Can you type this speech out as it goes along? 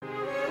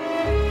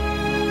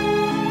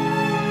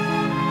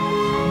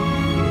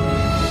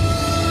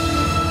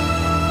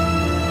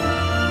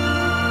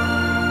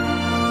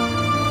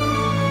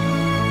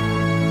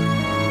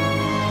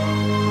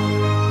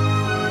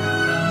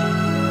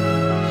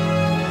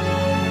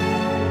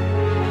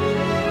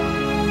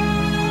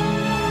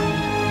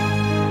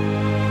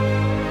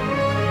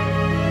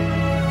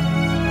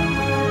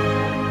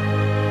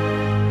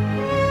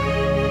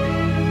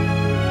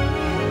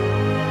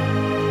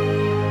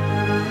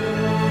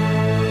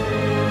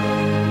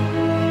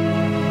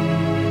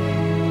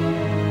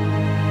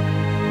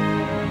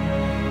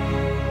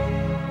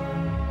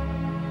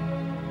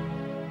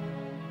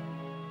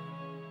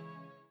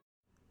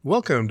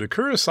Welcome to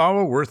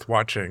Kurosawa Worth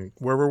Watching,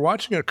 where we're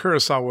watching a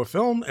Kurosawa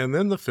film and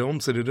then the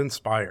films that it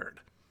inspired.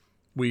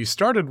 We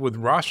started with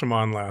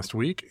Rashomon last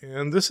week,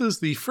 and this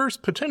is the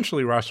first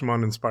potentially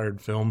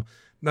Rashomon-inspired film,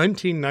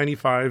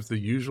 1995's The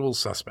Usual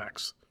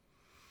Suspects.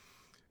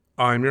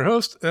 I'm your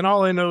host, and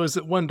all I know is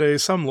that one day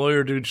some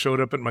lawyer dude showed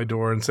up at my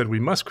door and said we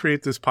must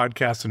create this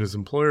podcast and his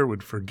employer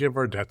would forgive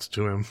our debts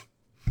to him.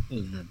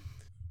 Mm-hmm.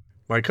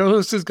 My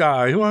co-host is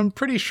Guy, who I'm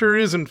pretty sure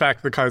is in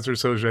fact the Kaiser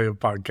Soze of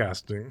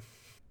podcasting.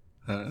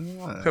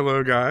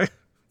 Hello, Guy.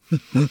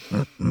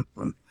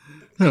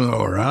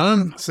 Hello,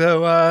 Ron.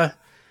 So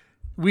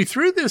we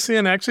threw this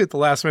in actually at the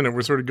last minute.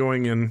 We're sort of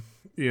going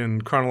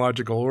in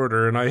chronological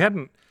order, and I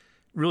hadn't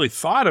really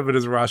thought of it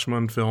as a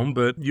Rashomon film,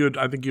 but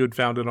I think you had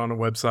found it on a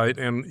website,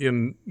 and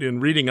in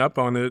reading up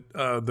on it,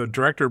 the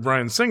director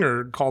Bryan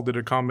Singer called it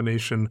a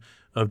combination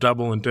of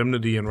Double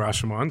Indemnity and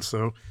Rashomon,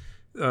 so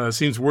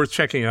seems worth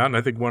checking out, and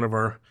I think one of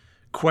our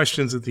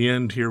questions at the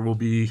end here will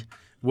be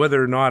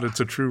whether or not it's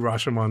a true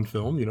Rashomon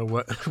film. You know,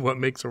 what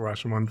makes a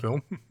Rashomon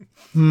film?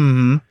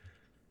 Mm-hmm.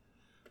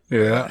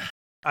 Yeah.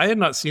 I had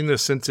not seen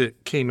this since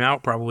it came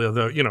out, probably,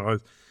 although,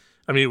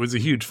 it was a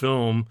huge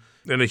film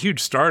and a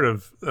huge start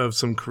of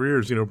some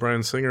careers.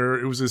 Bryan Singer,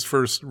 it was his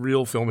first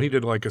real film. He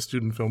did like a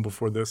student film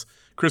before this.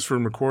 Christopher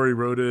McQuarrie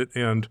wrote it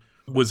and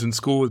was in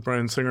school with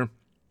Bryan Singer.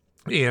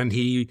 And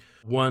he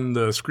won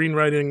the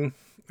Screenwriting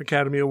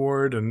Academy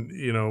Award, and,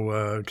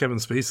 Kevin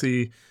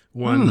Spacey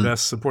won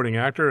Best Supporting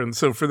Actor. And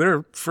so for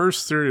their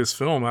first serious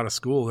film out of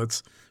school,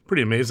 that's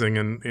pretty amazing.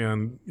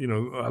 And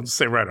I'll just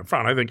say right up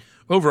front, I think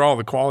overall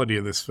the quality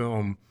of this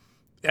film,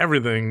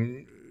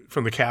 everything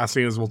from the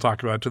casting, as we'll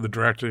talk about, to the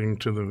directing,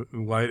 to the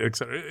light,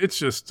 etc., it's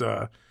just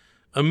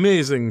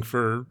amazing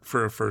for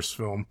a first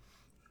film.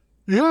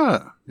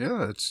 Yeah,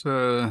 it's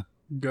got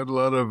a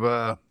lot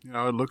of,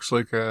 it looks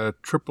like a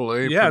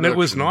AAA Yeah, production. and it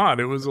was not.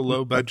 It was a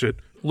low-budget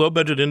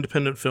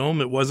independent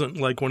film. It wasn't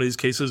like one of these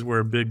cases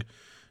where a big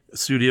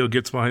studio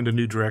gets behind a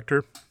new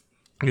director.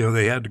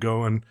 They had to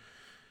go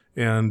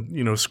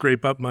and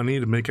scrape up money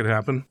to make it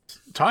happen.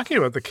 Talking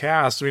about the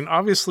cast,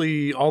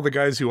 obviously all the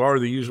guys who are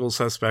the usual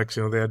suspects,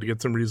 they had to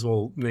get some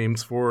reasonable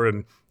names for,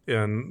 and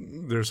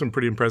there's some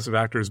pretty impressive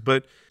actors.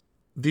 But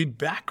the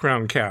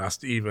background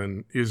cast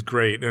even is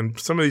great, and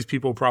some of these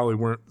people probably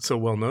weren't so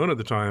well known at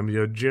the time. You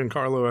had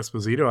Giancarlo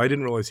Esposito. I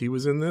didn't realize he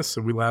was in this,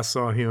 so we last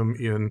saw him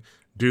in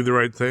Do the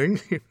Right Thing.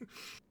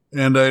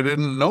 And I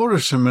didn't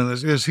notice him in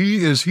this. Is he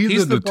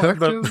the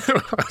detective?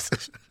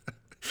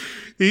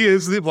 He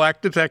is the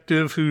black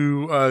detective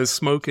who is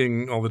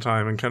smoking all the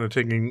time and kind of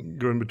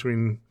going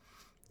between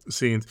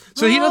scenes.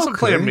 So he doesn't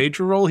play a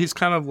major role. He's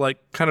kind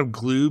of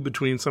glue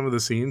between some of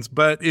the scenes.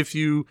 But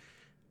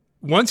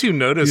once you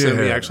notice him,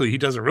 he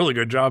does a really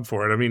good job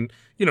for it.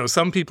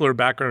 Some people are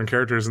background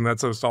characters, and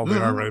that's just all they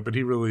are, right? But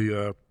he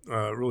really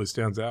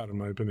stands out, in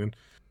my opinion.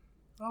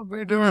 I'll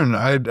be darned.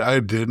 I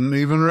didn't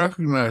even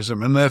recognize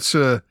him, and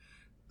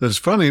that's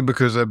funny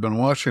because I've been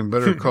watching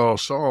Better Call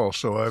Saul,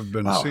 so I've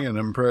been seeing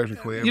him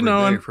practically every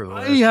day for the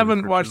last I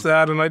haven't watched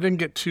that, and I didn't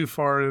get too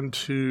far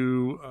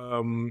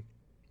into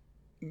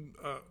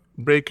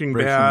Breaking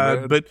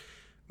Bad, but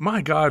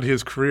my God,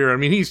 his career.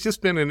 He's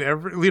just been in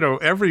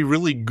every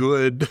really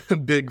good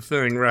big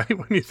thing, right?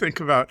 When you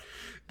think about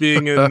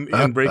being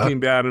in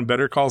Breaking Bad and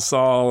Better Call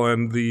Saul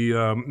and the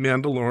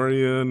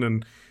Mandalorian,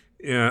 and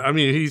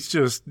he's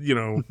just,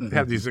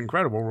 had these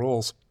incredible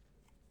roles.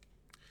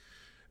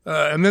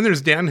 And then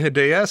there's Dan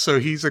Hedaya, so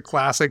he's a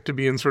classic to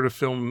be in sort of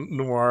film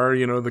noir,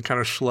 the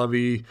kind of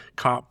schlubby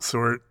cop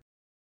sort.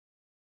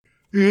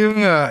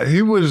 Yeah,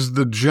 he was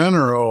the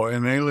general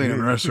in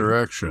Alien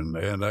Resurrection,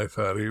 and I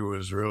thought he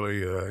was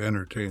really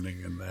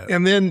entertaining in that.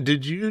 And then do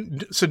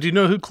you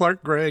know who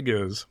Clark Gregg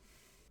is?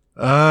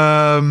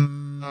 No.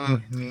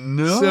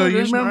 So you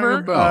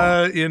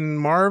remember in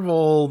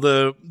Marvel,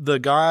 the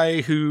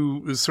guy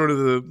who is sort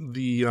of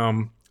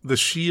the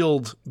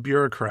SHIELD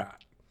bureaucrat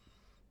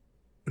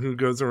who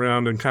goes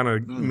around and kind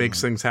of makes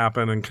things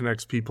happen and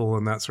connects people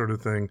and that sort of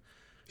thing.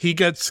 He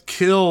gets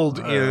killed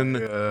in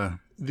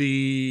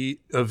the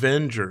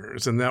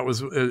Avengers, and that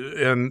was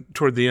and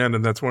toward the end,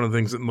 and that's one of the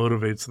things that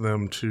motivates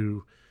them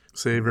to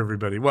save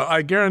everybody. Well,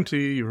 I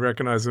guarantee you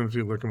recognize him if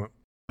you look him up.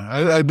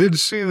 I did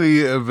see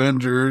the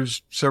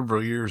Avengers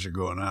several years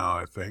ago now,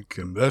 I think,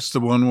 and that's the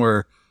one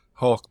where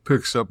Hulk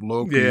picks up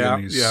Loki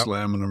and he's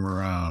slamming him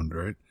around,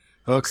 right?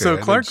 Okay. So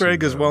Clark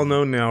Gregg is well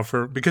known now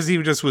because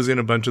he just was in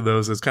a bunch of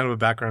those as kind of a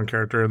background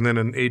character, and then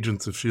in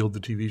Agents of S.H.I.E.L.D., the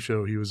TV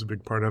show, he was a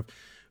big part of.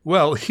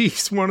 Well,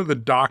 he's one of the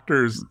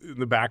doctors in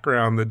the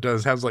background that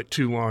has like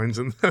 2 lines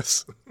in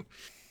this.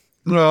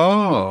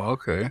 Oh,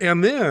 okay.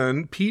 And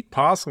then Pete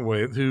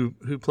Postlethwaite,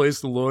 who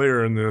plays the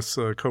lawyer in this,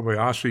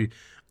 Kobayashi,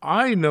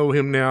 I know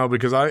him now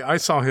because I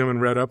saw him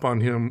and read up on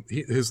him.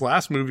 His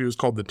last movie was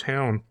called The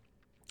Town,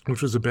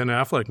 which was a Ben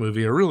Affleck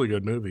movie, a really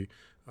good movie.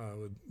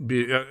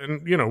 We're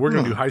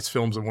going to do heist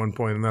films at one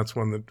point, and that's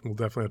one that we'll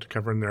definitely have to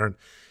cover in there. And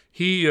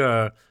he,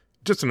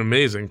 just an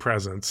amazing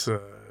presence.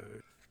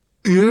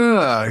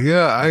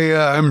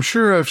 I'm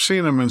sure I've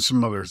seen him in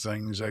some other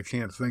things. I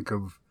can't think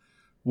of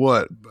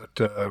what,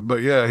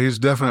 but yeah, he's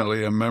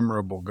definitely a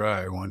memorable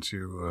guy once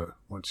you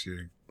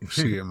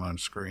see him on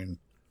screen.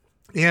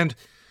 And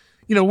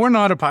we're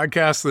not a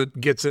podcast that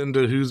gets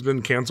into who's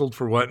been canceled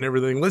for what and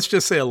everything. Let's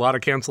just say a lot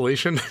of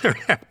cancellation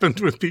happened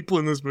with people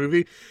in this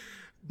movie.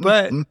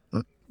 But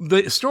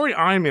the story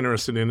I'm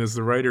interested in is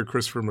the writer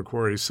Christopher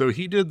McQuarrie. So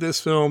he did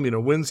this film,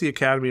 wins the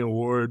Academy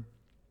Award.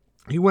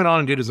 He went on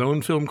and did his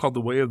own film called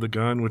The Way of the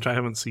Gun, which I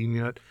haven't seen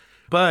yet.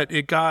 But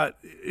it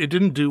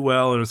didn't do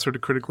well, and it was sort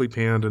of critically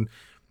panned. And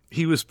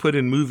he was put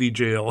in movie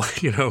jail,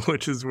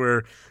 which is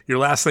where your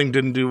last thing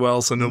didn't do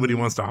well, so nobody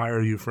wants to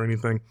hire you for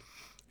anything.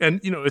 And,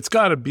 it's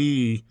got to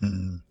be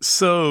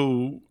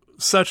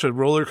such a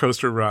roller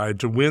coaster ride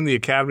to win the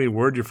Academy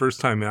Award your first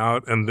time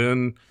out and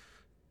then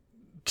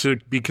to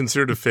be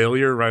considered a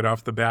failure right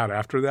off the bat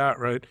after that,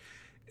 right?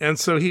 And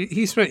so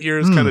he spent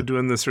years kind of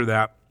doing this or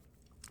that.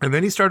 And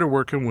then he started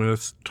working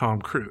with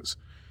Tom Cruise.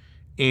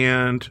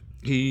 And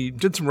he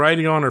did some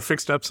writing on or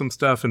fixed up some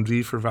stuff in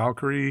V for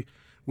Valkyrie,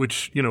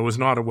 which, was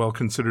not a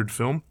well-considered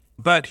film.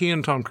 But he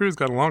and Tom Cruise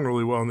got along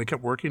really well, and they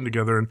kept working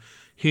together. And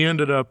he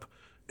ended up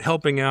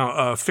helping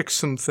out fix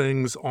some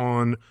things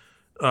on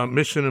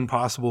Mission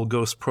Impossible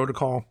Ghost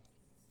Protocol.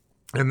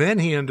 And then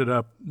he ended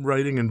up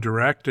writing and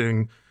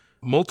directing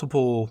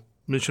multiple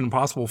Mission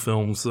Impossible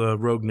films,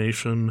 Rogue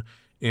Nation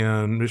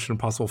and Mission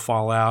Impossible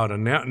Fallout.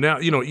 And now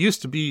it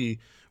used to be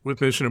with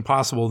Mission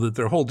Impossible that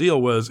their whole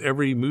deal was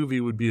every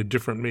movie would be a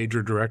different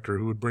major director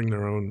who would bring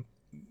their own,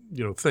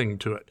 thing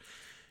to it.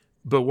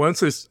 But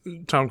once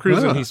Tom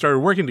Cruise and he started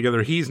working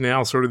together, he's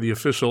now sort of the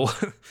official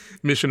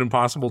Mission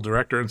Impossible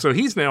director. And so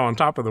he's now on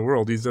top of the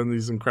world. He's done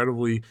these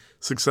incredibly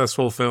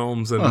successful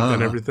films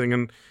and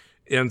everything.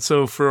 And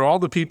so for all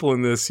the people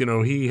in this,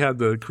 he had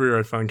the career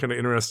I find kind of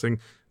interesting,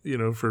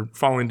 for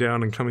falling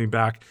down and coming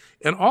back.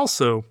 And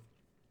also,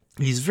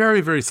 he's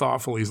very, very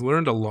thoughtful. He's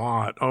learned a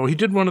lot. Oh, he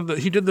did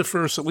the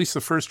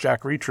first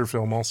Jack Reacher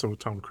film also with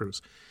Tom Cruise.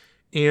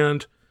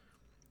 And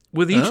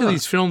with each of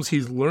these films,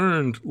 he's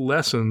learned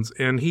lessons,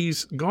 and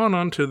he's gone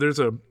on to, there's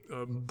a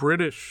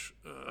British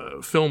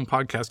film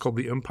podcast called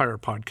the Empire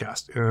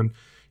Podcast, and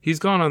he's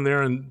gone on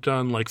there and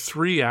done like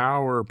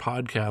 3-hour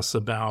podcasts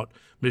about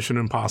Mission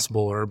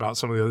Impossible or about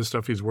some of the other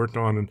stuff he's worked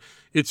on. And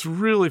it's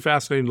really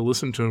fascinating to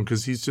listen to him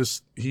because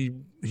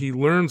he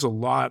learns a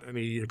lot, and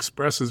he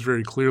expresses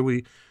very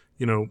clearly,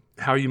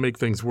 how you make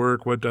things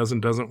work, what does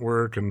and doesn't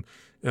work, and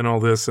all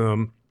this.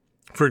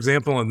 For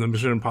example, in the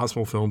Mission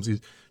Impossible films, he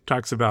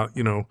talks about,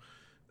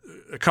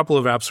 a couple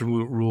of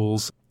absolute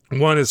rules.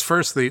 One is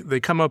first, they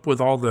come up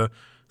with all the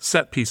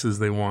set pieces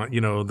they want,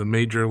 the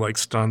major like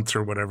stunts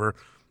or whatever,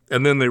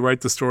 and then they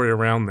write the story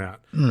around that.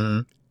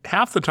 Mm-hmm.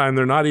 Half the time,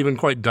 they're not even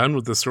quite done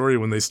with the story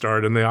when they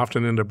start, and they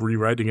often end up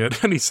rewriting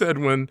it. And he said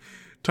when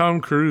Tom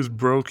Cruise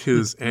broke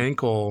his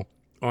ankle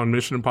on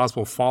Mission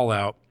Impossible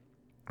Fallout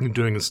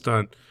doing a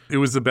stunt, it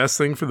was the best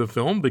thing for the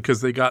film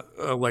because they got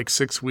like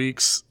 6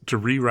 weeks to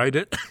rewrite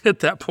it at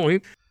that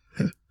point.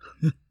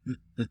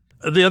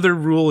 The other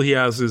rule he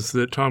has is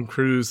that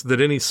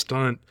that any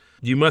stunt,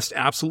 you must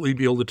absolutely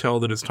be able to tell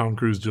that it's Tom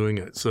Cruise doing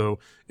it. So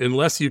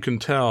unless you can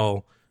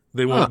tell,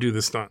 they won't do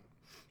the stunt.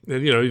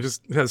 And, he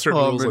just has certain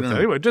rules like that.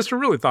 Anyway, just a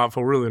really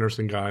thoughtful, really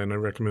interesting guy, and I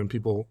recommend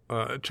people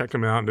check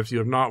him out. And if you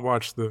have not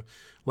watched the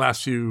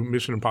last few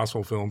Mission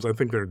Impossible films, I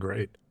think they're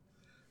great.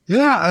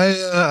 Yeah,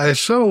 I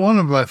saw one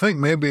of them. I think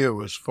maybe it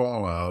was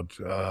Fallout,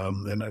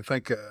 and I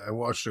think I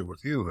watched it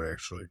with you,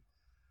 actually.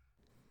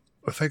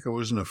 I think it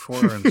was in a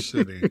foreign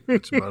city.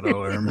 That's about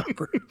all I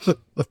remember.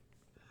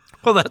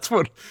 Well,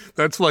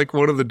 that's like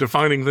one of the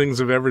defining things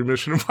of every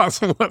Mission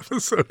Impossible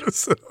episode.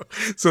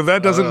 So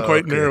that doesn't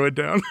quite narrow it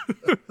down.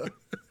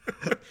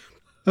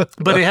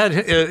 But it had,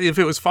 if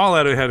it was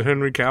Fallout, it had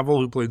Henry Cavill,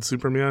 who played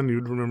Superman.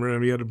 You'd remember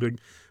him. He had a big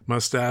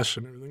mustache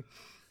and everything.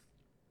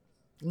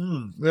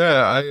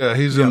 Yeah,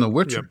 he's in The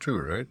Witcher too,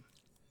 right?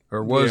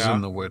 Or was in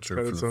The Witcher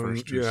for the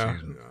first two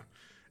seasons. Yeah.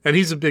 And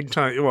he's a big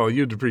time, well,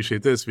 you'd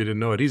appreciate this if you didn't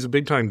know it. He's a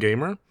big time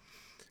gamer.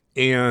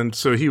 And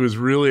so he was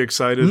really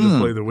excited to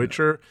play The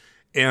Witcher.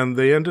 And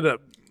they ended up,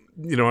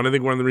 and I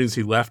think one of the reasons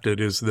he left it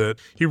is that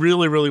he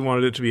really, really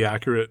wanted it to be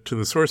accurate to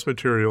the source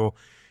material.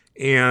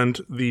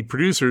 And the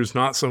producers,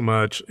 not so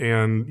much.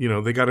 And,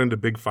 they got into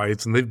big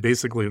fights, and they've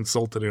basically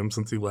insulted him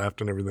since he left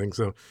and everything.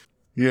 So,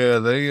 yeah,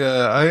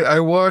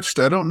 I watched,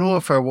 I don't know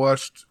if I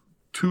watched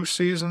 2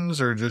 seasons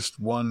or just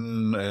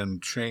one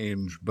and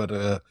change,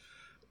 but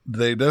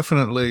they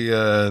definitely,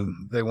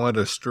 they went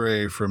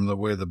astray from the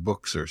way the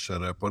books are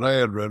set up. What I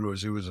had read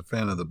was he was a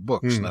fan of the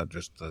books, not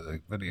just the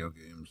video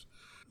games.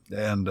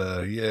 And,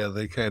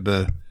 they kind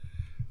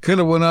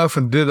of went off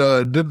and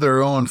did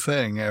their own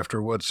thing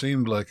after what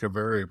seemed like a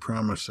very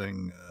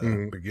promising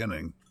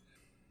beginning.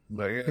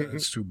 But yeah,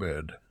 it's too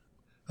bad.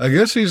 I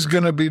guess he's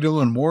going to be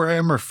doing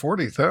Warhammer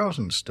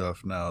 40,000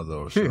 stuff now,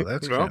 though, so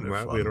that's kind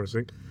of fun.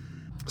 Interesting.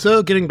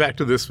 So getting back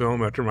to this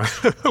film after my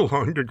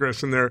long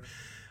digression there,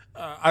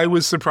 I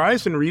was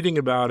surprised in reading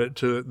about it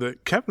that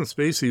Kevin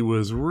Spacey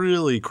was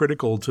really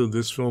critical to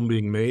this film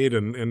being made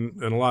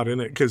and a lot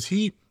in it because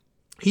he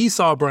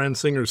saw Bryan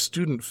Singer's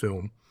student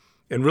film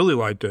and really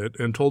liked it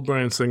and told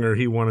Bryan Singer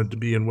he wanted to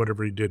be in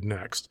whatever he did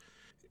next.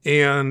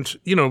 And,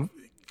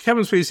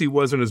 Kevin Spacey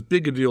wasn't as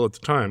big a deal at the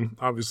time,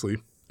 obviously,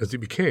 as he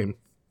became.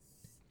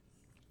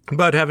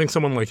 But having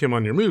someone like him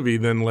on your movie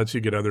then lets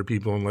you get other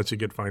people and lets you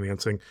get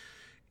financing.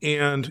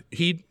 And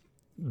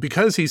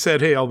because he said,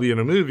 hey, I'll be in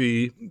a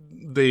movie,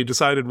 they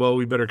decided, well,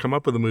 we better come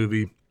up with a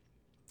movie.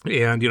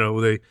 And,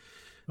 they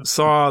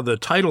saw the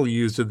title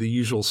used of The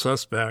Usual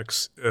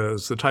Suspects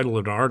as the title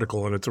of an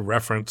article, and it's a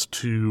reference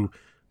to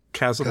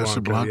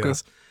Casablanca.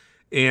 Yes.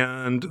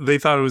 And they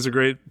thought it was a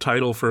great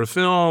title for a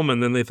film.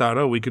 And then they thought,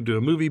 oh, we could do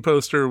a movie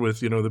poster with,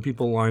 the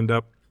people lined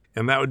up,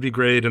 and that would be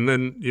great. And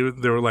then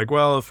they were like,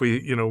 well, if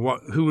we,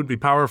 who would be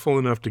powerful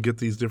enough to get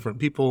these different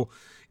people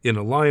in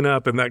a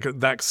lineup?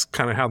 And that's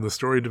kind of how the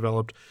story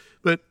developed.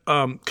 But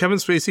Kevin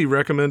Spacey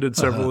recommended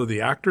several of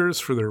the actors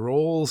for their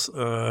roles,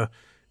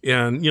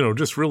 and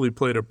just really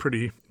played a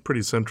pretty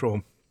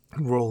central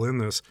role in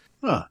this.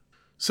 Huh.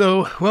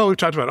 So, well, we've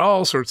talked about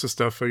all sorts of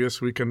stuff. I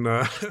guess we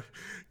can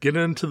get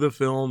into the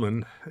film,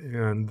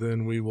 and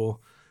then we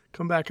will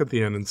come back at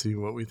the end and see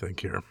what we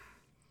think here.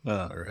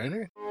 All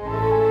righty.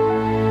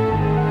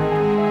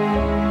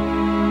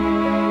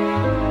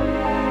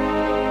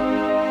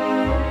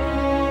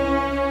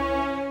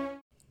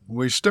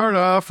 We start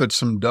off at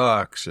some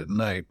docks at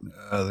night.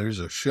 There's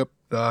a ship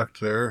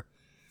docked there,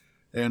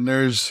 and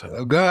there's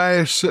a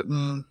guy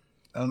sitting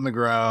on the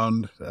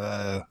ground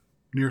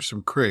near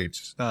some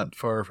crates, not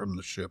far from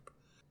the ship.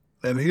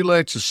 And he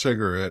lights a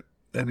cigarette,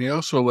 and he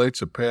also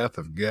lights a path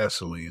of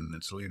gasoline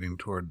that's leading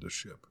toward the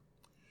ship.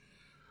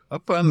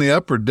 Up on the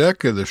upper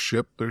deck of the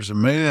ship, there's a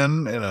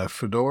man in a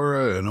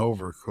fedora and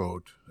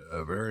overcoat,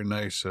 a very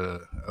nice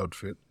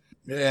outfit.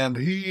 And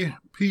he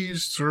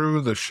pees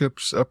through the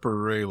ship's upper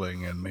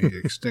railing, and he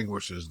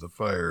extinguishes the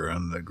fire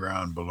on the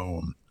ground below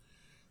him.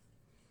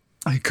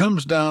 He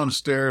comes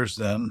downstairs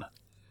then.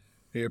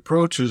 He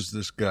approaches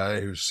this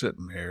guy who's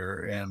sitting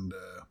here, and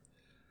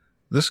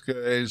this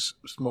guy's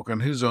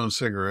smoking his own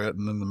cigarette,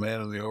 and then the man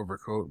in the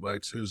overcoat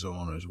lights his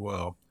own as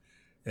well.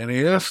 And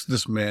he asks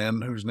this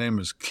man, whose name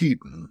is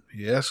Keaton,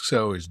 he asks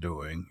how he's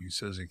doing. He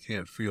says he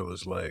can't feel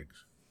his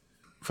legs.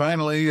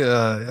 Finally,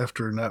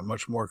 after not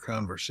much more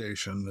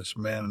conversation, this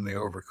man in the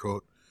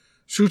overcoat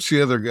shoots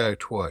the other guy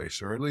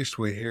twice, or at least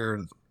we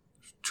hear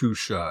 2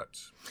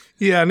 shots.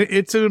 Yeah, and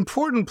it's an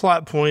important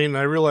plot point, and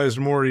I realized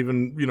more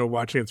even,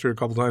 watching it through a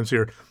couple times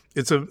here.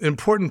 It's an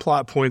important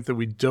plot point that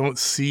we don't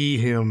see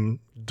him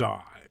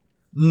die.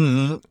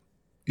 Mm-hmm.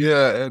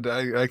 Yeah, and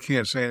I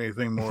can't say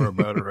anything more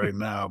about it right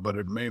now, but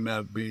it may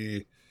not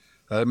be.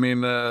 I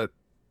mean,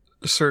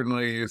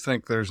 certainly you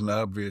think there's an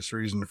obvious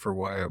reason for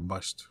why it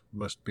must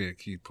be a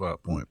key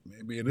plot point.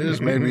 Maybe it is,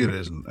 maybe it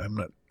isn't.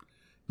 I'm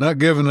not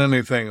giving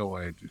anything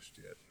away just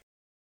yet.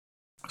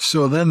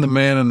 So then the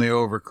man in the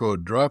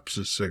overcoat drops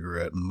his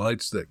cigarette and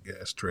lights that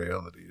gas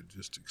trail that he had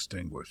just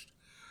extinguished.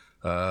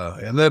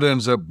 And that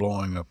ends up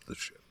blowing up the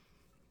ship.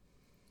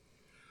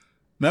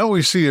 Now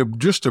we see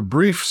just a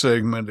brief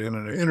segment in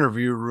an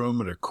interview room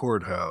at a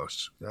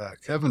courthouse.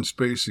 Kevin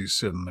Spacey's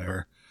sitting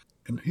there,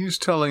 and he's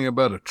telling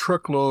about a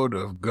truckload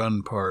of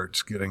gun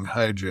parts getting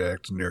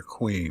hijacked near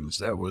Queens.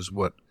 That was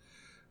what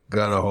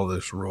got all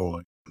this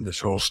rolling, this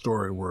whole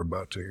story we're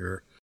about to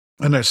hear.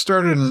 And I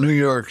started in New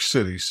York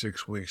City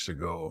 6 weeks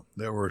ago.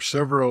 There were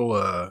several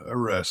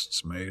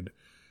arrests made.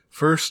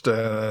 First,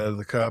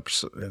 the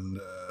cops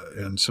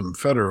and some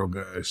federal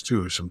guys,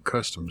 too, some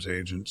customs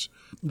agents.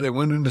 They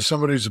went into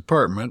somebody's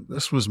apartment.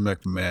 This was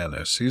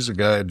McManus. He's a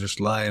guy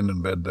just lying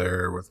in bed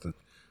there with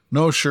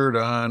no shirt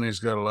on. He's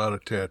got a lot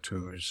of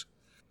tattoos.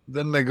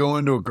 Then they go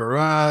into a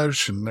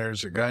garage, and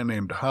there's a guy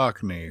named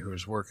Hockney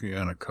who's working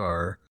on a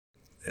car.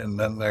 And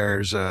then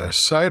there's a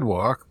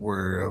sidewalk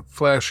where a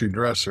flashy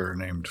dresser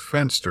named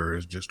Fenster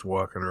is just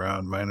walking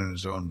around minding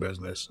his own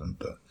business, and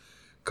the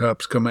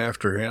cops come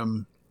after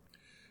him.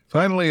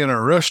 Finally, in a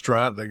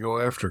restaurant, they go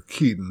after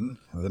Keaton,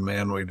 the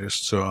man we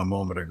just saw a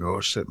moment ago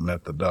sitting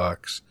at the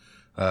docks.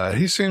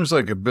 He seems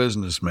like a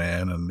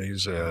businessman, and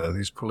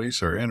these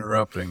police are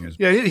interrupting his...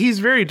 Yeah, he's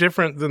very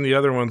different than the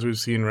other ones we've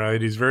seen,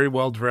 right? He's very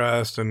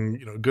well-dressed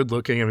and,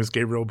 good-looking. I mean, it's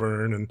Gabriel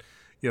Byrne, and,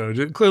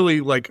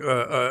 clearly like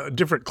a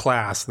different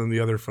class than the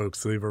other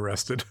folks they've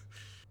arrested.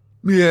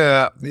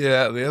 Yeah,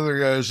 the other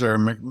guys are...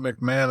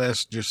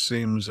 McManus just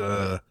seems...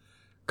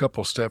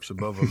 couple steps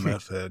above a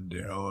meth head,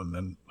 and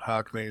then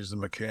Hockney's the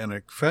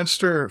mechanic.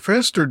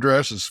 Fenster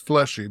dresses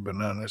fleshy, but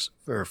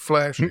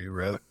flashy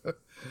rather,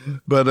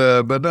 but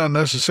not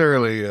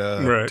necessarily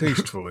right.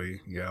 Tastefully.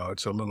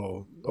 It's a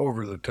little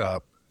over the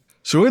top.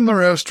 So in the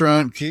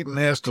restaurant, Keaton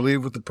has to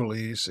leave with the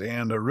police,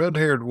 and a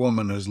red-haired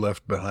woman is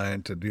left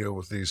behind to deal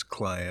with these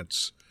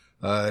clients,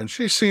 and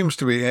she seems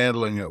to be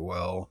handling it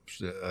well.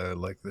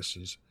 Like this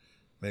is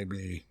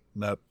maybe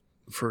not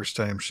the first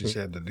time she's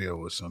had to deal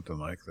with something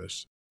like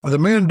this. The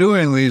man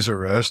doing these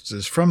arrests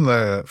is from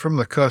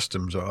the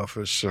customs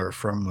office or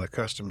from the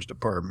customs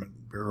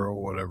department, bureau,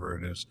 whatever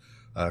it is.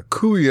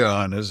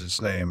 Kujan is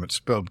its name. It's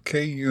spelled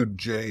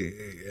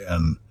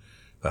Kujan,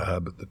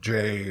 but the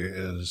J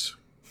is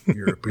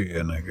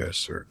European, I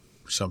guess, or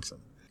something.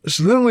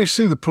 So then we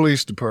see the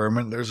police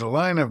department. There's a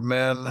line of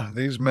men,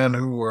 these men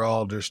who were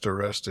all just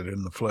arrested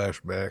in the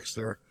flashbacks.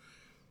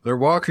 They're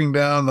walking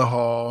down the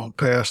hall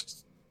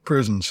past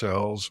prison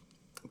cells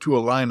to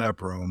a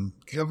lineup room.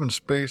 Kevin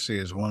Spacey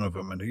is one of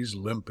them, and he's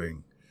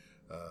limping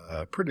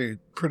pretty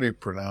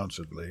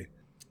pronouncedly.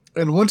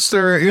 And once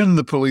they're in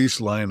the police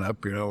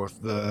lineup,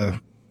 with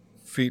the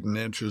feet and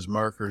inches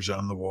markers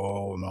on the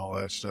wall and all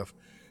that stuff,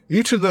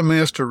 each of them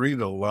has to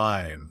read a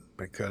line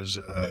because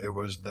it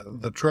was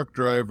the truck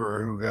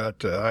driver who got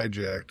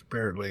hijacked.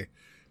 Apparently,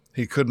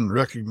 he couldn't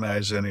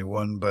recognize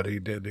anyone, but he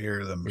did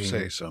hear them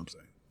say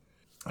something.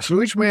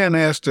 So each man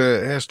has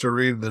to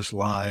read this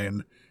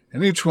line,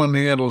 and each one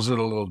handles it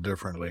a little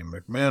differently.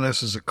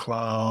 McManus is a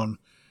clown.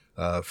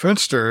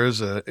 Finster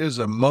is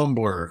a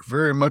mumbler,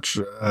 very much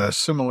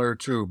similar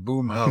to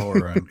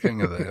Boomhauer on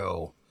King of the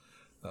Hill.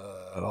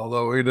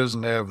 Although he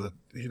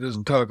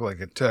doesn't talk like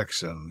a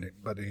Texan,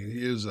 but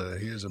he is a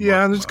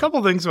yeah. And there's a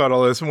couple things about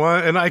all this.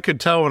 One, and I could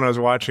tell when I was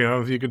watching. I don't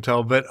know if you could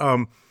tell, but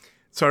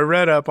so I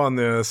read up on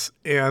this,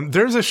 and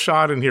there's a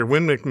shot in here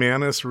when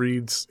McManus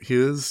reads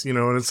his,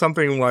 and it's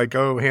something like,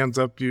 "Oh, hands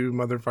up, you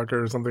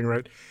motherfucker," or something,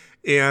 right?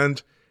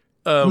 And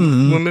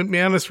when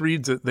McManus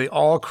reads it, they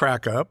all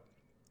crack up.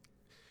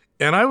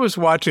 And I was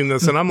watching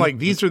this, and I'm like,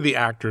 these are the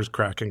actors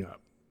cracking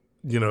up.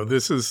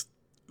 This is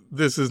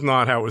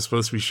not how it was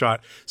supposed to be shot.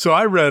 So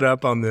I read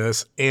up on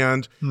this,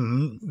 and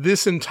they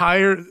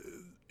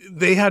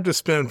had to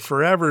spend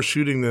forever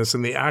shooting this,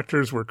 and the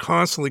actors were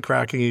constantly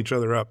cracking each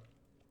other up.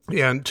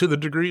 And to the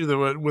degree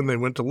that when they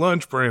went to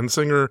lunch, Bryan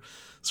Singer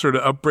sort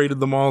of upbraided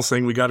them all,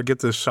 saying, we got to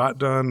get this shot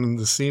done and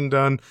the scene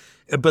done.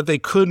 But they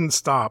couldn't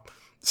stop.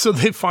 So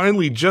they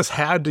finally just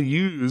had to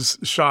use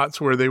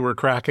shots where they were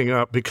cracking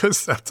up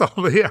because that's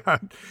all they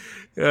had.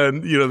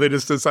 And, they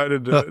just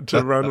decided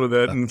to run with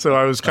it. And so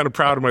I was kind of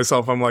proud of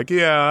myself. I'm like,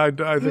 I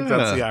think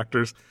that's the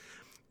actors.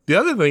 The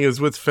other thing is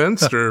with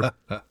Fenster.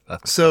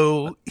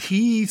 So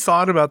he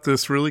thought about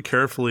this really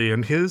carefully,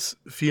 and his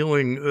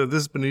feeling,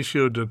 this is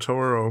Benicio del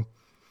Toro,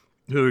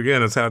 who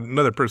again has had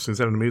another person who's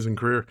had an amazing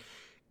career.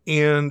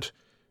 And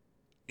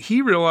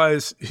he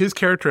realized his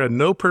character had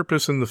no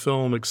purpose in the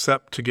film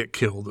except to get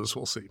killed, as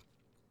we'll see.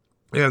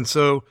 And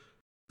so,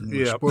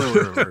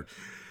 Spoiler alert.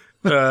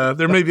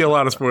 There may be a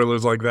lot of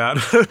spoilers like that.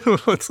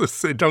 Let's just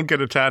say don't get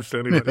attached to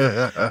anybody.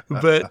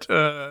 But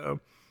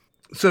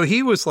so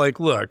he was like,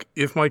 look,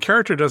 if my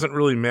character doesn't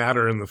really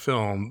matter in the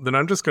film, then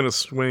I'm just going to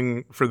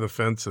swing for the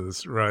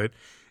fences, right?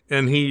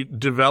 And he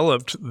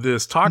developed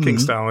this talking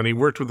style, and he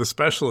worked with a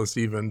specialist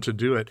even to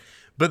do it.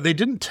 But they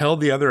didn't tell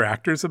the other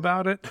actors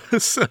about it.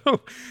 So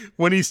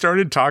when he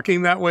started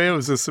talking that way, it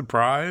was a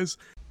surprise.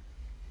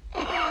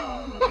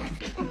 How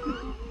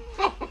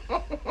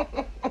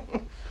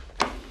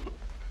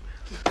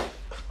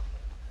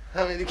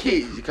many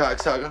keys, you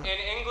cocksucker?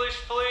 In English,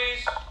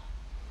 please.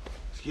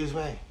 Excuse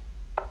me?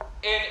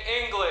 In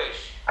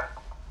English.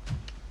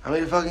 How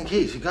many fucking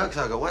keys, you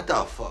cocksucker? What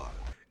the fuck?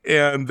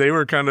 And they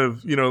were kind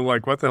of,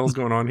 like, what the hell's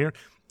going on here?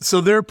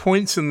 So there are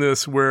points in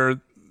this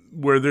where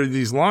there are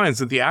these lines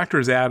that the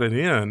actors added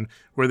in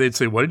where they'd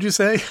say, what did you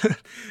say?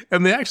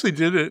 And they actually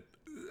did it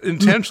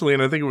intentionally,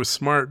 and I think it was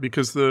smart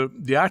because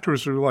the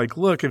actors were like,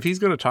 look, if he's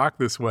going to talk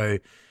this way,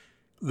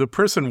 the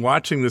person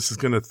watching this is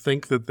going to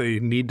think that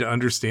they need to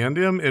understand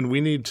him, and we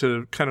need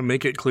to kind of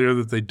make it clear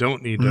that they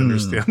don't need to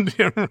understand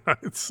him,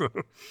 right? So,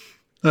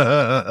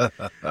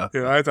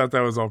 I thought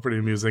that was all pretty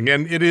amusing.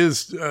 And it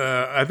is,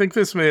 I think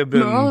this may have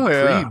been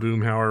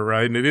pre-Boomhauer,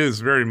 right? And it is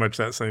very much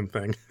that same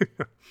thing.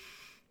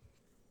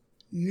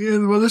 Yeah,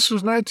 well, this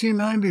was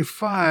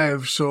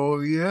 1995,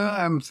 so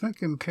I'm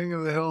thinking King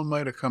of the Hill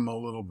might have come a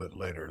little bit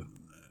later than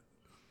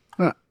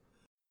that.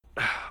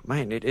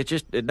 Man,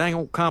 it's dang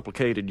old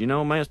complicated,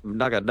 man. It's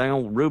like a dang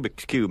old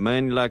Rubik's Cube,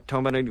 man. You like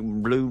talking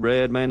about blue,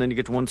 red, man, then you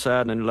get to one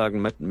side, and then you like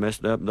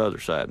messed up the other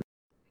side.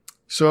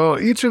 So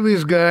each of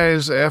these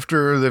guys,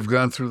 after they've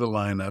gone through the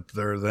lineup,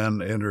 they're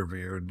then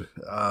interviewed.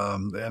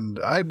 And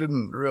I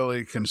didn't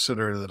really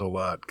consider that a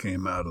lot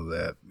came out of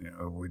that.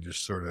 We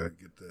just sort of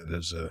get that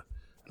as a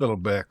little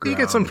background. You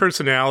get some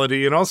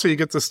personality, and also you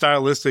get the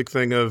stylistic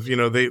thing of,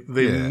 they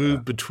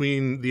move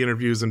between the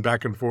interviews and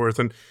back and forth.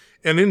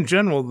 And in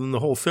general, in the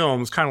whole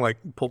film, it's kind of like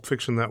Pulp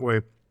Fiction that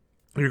way.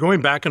 You're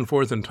going back and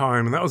forth in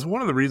time, and that was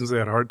one of the reasons they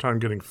had a hard time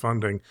getting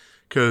funding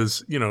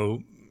because,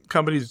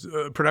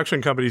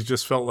 production companies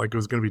just felt like it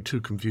was going to be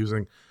too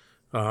confusing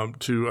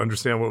to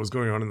understand what was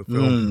going on in the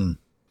film.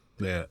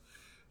 Yeah.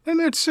 And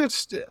it's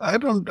I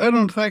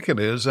don't think it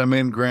is. I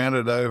mean,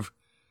 granted, I've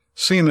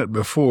seen it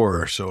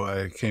before, so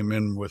I came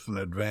in with an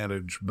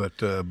advantage,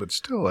 but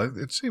still,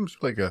 it seems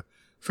like a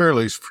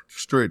fairly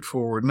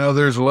straightforward. Now,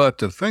 there's a lot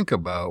to think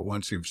about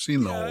once you've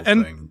seen the whole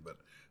thing, but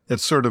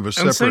it's sort of a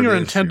separate issue. And Singer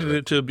intended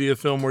it to be a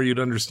film where you'd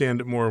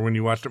understand it more when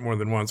you watched it more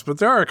than once. But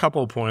there are a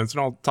couple of points,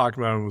 and I'll talk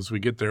about them as we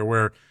get there,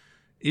 where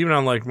even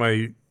on like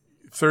my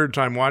third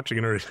time watching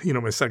it, or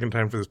my second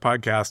time for this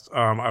podcast,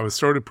 I was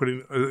sort of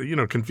putting,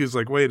 confused.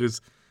 Like, wait,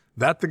 is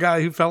that the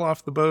guy who fell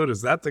off the boat?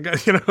 Is that the guy?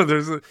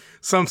 There's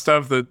some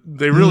stuff that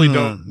they really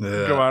don't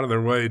go out of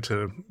their way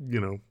to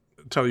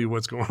tell you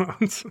what's going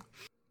on.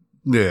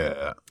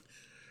 Yeah.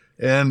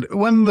 And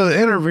when the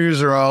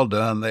interviews are all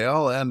done, they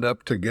all end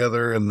up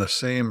together in the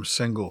same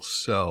single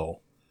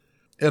cell.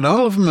 And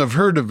all of them have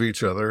heard of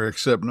each other,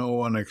 except no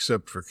one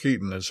except for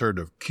Keaton has heard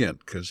of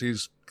Kent, because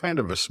he's kind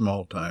of a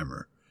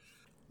small-timer.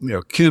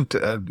 Kent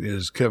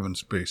is Kevin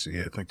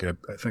Spacey. I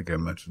think I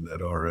mentioned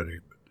that already.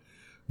 But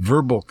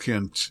Verbal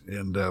Kent,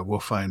 and we'll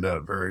find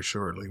out very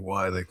shortly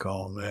why they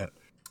call him that.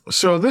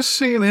 So this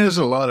scene has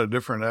a lot of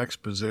different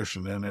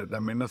exposition in it. I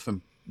mean,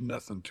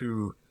 nothing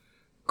too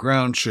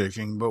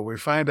ground-shaking, but we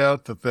find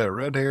out that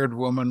red-haired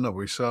woman that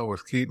we saw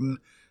with Keaton,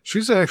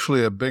 she's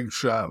actually a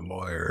big-shot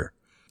lawyer.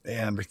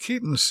 And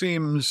Keaton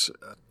seems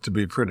to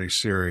be pretty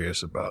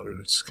serious about it.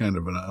 It's kind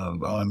of an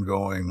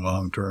ongoing,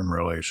 long-term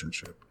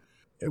relationship.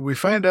 We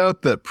find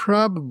out that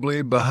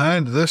probably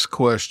behind this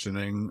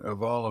questioning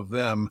of all of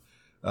them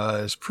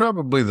is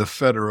probably the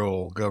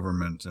federal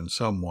government in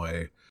some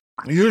way.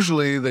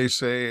 Usually they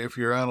say if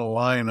you're on a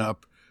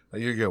lineup,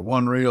 you get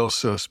one real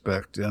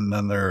suspect, and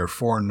then there are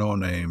 4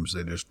 no-names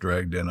they just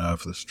dragged in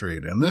off the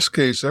street. In this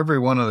case, every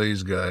one of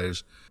these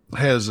guys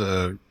has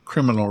a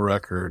criminal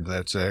record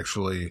that's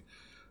actually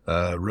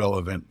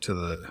relevant to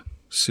the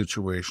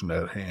situation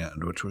at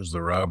hand, which was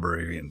the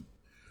robbery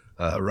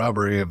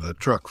of the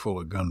truck full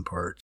of gun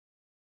parts.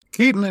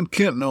 Keaton and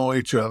Kent know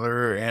each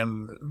other,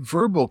 and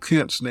Verbal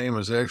Kent's name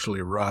is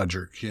actually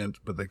Roger Kent,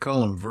 but they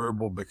call him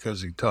Verbal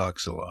because he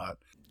talks a lot.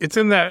 It's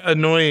in that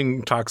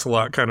annoying talks a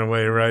lot kind of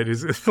way, right?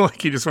 It's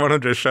like he just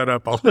wanted to shut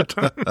up all the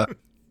time.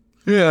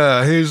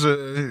 Yeah,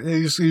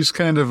 he's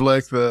kind of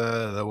like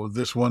the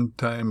this one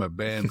time at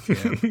band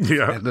camp.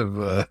 Yeah. Kind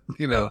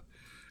of,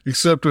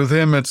 except with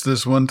him, it's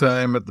this one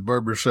time at the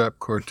Barbershop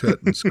Quartet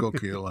in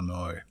Skokie,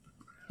 Illinois.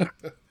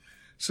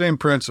 Same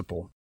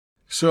principle.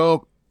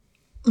 So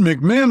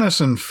McManus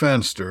and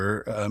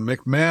Fenster.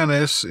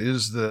 McManus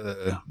is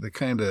the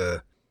kind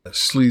of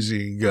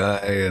sleazy guy,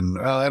 and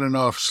I don't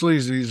know if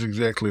sleazy is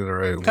exactly the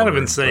right word. Kind of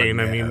insane.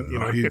 Yeah, I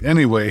mean,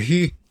 anyway,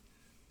 he's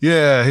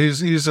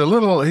a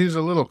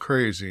little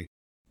crazy.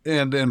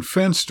 And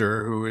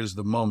Fenster, who is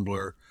the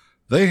mumbler,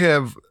 they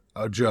have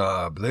a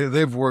job.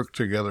 They've worked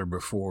together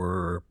before,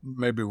 or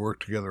maybe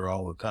worked together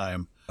all the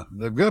time.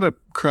 They've got a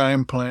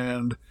crime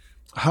planned.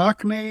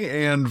 Hockney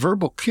and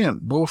Verbal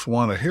Kent both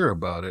want to hear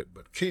about it,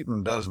 but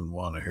Keaton doesn't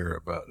want to hear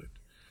about it.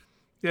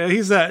 Yeah,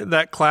 he's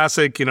that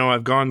classic,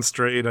 I've gone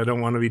straight. I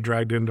don't want to be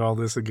dragged into all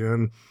this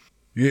again.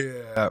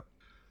 Yeah.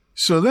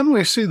 So then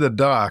we see the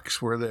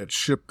docks where that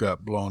ship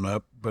got blown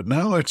up, but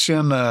now it's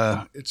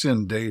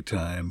in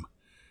daytime.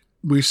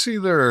 We see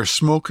there are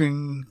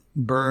smoking,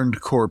 burned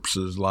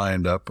corpses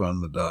lined up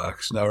on the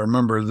docks. Now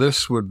remember,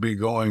 this would be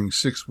going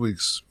 6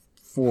 weeks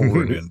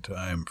forward in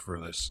time for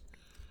this.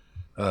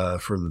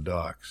 For the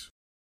docks.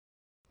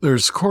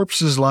 There's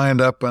corpses lined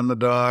up on the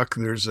dock.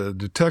 There's a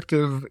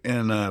detective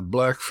in a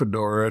black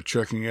fedora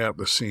checking out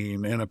the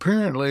scene. And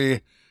apparently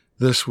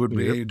this would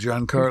be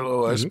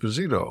Giancarlo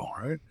Esposito,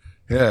 right?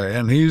 Yeah,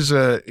 and he's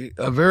a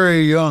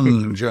very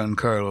young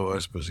Giancarlo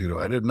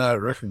Esposito. I did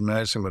not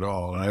recognize him at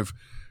all. And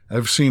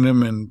I've seen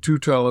him in 2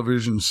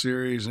 television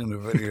series and a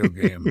video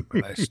game,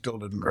 but I still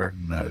didn't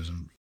recognize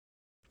him.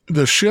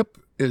 The ship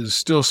is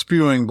still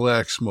spewing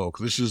black smoke.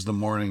 This is the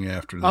morning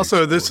after.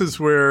 Also, this is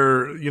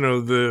where,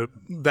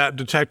 that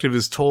detective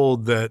is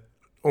told that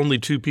only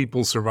 2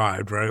 people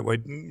survived, right?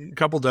 Like a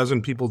couple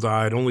dozen people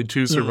died, only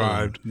 2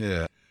 survived.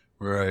 Yeah,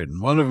 right. And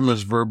one of them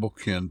is Verbal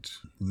Kent,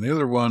 and the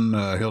other one,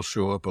 he'll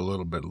show up a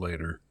little bit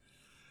later.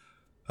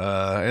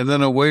 And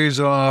then a ways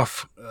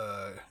off,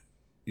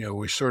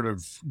 we sort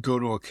of go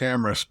to a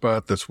camera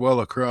spot that's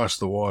well across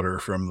the water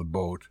from the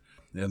boat,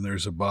 and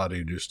there's a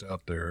body just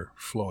out there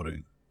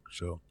floating.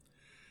 So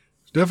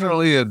it's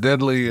definitely a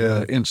deadly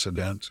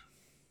incident,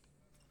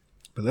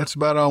 but that's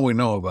about all we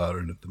know about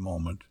it at the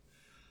moment,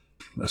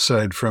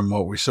 aside from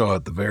what we saw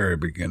at the very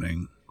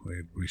beginning.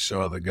 We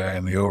saw the guy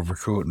in the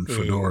overcoat and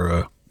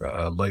fedora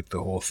light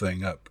the whole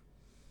thing up.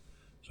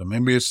 So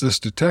maybe it's this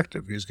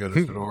detective. He's got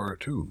a fedora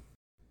too.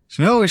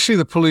 So now we see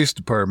the police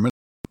department.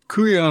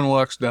 Kuyan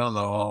walks down the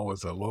hall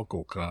with a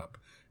local cop,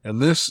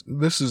 and this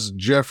is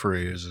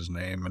Jeffrey is his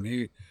name,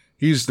 and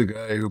he's the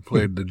guy who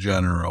played the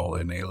general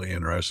in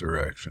Alien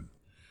Resurrection.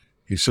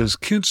 He says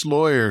Kent's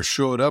lawyer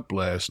showed up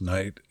last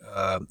night,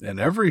 and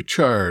every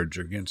charge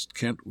against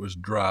Kent was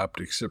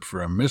dropped except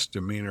for a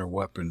misdemeanor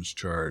weapons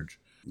charge.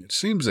 It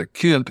seems that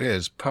Kent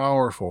has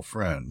powerful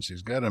friends.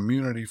 He's got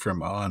immunity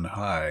from on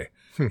high.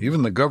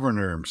 Even the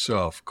governor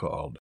himself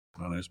called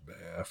on his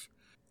behalf.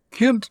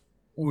 Kent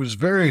was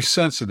very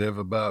sensitive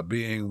about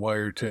being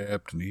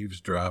wiretapped and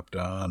eavesdropped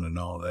on and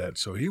all that,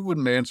 so he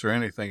wouldn't answer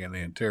anything in the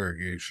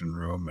interrogation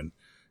room, and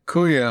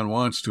Kuyan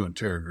wants to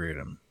interrogate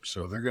him,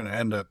 so they're going to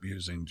end up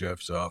using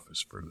Jeff's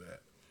office for that.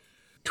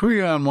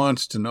 Kuyan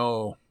wants to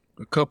know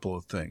a couple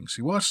of things.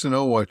 He wants to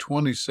know why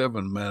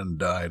 27 men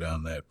died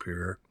on that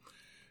pier,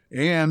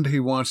 and he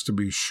wants to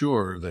be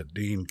sure that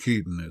Dean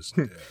Keaton is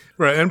dead.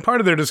 Right, and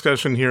part of their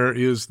discussion here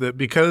is that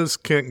because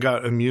Kent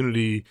got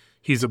immunity,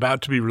 he's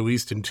about to be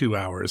released in 2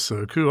 hours.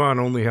 So Kuhan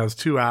only has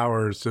 2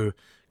 hours to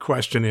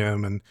question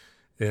him,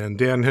 And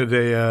Dan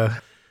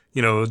Hedaya,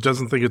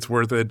 doesn't think it's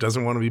worth it,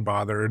 doesn't want to be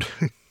bothered.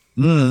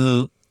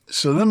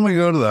 So then we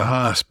go to the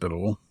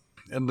hospital,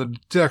 and the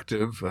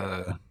detective,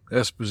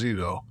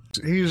 Esposito,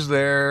 he's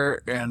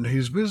there, and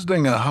he's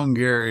visiting a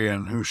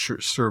Hungarian who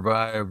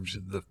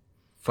survived the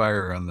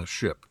fire on the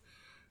ship.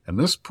 And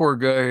this poor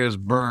guy has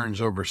burns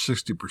over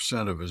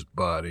 60% of his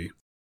body.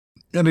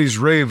 And he's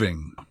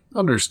raving,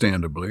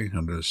 understandably,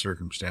 under the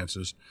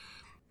circumstances.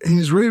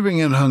 He's raving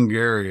in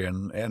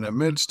Hungarian, and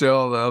amidst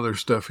all the other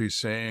stuff he's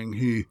saying,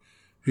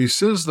 he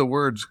says the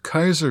words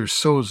Kaiser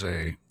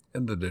Soze,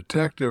 and the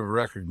detective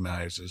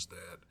recognizes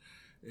that.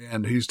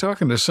 And he's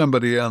talking to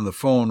somebody on the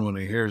phone when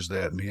he hears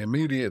that, and he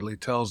immediately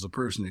tells the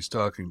person he's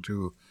talking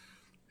to,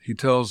 he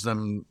tells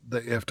them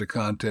they have to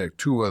contact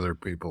 2 other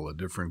people at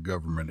different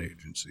government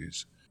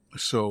agencies.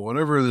 So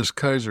whatever this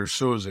Kaiser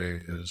Soze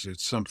is,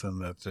 it's something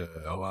that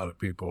a lot of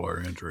people are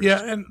interested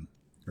in.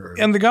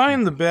 And the guy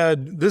in the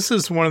bed, this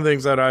is one of the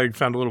things that I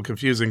found a little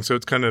confusing, so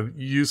it's kind of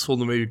useful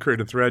to maybe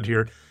create a thread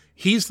here.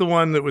 He's the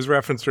one that was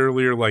referenced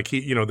earlier, like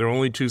there are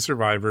only 2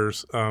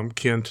 survivors,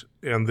 Kent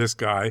and this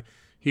guy.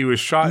 He was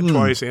shot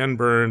twice and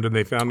burned, and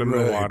they found him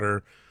in the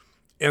water.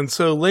 And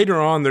so later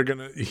on,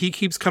 he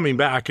keeps coming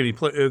back, and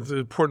it's an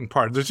important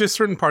part. There's just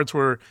certain parts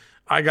where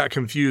I got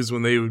confused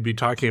when they would be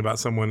talking about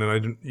someone, and I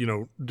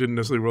didn't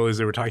necessarily realize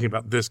they were talking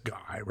about this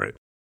guy, right?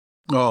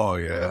 Oh,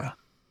 yeah.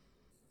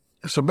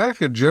 So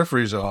back at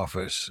Jeffrey's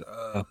office,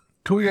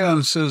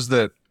 Kuyan says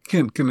that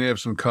Kent can have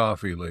some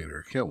coffee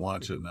later. Kent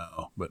wants it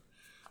now.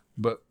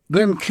 But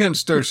then Kent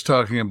starts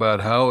talking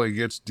about how he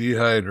gets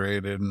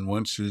dehydrated, and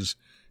once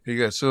he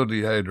got so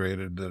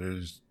dehydrated that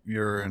his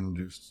urine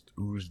just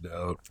oozed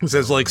out. It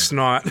says like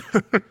snot.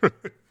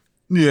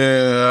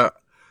 Yeah.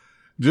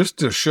 Just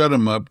to shut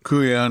him up,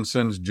 Kuyan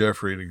sends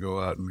Jeffrey to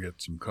go out and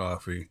get some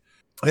coffee.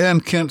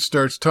 And Kent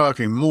starts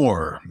talking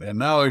more, and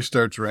now he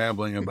starts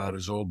rambling about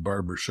his old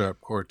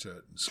barbershop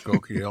quartet in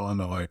Skokie,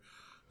 Illinois.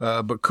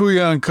 But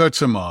Kuyan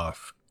cuts him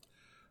off.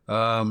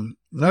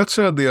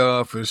 Outside the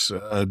office,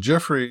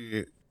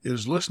 Jeffrey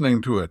is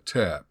listening to a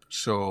tap.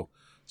 So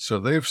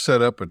they've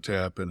set up a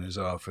tap in his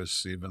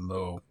office, even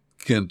though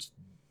Kent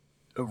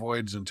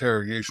avoids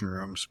interrogation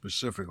rooms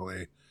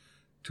specifically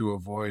to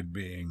avoid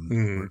being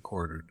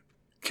recorded.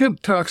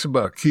 Kent talks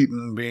about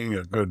Keaton being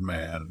a good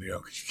man.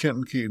 Kent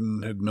and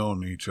Keaton had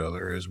known each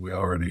other, as we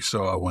already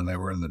saw when they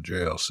were in the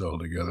jail cell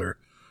together.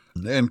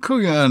 And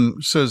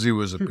Kuyan says he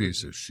was a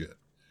piece of shit.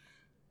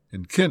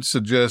 And Kent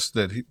suggests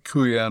that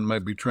Kuyan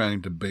might be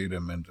trying to bait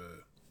him into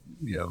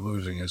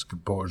losing his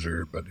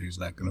composure, but he's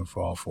not going to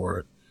fall for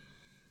it.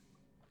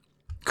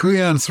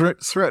 Kuyan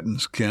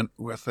threatens Kent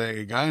with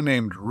a guy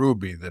named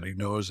Ruby that he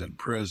knows in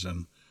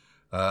prison.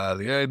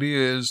 The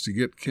idea is to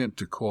get Kent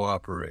to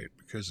cooperate,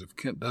 because if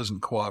Kent doesn't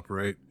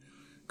cooperate,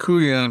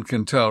 Kuyan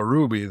can tell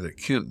Ruby that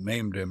Kent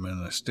named him in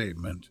a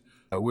statement,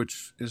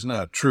 which is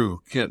not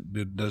true.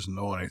 Kent doesn't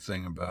know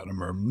anything about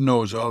him, or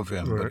knows of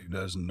him, right, but he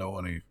doesn't know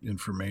any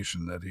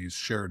information that he's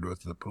shared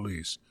with the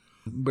police.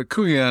 But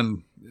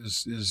Kuyan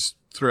is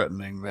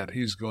threatening that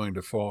he's going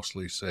to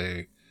falsely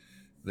say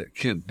that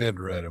Kent did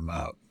rat him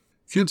out.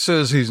 Kent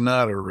says he's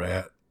not a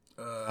rat,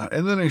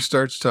 and then he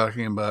starts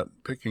talking about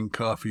picking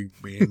coffee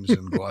beans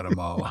in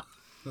Guatemala.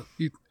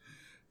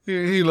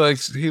 He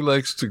likes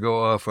to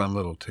go off on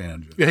little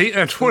tangents. Yeah,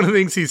 that's one of the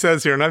things he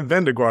says here, and I've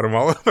been to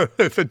Guatemala. But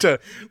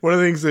one of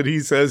the things that he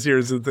says here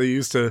is that they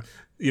used to,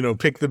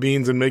 pick the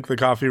beans and make the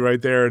coffee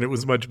right there, and it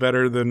was much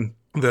better than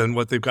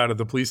what they've got at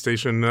the police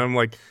station. And I'm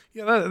like,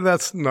 yeah,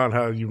 that's not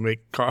how you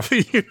make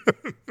coffee.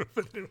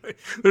 But anyway,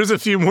 there's a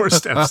few more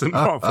steps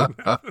involved in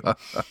that.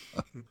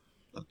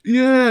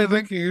 Yeah, I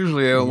think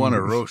usually I want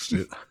to roast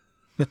it.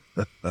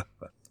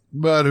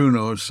 But who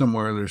knows?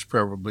 Somewhere there's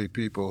probably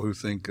people who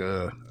think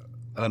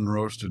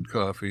unroasted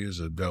coffee is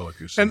a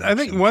delicacy. And I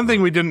think one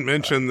thing we didn't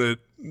mention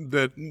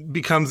that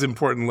becomes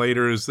important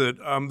later is that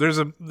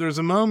there's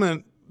a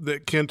moment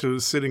that Kent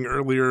was sitting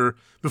earlier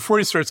before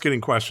he starts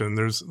getting questioned.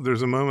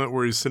 There's a moment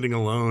where he's sitting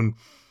alone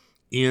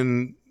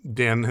in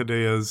Dan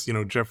Hedaya's,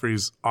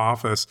 Jeffrey's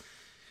office,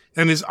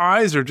 and his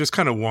eyes are just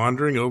kind of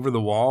wandering over the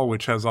wall,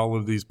 which has all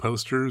of these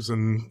posters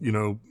and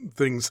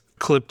things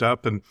clipped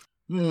up, and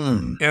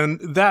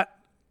that.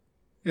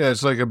 Yeah,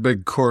 it's like a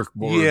big cork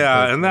board.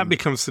 Yeah, and that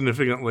becomes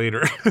significant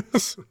later.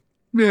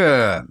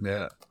 Yeah.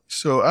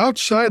 So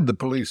outside the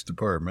police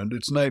department,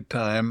 it's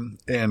nighttime,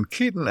 and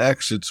Keaton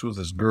exits with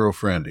his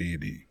girlfriend,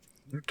 Edie.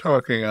 They're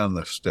talking on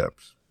the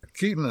steps.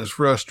 Keaton is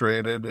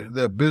frustrated.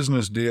 The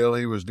business deal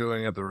he was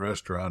doing at the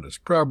restaurant is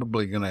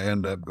probably going to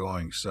end up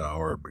going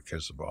sour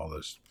because of all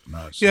this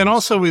nonsense. Yeah, and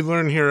also we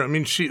learn here,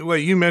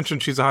 like you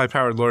mentioned, she's a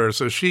high-powered lawyer,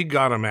 so she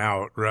got him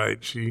out,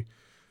 right? She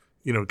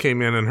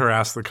came in and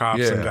harassed the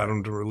cops and got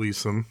him to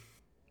release him.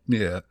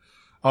 Yeah.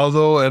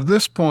 Although at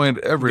this point,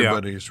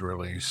 everybody's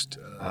released.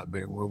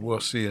 We'll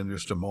see in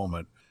just a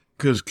moment.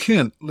 Because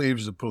Kent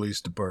leaves the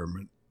police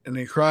department and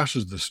he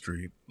crosses the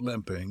street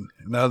limping.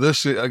 Now,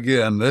 this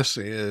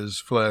is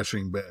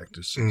flashing back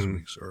to 6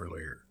 weeks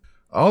earlier.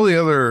 All the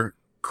other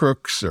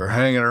crooks are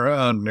hanging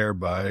around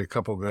nearby. A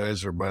couple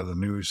guys are by the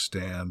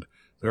newsstand.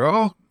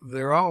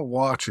 They're all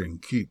watching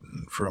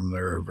Keaton from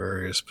their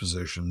various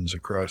positions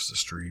across the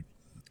street.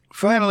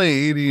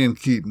 Finally, Edie and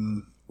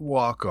Keaton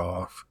walk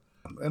off,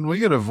 and we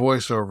get a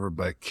voiceover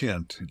by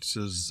Kent. It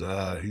says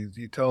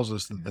he tells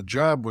us that the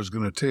job was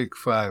going to take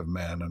 5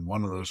 men, and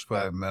one of those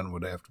 5 men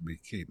would have to be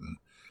Keaton.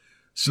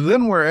 So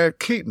then we're at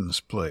Keaton's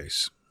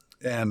place,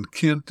 and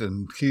Kent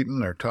and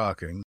Keaton are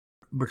talking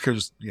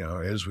because,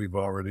 as we've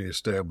already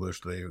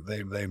established,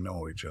 they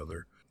know each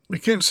other.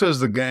 Kent says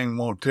the gang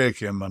won't take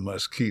him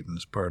unless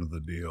Keaton's part of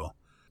the deal,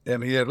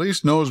 and he at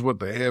least knows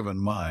what they have in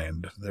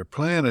mind. Their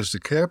plan is to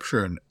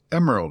capture an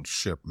emerald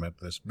shipment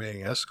that's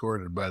being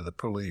escorted by the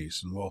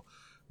police, and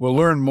we'll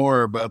learn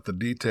more about the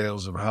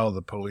details of how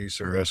the police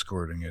are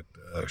escorting it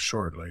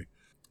shortly.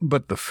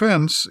 But the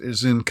fence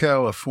is in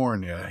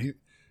California.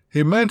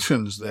 He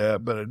mentions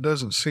that, but it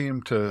doesn't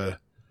seem to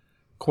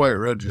quite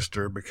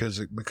register because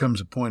it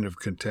becomes a point of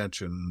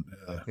contention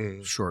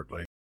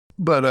shortly.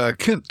 But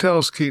Kent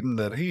tells Keaton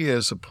that he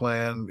has a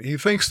plan. He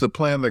thinks the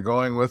plan they're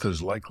going with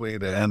is likely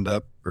to end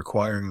up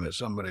requiring that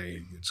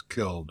somebody gets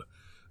killed.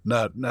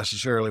 Not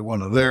necessarily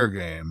one of their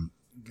gang,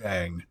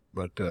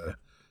 but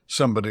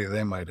somebody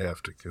they might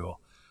have to kill.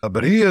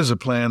 But he has a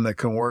plan that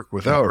can work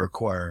without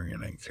requiring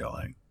any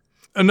killing.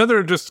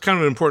 Another just kind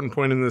of important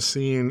point in this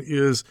scene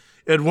is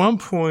at one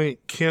point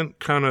Kent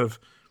kind of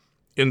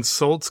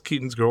insults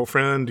Keaton's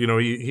girlfriend.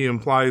 He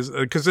implies,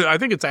 because I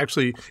think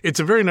it's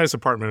a very nice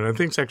apartment, and I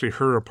think it's actually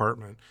her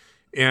apartment.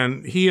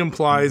 And he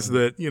implies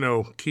that,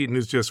 Keaton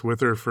is just with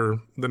her for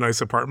the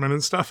nice apartment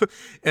and stuff.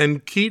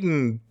 And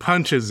Keaton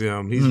punches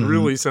him. He's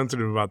really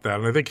sensitive about that.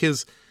 And I think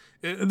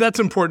that's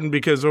important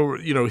because,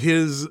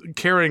 his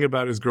caring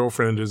about his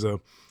girlfriend is an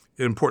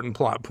important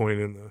plot point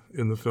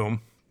in the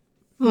film.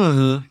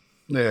 Mm-hmm.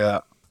 Yeah.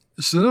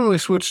 So then we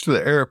switch to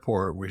the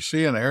airport. We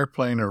see an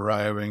airplane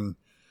arriving.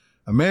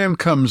 A man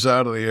comes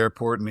out of the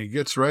airport and he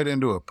gets right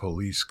into a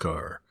police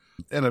car.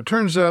 And it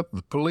turns out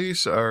the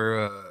police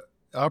are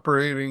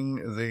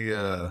operating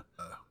the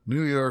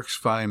New York's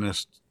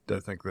finest, I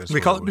think that's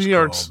they call it New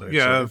York's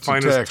it's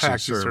finest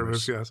taxi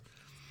service, yes.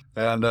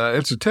 And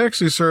it's a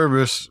taxi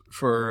service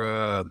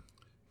for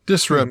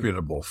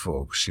disreputable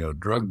folks,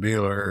 drug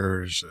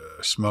dealers,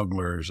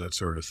 smugglers, that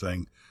sort of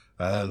thing.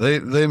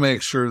 They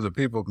make sure that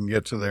people can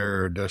get to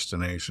their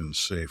destinations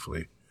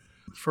safely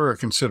for a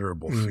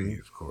considerable fee,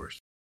 of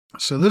course.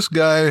 So this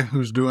guy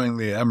who's doing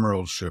the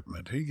emerald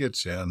shipment, he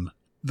gets in.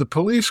 The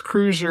police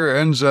cruiser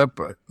ends up,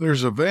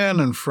 there's a van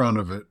in front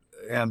of it,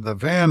 and the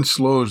van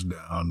slows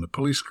down. The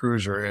police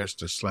cruiser has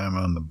to slam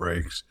on the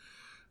brakes.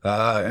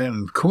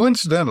 And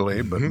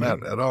coincidentally, but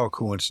not at all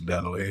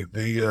coincidentally,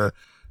 to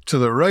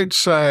the right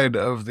side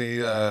of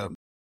the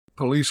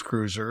police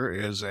cruiser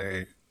is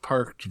a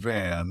parked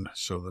van.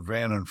 So the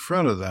van in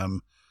front of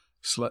them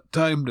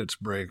timed its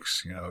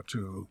brakes,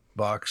 to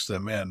box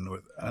them in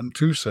on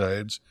 2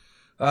 sides.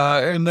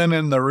 And then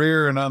in the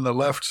rear and on the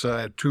left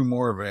side, 2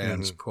 more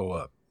vans pull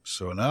up.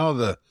 So now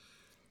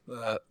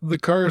the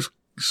car's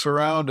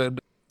surrounded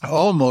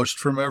almost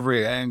from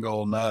every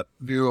angle, not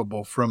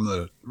viewable from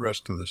the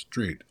rest of the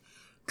street,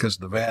 because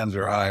the vans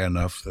are high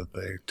enough that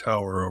they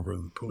tower over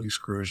the police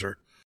cruiser.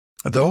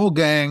 The whole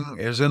gang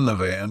is in the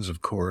vans,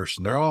 of course,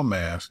 and they're all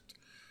masked.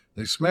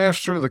 They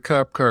smash through the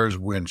cop car's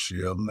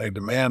windshield, and they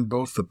demand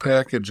both the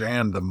package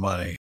and the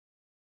money.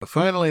 But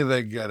finally,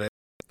 they get it.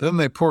 Then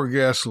they pour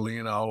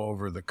gasoline all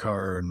over the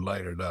car and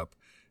light it up.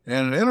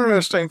 And an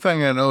interesting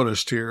thing I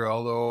noticed here,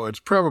 although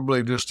it's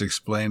probably just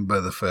explained by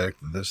the fact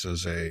that this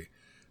is a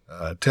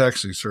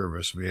taxi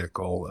service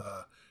vehicle,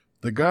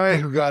 the guy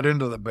who got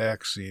into the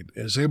back seat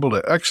is able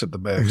to exit the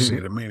back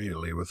seat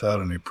immediately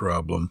without any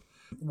problem.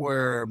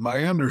 Where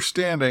my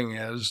understanding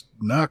is,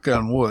 knock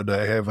on wood,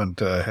 I haven't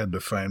had to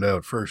find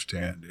out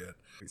firsthand yet.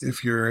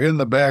 If you're in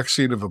the back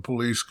seat of a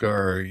police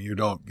car, you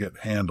don't get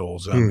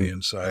handles on the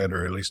inside,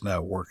 or at least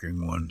not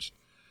working ones.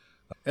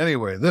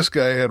 Anyway, this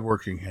guy had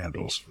working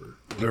handles for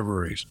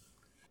whatever reason.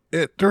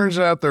 It turns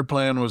out their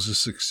plan was a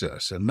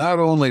success, and not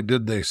only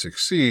did they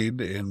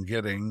succeed in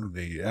getting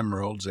the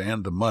emeralds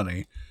and the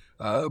money,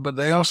 but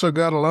they also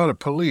got a lot of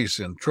police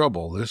in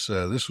trouble. This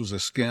was a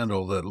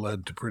scandal that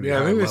led to pretty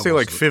high I think they say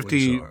levels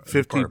like of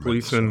 50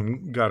 police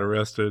policemen got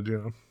arrested,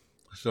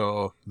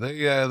 So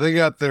they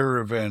got their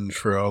revenge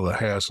for all the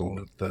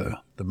hassle that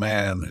the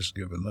man has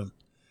given them.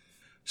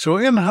 So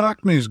in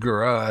Hockney's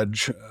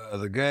garage,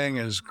 the gang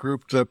is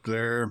grouped up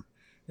there,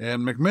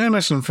 and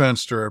McManus and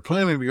Fenster are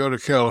planning to go to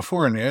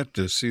California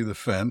to see the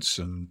fence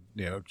and,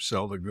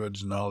 sell the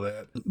goods and all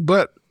that.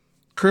 But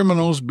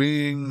criminals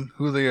being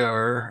who they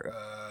are,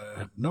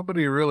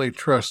 nobody really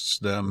trusts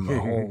them a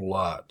whole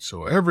lot.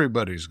 So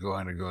everybody's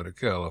going to go to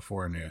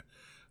California.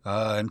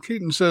 And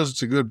Keaton says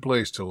it's a good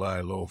place to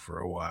lie low for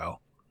a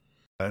while.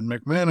 And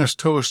McManus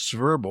toasts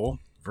Verbal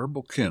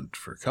Kent,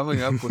 for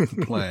coming up with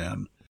the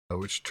plan,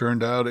 which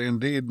turned out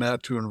indeed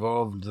not to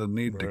involve the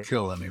need to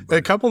kill anybody.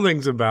 A couple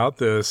things about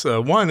this.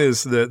 One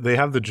is that they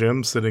have the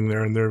gems sitting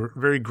there, and they're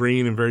very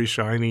green and very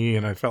shiny,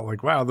 and I felt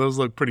like, wow, those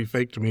look pretty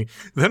fake to me.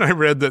 Then I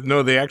read that,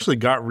 no, they actually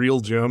got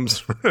real gems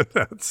for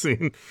that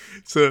scene.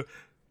 So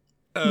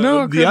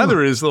No, The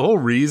other is the whole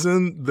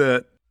reason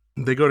that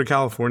they go to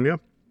California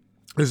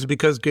is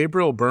because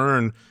Gabriel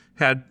Byrne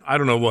had, I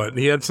don't know what,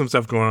 he had some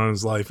stuff going on in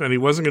his life, and he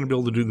wasn't going to be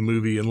able to do the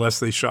movie unless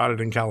they shot it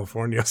in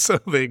California. So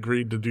they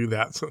agreed to do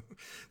that. So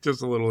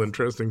just a little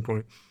interesting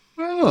point.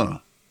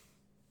 Oh.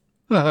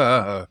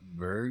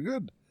 Very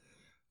good.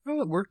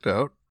 Well, it worked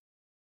out.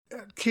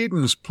 At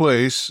Keaton's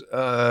place,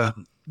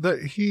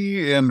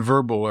 he and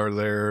Verbal are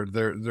there.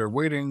 They're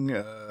waiting.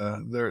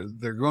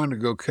 They're going to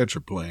go catch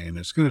a plane.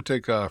 It's going to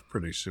take off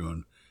pretty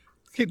soon.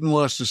 Keaton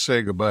wants to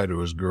say goodbye to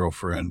his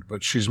girlfriend,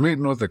 but she's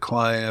meeting with a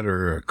client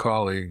or a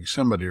colleague,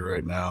 somebody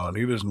right now, and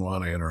he doesn't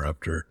want to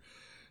interrupt her.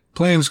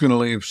 Plane's going to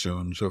leave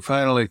soon, so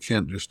finally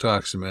Kent just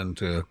talks him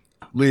into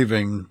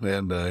leaving,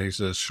 and he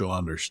says she'll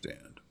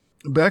understand.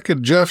 Back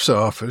at Jeff's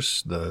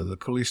office, the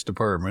police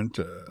department,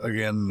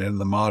 again in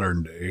the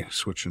modern day,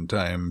 switching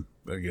time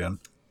again,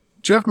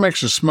 Jeff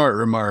makes a smart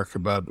remark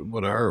about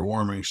what a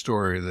heartwarming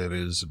story that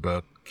is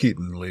about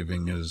Keaton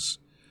leaving his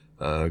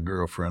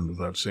girlfriend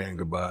without saying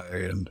goodbye,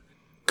 and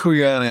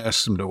Kuyan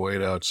asks him to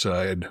wait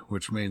outside,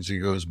 which means he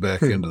goes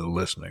back into the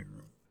listening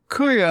room.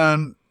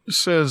 Kuyan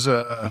says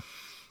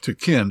to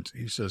Kent,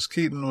 he says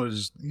Keaton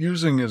was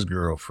using his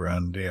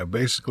girlfriend,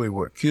 basically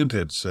what Kent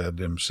had said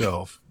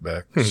himself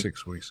back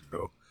 6 weeks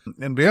ago.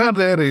 And beyond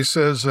that, he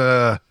says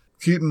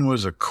Keaton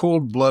was a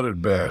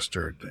cold-blooded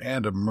bastard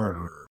and a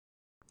murderer.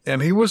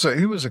 And he was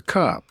a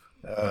cop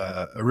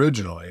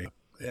originally,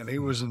 and he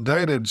was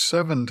indicted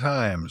 7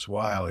 times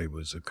while he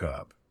was a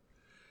cop.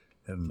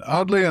 And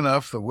oddly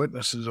enough, the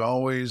witnesses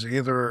always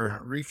either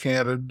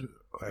recanted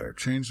or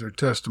changed their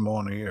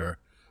testimony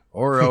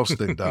or else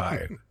they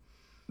died.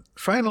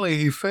 Finally,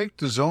 he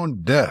faked his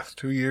own death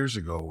 2 years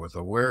ago with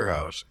a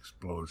warehouse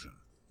explosion.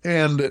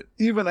 And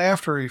even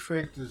after he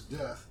faked his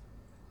death,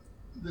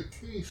 the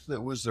case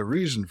that was the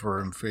reason for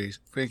him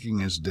faking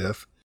his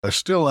death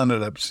still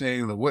ended up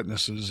seeing the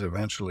witnesses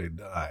eventually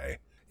die.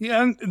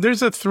 Yeah, and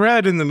there's a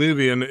thread in the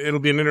movie, and it'll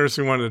be an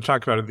interesting one to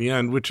talk about at the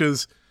end, which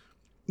is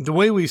the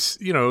way we,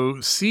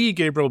 see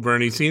Gabriel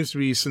Byrne. He seems to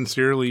be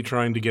sincerely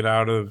trying to get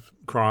out of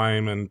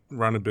crime and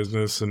run a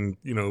business and,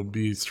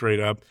 be straight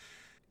up.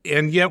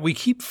 And yet we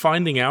keep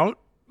finding out.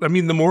 I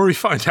mean, the more we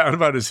find out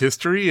about his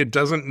history, it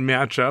doesn't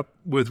match up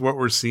with what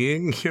we're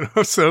seeing,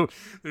 So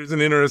there's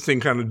an interesting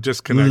kind of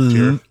disconnect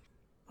here.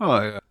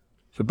 Oh, yeah.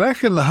 So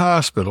back in the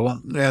hospital,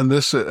 and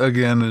this,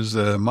 again, is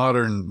the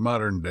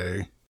modern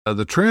day,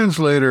 the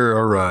translator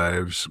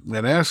arrives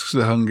and asks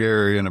the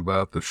Hungarian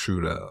about the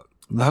shootout.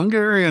 The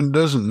Hungarian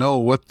doesn't know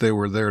what they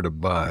were there to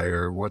buy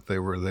or what they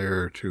were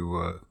there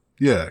to,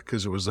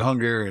 because it was the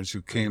Hungarians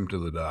who came to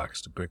the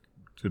docks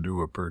to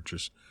do a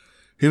purchase.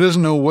 He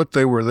doesn't know what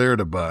they were there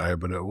to buy,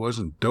 but it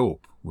wasn't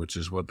dope, which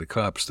is what the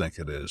cops think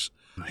it is.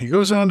 He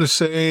goes on to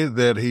say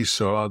that he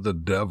saw the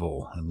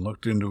devil and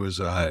looked into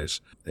his eyes.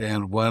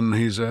 And when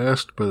he's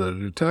asked by the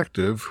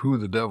detective who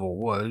the devil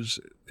was,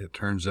 it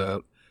turns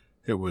out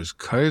it was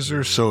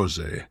Kaiser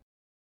Soze.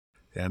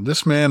 And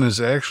this man has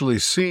actually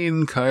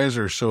seen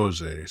Kaiser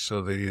Soze,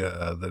 so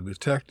the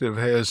detective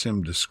has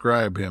him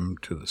describe him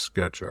to the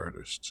sketch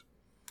artists.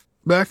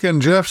 Back in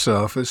Jeff's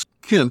office,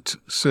 Kent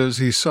says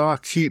he saw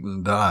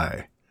Keaton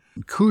die.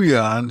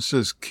 Kuyan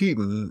says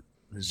Keaton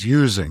is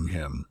using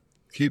him.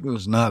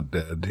 Keaton's not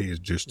dead, he's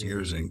just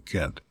using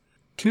Kent.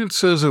 Kent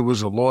says it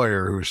was a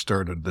lawyer who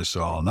started this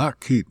all, not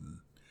Keaton.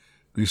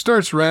 He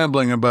starts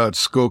rambling about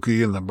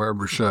Skokie and the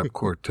barbershop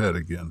quartet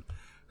again.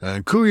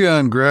 And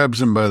Kuyan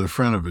grabs him by the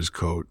front of his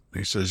coat.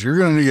 He says, "You're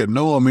going to get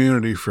no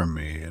immunity from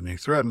me." And he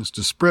threatens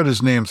to spread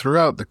his name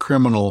throughout the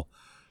criminal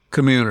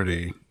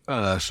community.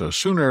 So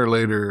sooner or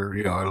later,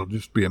 it'll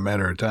just be a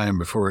matter of time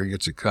before he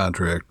gets a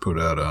contract put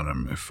out on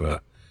him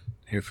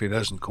if he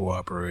doesn't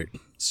cooperate.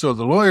 So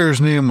the lawyer's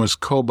name was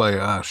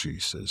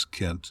Kobayashi, says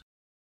Kent.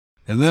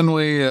 And then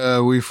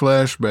we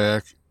flash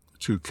back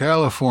to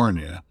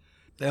California.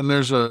 And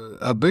there's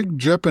a big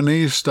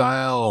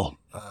Japanese-style,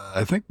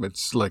 I think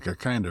it's like a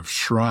kind of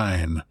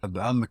shrine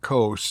on the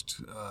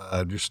coast,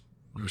 just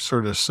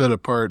sort of set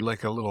apart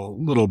like a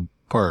little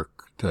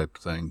park type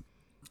thing.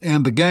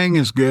 And the gang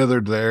is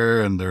gathered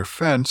there, and their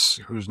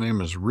fence, whose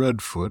name is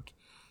Redfoot,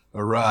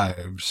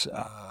 arrives.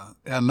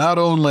 And not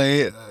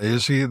only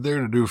is he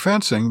there to do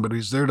fencing, but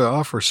he's there to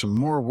offer some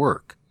more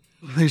work.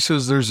 He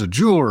says there's a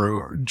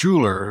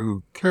jeweler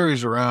who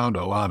carries around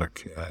a lot of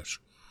cash.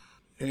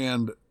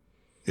 And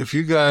if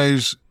you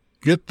guys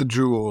get the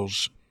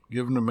jewels,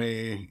 give them to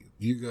me,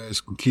 you guys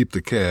can keep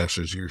the cash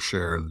as your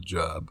share of the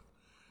job.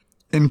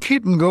 And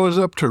Keaton goes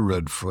up to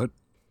Redfoot.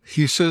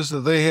 He says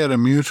that they had a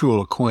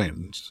mutual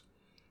acquaintance.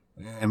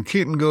 And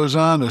Keaton goes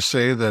on to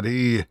say that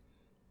he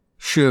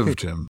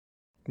shivved him.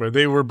 But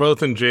they were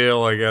both in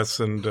jail, I guess,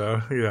 and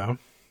yeah.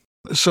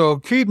 So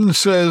Keaton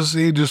says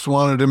he just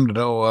wanted him to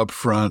know up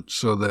front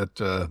so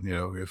that,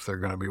 if they're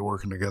going to be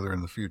working together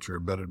in the future,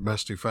 but it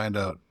best he find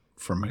out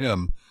from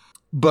him.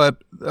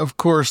 But, of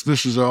course,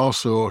 this is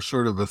also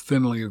sort of a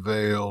thinly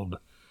veiled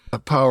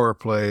power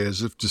play,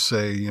 as if to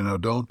say,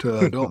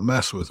 don't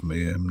mess with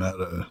me.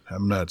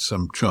 I'm not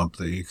some chump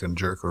that you can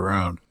jerk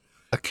around.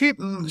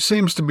 Keaton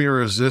seems to be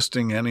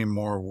resisting any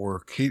more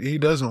work. He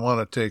doesn't want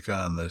to take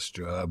on this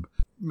job.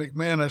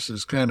 McManus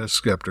is kind of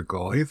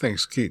skeptical. He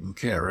thinks Keaton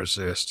can't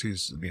resist.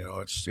 He's,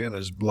 it's in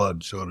his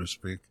blood, so to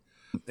speak.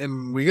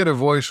 And we get a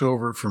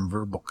voiceover from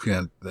Verbal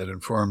Kent that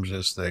informs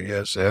us that,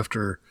 yes,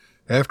 after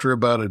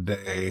about a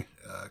day,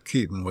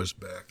 Keaton was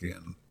back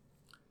in.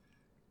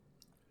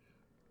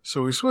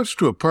 So we switch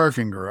to a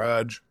parking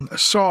garage.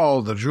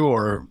 Saul, the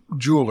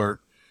jeweler,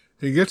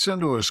 he gets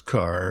into his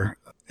car,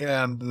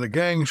 and the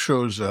gang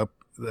shows up.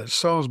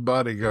 Saul's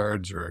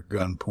bodyguards are at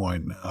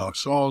gunpoint now.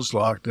 Saul's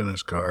locked in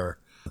his car.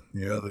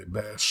 They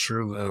bash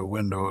through the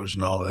windows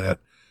and all that.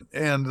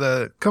 And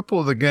a couple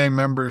of the gang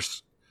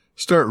members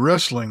start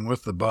wrestling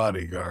with the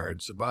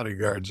bodyguards. The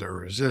bodyguards are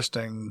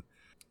resisting,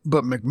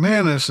 but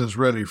McManus is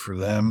ready for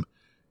them.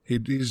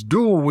 He's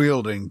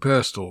dual-wielding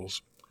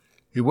pistols.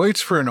 He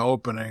waits for an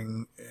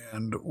opening,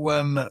 and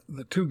when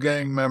the two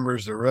gang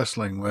members they're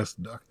wrestling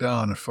with duck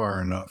down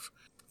far enough,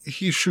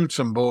 he shoots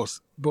them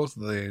both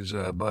of these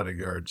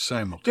bodyguards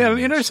simultaneously. Yeah,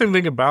 the interesting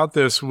thing about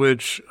this,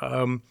 which,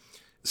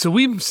 so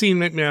we've seen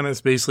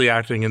McManus basically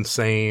acting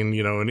insane,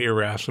 and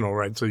irrational,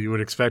 right? So you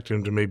would expect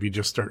him to maybe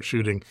just start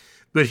shooting.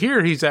 But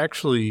here he's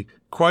actually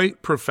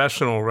quite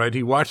professional, right?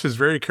 He watches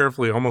very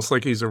carefully, almost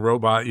like he's a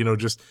robot,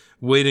 just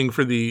waiting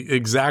for the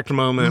exact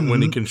moment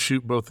when he can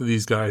shoot both of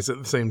these guys at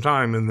the same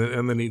time, and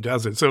then he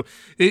does it. So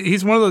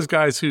he's one of those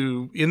guys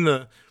who,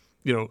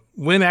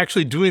 when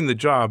actually doing the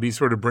job, he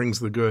sort of brings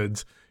the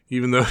goods,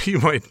 even though you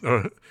might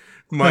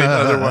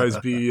otherwise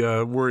be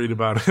worried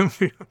about him.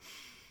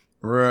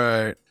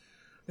 Right.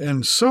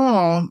 And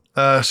Saul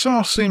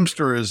seems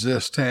to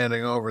resist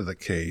handing over the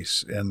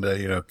case, and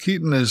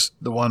Keaton is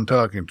the one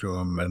talking to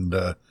him,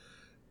 and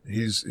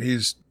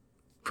he's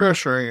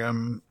pressuring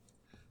him,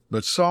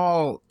 but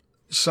Saul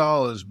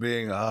is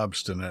being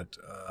obstinate.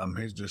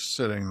 He's just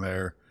sitting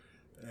there,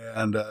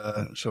 and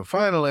so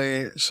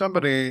finally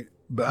somebody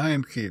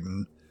behind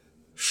Keaton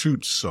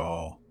shoots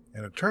Saul,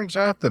 and it turns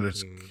out that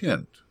it's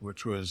Kent,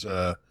 which was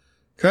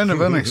kind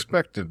of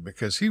unexpected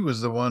because he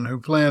was the one who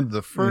planned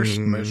the first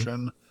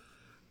mission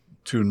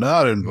to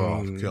not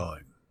involve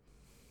killing.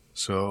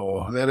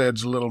 So that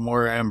adds a little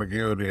more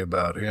ambiguity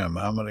about him.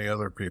 How many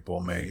other people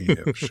may he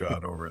have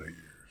shot over the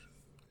years?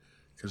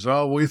 Because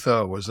all we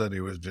thought was that he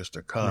was just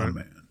a con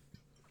man.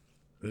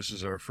 This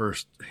is our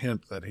first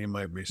hint that he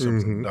might be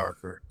something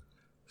darker.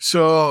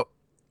 So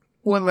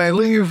when they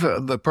leave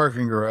the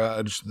parking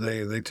garage,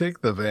 they take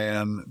the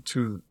van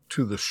to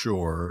the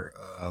shore.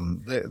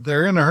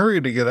 They're in a hurry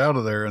to get out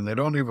of there, and they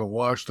don't even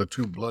wash the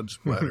two blood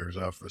splatters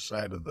off the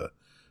side of the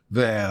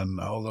van,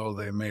 although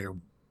they may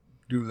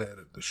do that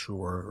at the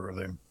shore, or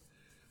I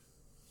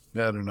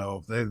don't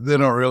know. They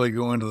don't really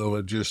go into the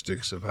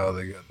logistics of how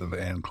they got the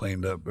van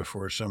cleaned up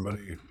before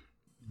somebody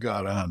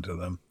got onto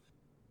them.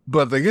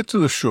 But they get to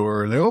the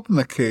shore, and they open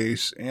the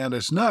case, and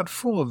it's not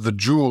full of the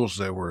jewels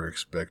they were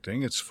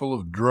expecting. It's full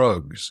of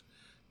drugs,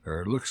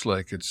 or it looks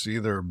like it's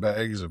either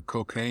bags of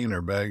cocaine or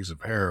bags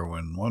of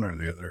heroin, one or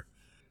the other.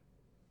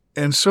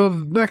 And so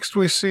next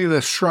we see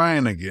the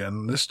shrine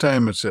again. This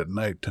time it's at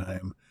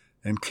nighttime.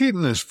 And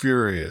Keaton is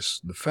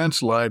furious. The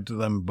fence lied to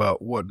them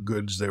about what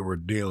goods they were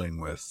dealing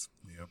with.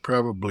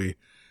 Probably,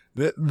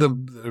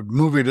 the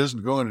movie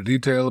doesn't go into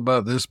detail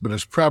about this, but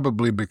it's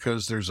probably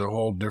because there's a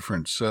whole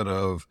different set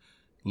of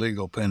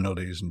legal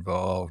penalties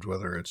involved,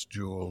 whether it's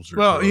jewels or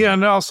drugs. Yeah,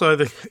 and also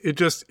I think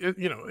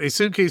a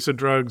suitcase of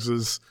drugs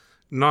is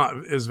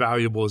not as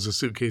valuable as a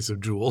suitcase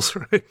of jewels,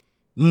 right?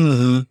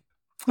 Mm-hmm.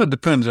 It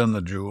depends on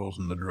the jewels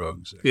and the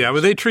drugs. Yeah,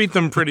 but they treat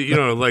them pretty,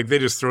 like they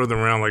just throw them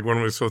around like, what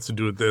am I supposed to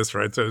do with this,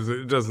 right? So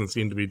it doesn't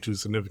seem to be too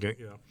significant,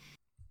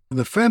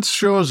 The fence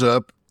shows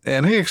up,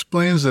 and he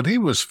explains that he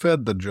was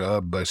fed the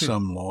job by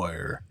some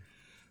lawyer.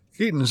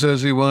 Keaton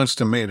says he wants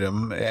to meet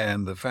him,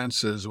 and the fence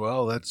says,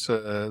 well, that's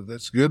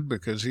good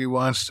because he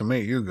wants to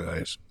meet you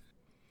guys.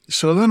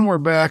 So then we're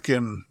back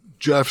in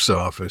Jeff's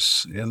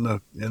office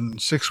in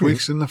 6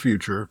 weeks in the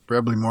future,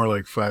 probably more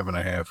like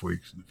 5.5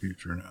 weeks in the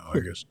future now, I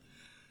guess.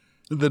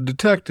 The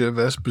detective,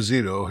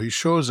 Esposito, he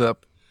shows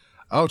up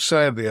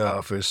outside the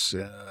office.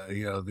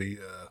 The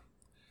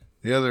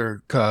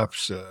other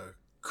cops,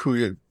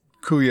 Kuyan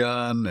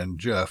and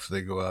Jeff,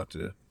 they go out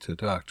to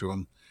talk to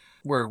him.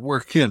 We're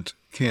Kent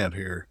can't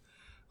hear.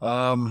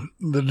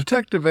 The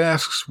detective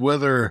asks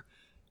whether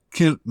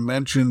Kent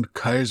mentioned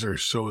Kaiser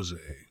Soze.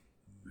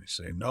 They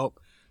say, nope.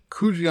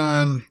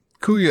 Kuyan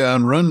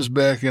runs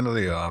back into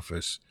the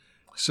office,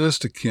 says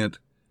to Kent,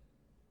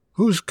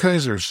 who's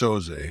Kaiser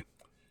Soze?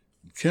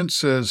 Kent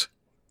says,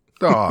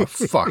 oh,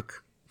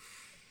 fuck.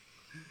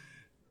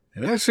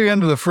 And that's the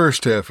end of the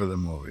first half of the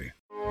movie.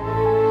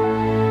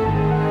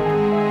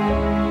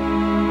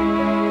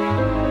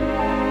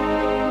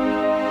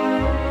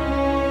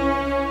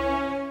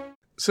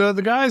 So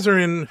the guys are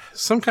in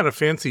some kind of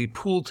fancy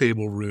pool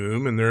table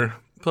room, and they're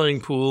playing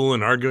pool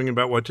and arguing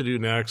about what to do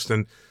next.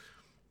 And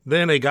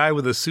then a guy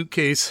with a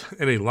suitcase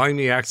and a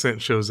limey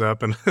accent shows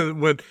up. And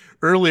when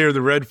earlier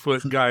the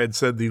Redfoot guy had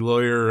said the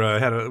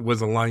lawyer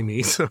was a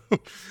limey, so a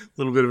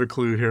little bit of a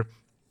clue here.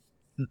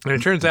 And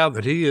it turns out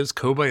that he is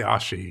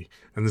Kobayashi,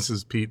 and this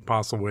is Pete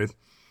Postlethwaite.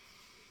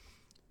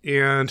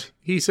 And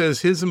he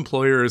says his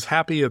employer is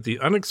happy at the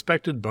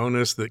unexpected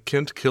bonus that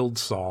Kent killed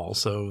Saul.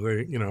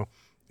 So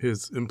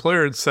his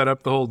employer had set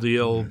up the whole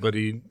deal, but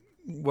he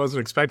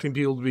wasn't expecting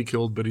people to be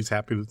killed, but he's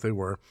happy that they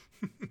were.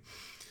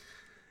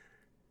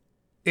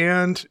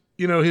 And,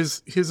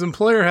 his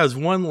employer has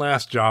one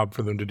last job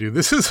for them to do.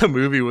 This is a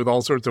movie with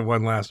all sorts of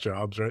one last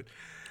jobs, right?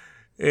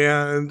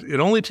 And it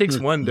only takes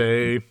one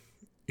day.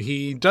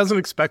 He doesn't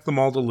expect them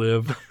all to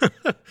live,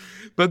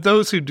 but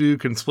those who do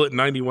can split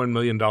 $91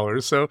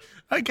 million. So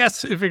I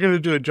guess if you're going to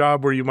do a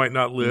job where you might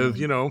not live,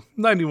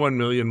 $91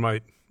 million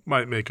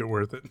might make it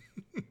worth it.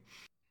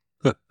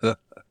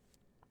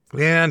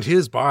 And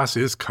his boss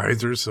is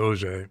Kaiser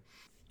Soze.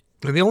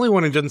 And the only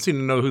one who doesn't seem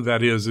to know who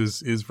that is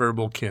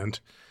Verbal Kent.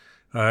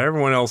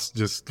 Everyone else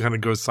just kind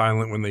of goes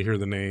silent when they hear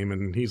the name,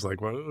 and he's like,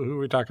 well, who are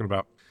we talking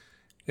about?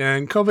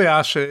 And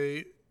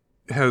Kobayashi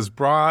has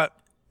brought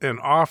an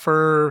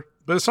offer,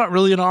 but it's not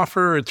really an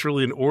offer, it's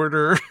really an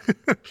order.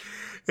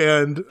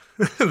 And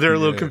they're a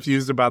little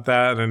confused about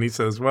that. And he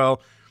says,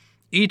 well,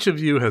 each of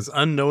you has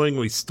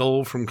unknowingly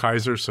stole from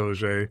Kaiser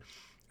Soze,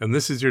 and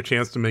this is your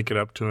chance to make it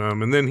up to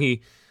him. And then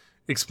he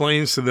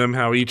explains to them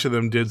how each of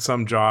them did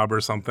some job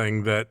or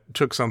something that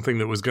took something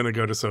that was going to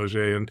go to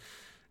Soze. And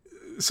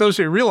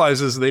Soze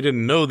realizes they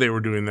didn't know they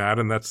were doing that,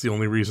 and that's the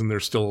only reason they're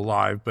still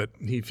alive, but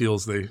he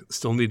feels they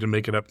still need to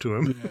make it up to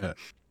him. Yeah.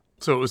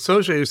 So it was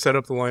Soze who set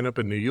up the lineup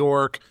in New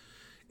York,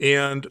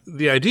 and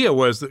the idea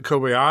was that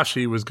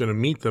Kobayashi was going to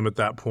meet them at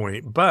that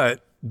point,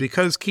 but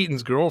because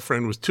Keaton's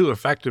girlfriend was too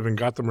effective and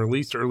got them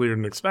released earlier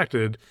than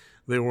expected,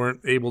 they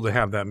weren't able to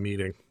have that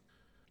meeting.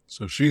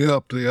 So she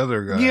helped the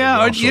other guy.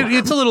 Yeah,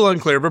 it's a little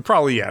unclear, but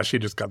probably, she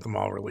just got them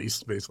all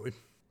released, basically.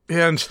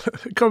 And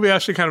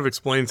Kobayashi kind of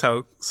explains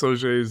how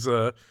Soze's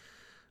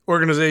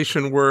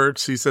organization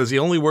works. He says he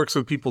only works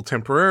with people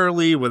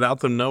temporarily without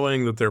them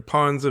knowing that they're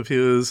pawns of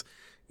his.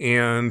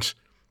 And,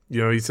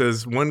 he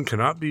says one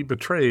cannot be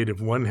betrayed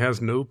if one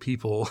has no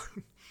people.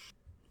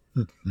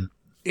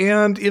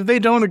 And if they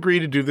don't agree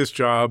to do this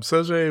job,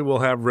 Soze will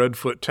have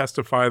Redfoot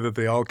testify that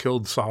they all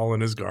killed Saul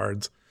and his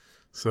guards.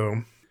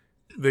 So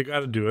they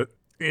got to do it.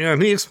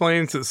 And he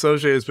explains that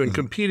Soze has been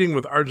competing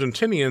with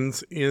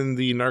Argentinians in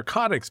the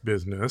narcotics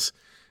business.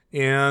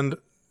 And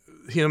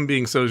him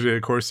being Soze,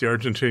 of course, the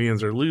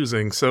Argentinians are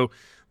losing. So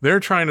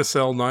they're trying to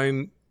sell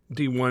 $91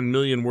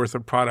 million worth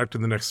of product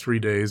in the next 3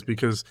 days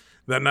because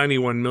that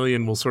 $91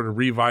 million will sort of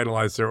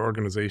revitalize their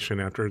organization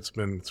after it's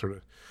been sort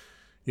of,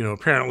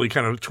 apparently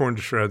kind of torn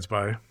to shreds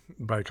by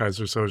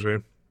Kaiser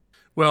Soze.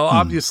 Well,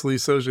 obviously,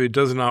 Soze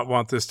does not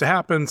want this to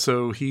happen,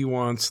 so he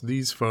wants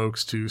these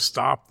folks to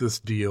stop this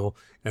deal.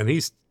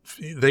 And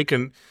they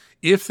can,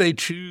 if they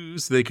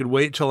choose, they could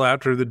wait till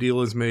after the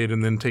deal is made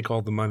and then take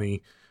all the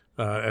money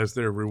as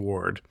their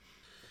reward.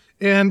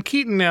 And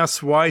Keaton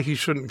asks why he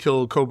shouldn't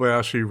kill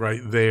Kobayashi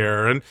right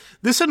there. And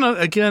this,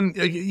 again,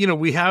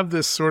 we have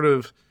this sort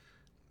of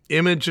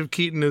image of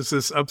Keaton as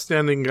this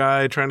upstanding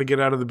guy trying to get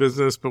out of the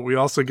business, but we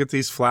also get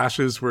these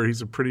flashes where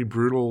he's a pretty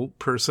brutal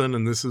person,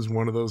 and this is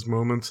one of those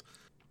moments.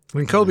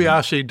 And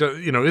Kobayashi,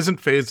 isn't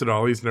fazed at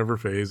all. He's never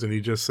fazed, and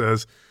he just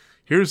says,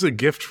 here's a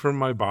gift from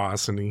my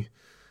boss, and he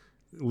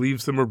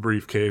leaves them a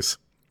briefcase.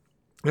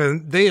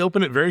 And they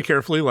open it very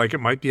carefully like it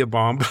might be a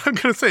bomb. But I'm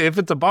going to say, if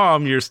it's a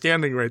bomb, you're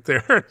standing right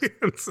there.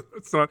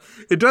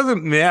 It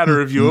doesn't matter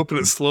if you open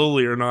it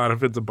slowly or not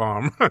if it's a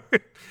bomb.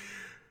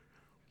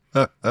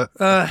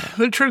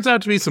 It turns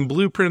out to be some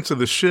blueprints of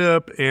the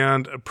ship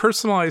and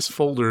personalized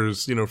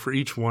folders, for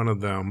each one of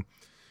them.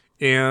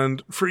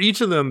 And for each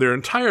of them, their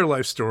entire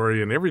life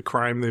story and every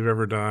crime they've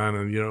ever done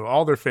and,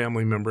 all their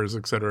family members,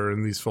 et cetera, are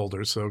in these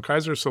folders. So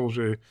Kaiser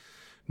Soze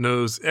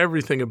knows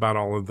everything about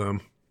all of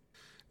them.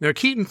 Now,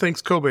 Keaton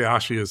thinks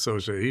Kobayashi is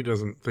Soze. He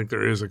doesn't think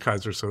there is a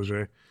Kaiser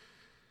Soze.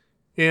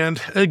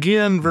 And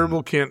again,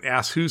 Verbal Kent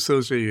asks who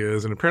Soze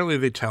is, and apparently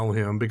they tell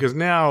him because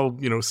now,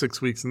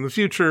 6 weeks in the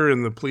future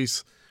in the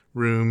police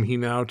room, he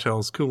now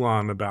tells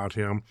Kulan about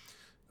him.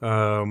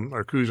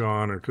 Or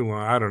Kujan or Kulan,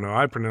 I don't know.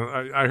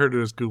 I heard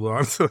it as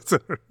Kulan, so it's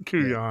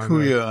Kujan.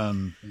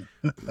 Kujan.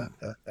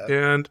 Right?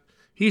 And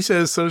he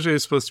says Soze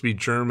is supposed to be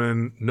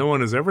German. No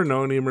one has ever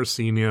known him or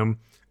seen him.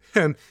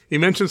 And he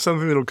mentions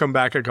something that'll come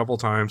back a couple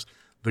times.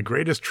 The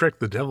greatest trick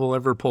the devil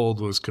ever pulled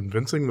was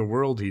convincing the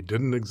world he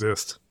didn't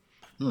exist.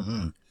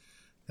 Mm-hmm.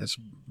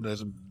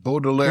 That's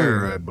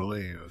Baudelaire, I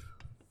believe.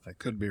 I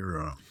could be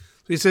wrong.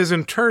 He says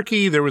in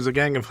Turkey, there was a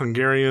gang of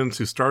Hungarians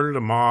who started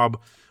a mob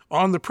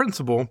on the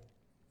principle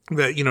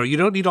that, you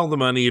don't need all the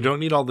money, you don't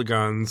need all the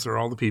guns or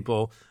all the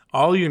people.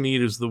 All you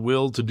need is the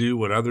will to do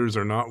what others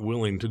are not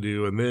willing to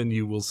do, and then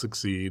you will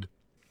succeed.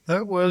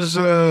 That was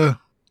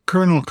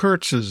Colonel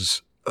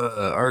Kurtz's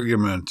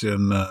argument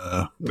in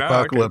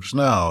Apocalypse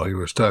Now. He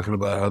was talking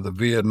about how the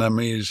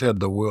Vietnamese had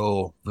the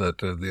will that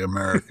the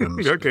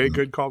Americans Okay,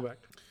 good callback.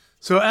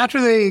 So after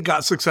they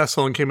got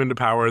successful and came into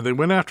power, they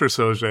went after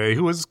Soze,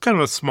 who was kind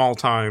of a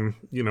small-time,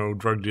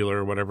 drug dealer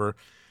or whatever.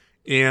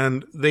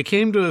 And they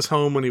came to his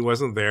home when he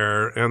wasn't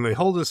there, and they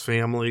hold his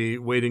family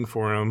waiting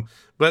for him.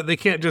 But they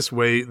can't just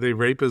wait. They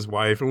rape his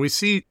wife. And we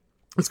see,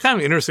 it's kind of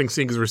an interesting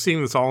scene because we're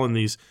seeing this all in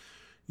these,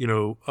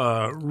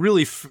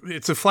 really,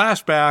 it's a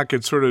flashback.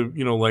 It's sort of,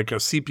 like a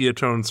sepia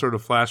tone sort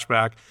of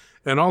flashback.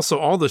 And also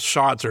all the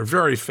shots are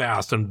very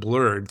fast and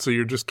blurred. So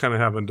you're just kind of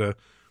having to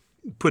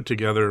put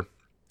together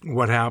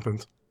what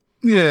happens.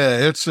 Yeah,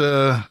 it's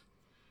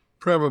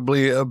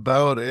probably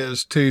about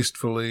as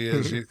tastefully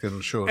as you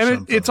can show and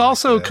something. It's like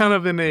also that. kind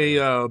of in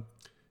a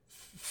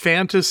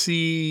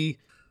fantasy,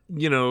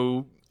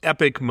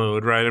 epic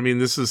mode, right? I mean,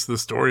 this is the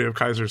story of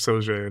Kaiser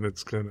Soze, and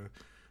it's kind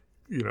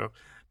of,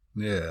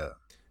 Yeah.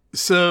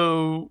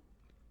 So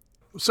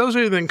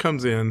Soze then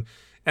comes in,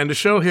 and to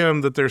show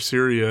him that they're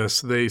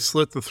serious, they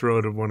slit the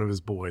throat of one of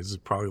his boys,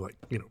 probably like,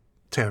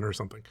 10 or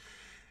something.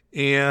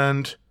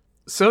 And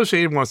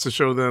Soze wants to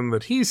show them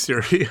that he's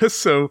serious.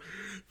 So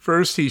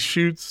first he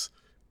shoots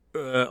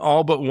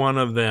all but one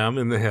of them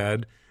in the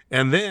head,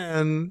 and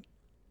then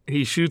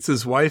he shoots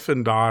his wife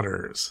and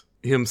daughters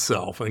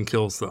himself and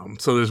kills them.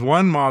 So there's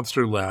one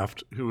mobster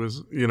left who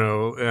is,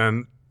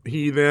 and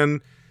he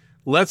then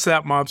lets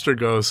that mobster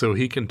go so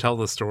he can tell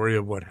the story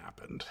of what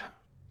happened.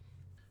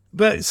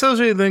 But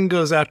Soze then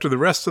goes after the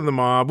rest of the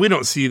mob. We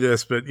don't see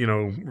this, but,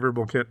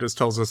 Verbal Kit just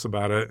tells us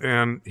about it.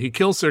 And he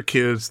kills their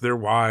kids, their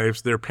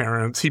wives, their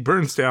parents. He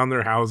burns down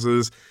their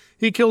houses.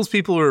 He kills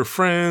people who are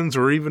friends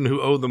or even who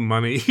owe them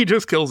money. He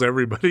just kills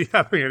everybody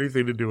having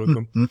anything to do with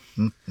them.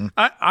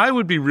 I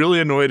would be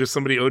really annoyed if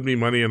somebody owed me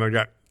money and I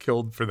got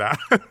killed for that.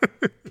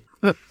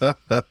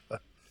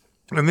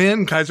 And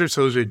then Kaiser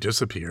Soze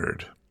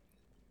disappeared.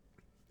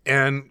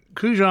 And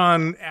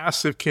Kujan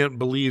asks if Kent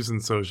believes in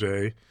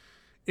Soze.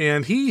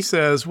 And he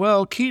says,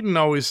 well, Keaton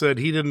always said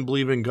he didn't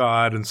believe in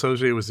God, and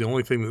Soze was the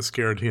only thing that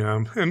scared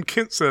him. And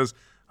Kent says,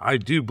 I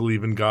do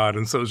believe in God,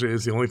 and Soze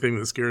is the only thing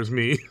that scares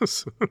me.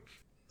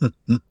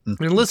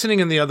 And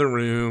listening in the other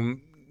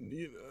room,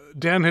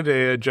 Dan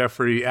Hedaya,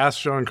 Jeffrey,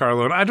 asks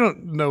Giancarlo, and I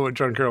don't know what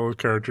Giancarlo's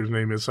character's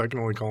name is, so I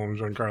can only call him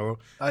Giancarlo.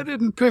 I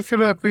didn't pick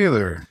it up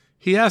either.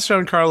 He asks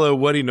Giancarlo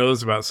what he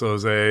knows about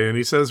Soze, and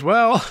he says,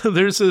 well,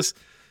 there's this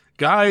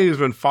guy who's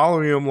been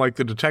following him like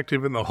the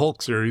detective in the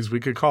Hulk series. We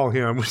could call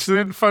him, which is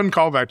a fun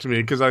callback to me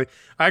because I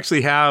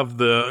actually have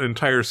the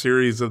entire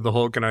series of the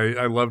Hulk, and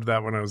I loved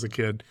that when I was a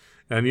kid.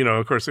 And,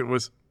 of course, it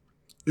was...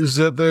 Is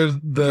that the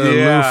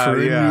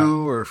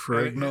Ferrigno or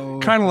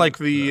Ferrigno? Kind of like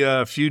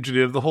the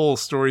Fugitive. The whole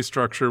story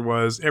structure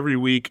was every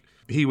week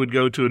he would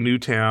go to a new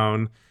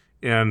town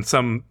and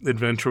some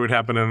adventure would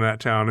happen in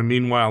that town. And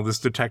meanwhile, this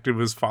detective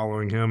was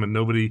following him and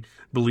nobody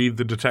believed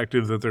the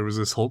detective that there was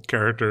this Hulk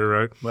character,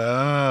 right?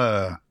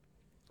 Ah.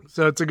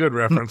 So it's a good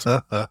reference.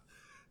 Kind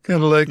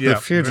of like The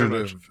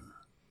Fugitive.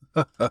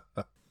 I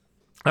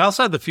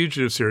also had the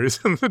Fugitive series,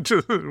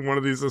 one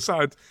of these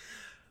asides.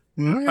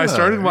 Yeah, I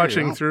started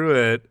watching through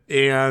it,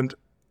 and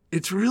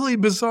it's really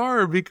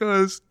bizarre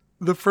because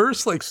the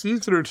first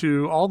season or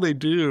two, all they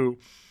do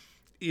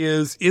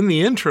is in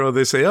the intro,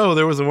 they say, oh,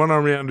 there was a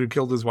one-armed man who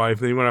killed his wife,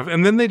 and he went off.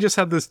 And then they just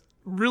have this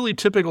really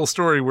typical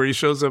story where he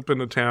shows up in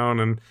a town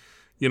and,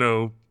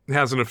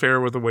 has an affair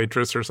with a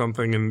waitress or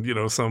something, and,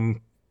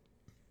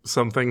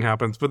 something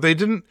happens. But they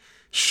didn't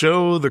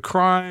show the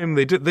crime.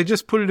 They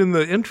just put it in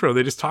the intro.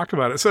 They just talk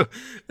about it. So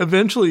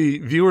eventually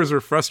viewers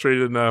were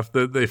frustrated enough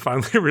that they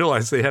finally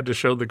realized they had to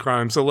show the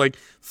crime. So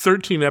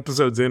 13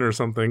 episodes in or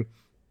something,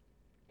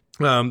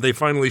 they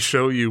finally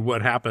show you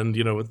what happened,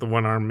 with the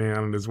one-armed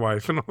man and his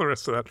wife and all the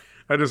rest of that.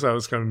 I just thought it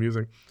was kind of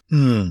amusing.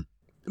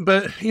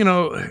 But,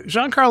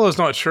 Giancarlo's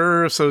not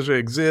sure if Soze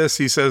exists.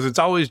 He says it's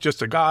always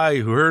just a guy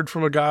who heard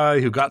from a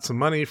guy who got some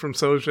money from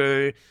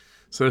Soze.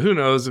 So who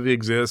knows if he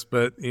exists,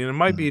 but it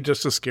might be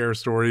just a scare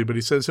story, but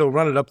he says he'll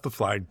run it up the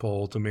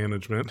flagpole to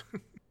management.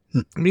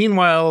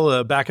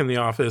 Meanwhile, back in the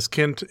office,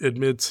 Kent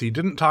admits he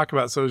didn't talk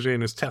about Soze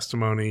in his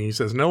testimony. He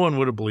says no one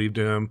would have believed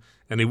him,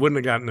 and he wouldn't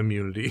have gotten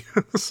immunity.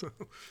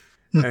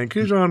 And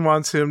Kujan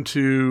wants him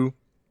to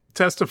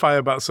testify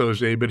about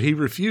Soze, but he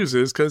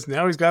refuses because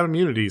now he's got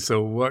immunity.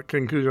 So what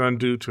can Kujan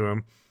do to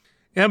him?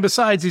 And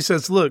besides, he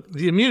says, look,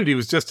 the immunity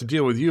was just to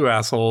deal with you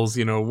assholes.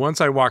 Once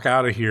I walk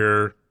out of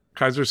here,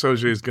 Kaiser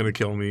Soze is going to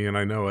kill me, and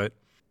I know it.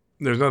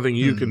 There's nothing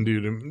you can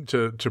do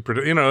to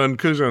protect, and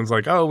Kujan's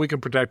like, oh, we can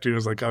protect you. And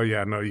it's like, oh,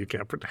 yeah, no, you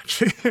can't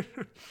protect me.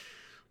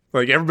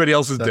 Everybody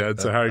else is dead,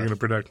 so how are you going to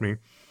protect me?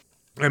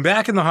 And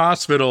back in the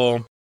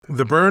hospital,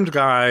 the burned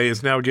guy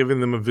is now giving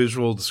them a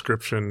visual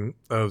description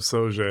of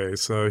Soze.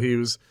 So he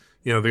was,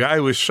 the guy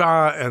who was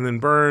shot and then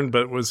burned,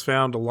 but was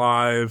found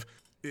alive.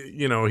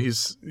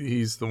 He's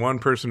the one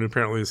person who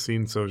apparently has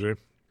seen Soze.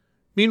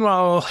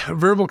 Meanwhile,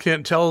 Verbal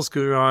Kent tells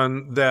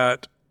Kujan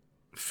that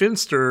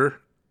Finster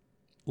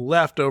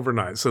left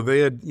overnight. So they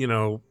had,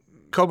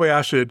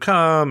 Kobayashi had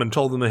come and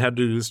told them they had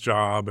to do this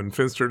job, and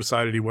Finster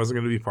decided he wasn't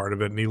going to be part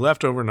of it, and he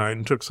left overnight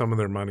and took some of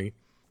their money.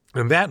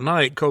 And that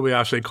night,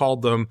 Kobayashi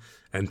called them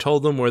and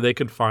told them where they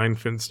could find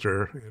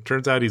Finster. It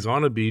turns out he's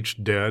on a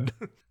beach, dead.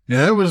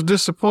 Yeah, I was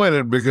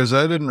disappointed because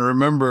I didn't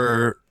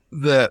remember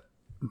that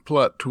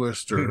plot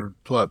twist or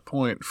plot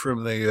point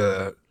from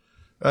the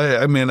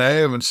I mean, I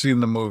haven't seen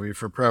the movie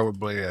for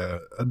probably a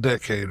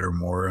decade or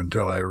more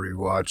until I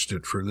rewatched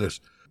it for this.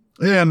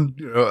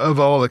 And of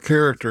all the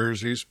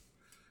characters,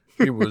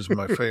 he was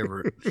my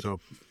favorite. So,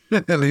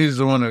 and he's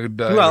the one who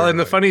died. Well, early. and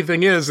the funny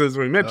thing is, as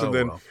we mentioned,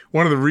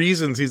 one of the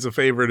reasons he's a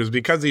favorite is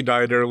because he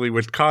died early,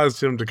 which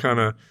caused him to kind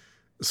of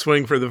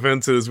swing for the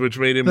fences, which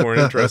made him more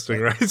interesting,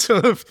 right? So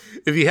if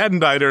he hadn't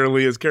died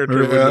early, his character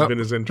wouldn't have been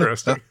as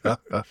interesting.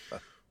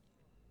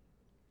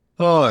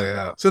 Oh,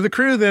 yeah. So the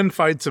crew then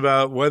fights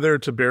about whether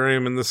to bury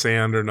him in the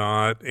sand or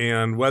not,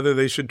 and whether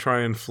they should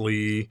try and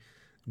flee.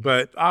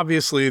 But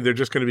obviously, they're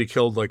just going to be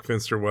killed like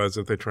Finster was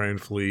if they try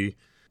and flee.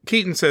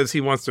 Keaton says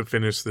he wants to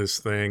finish this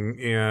thing,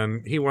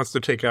 and he wants to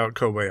take out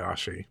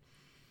Kobayashi.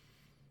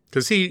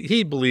 Because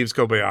he believes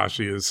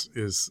Kobayashi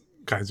is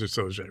Kaiser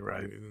Soze,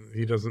 right?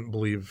 He doesn't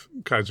believe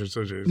Kaiser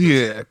Soze.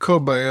 Yeah,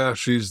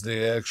 Kobayashi's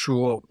the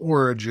actual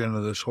origin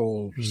of this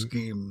whole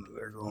scheme that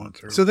they're going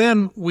through. So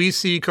then we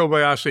see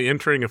Kobayashi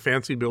entering a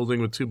fancy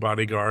building with 2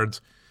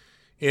 bodyguards,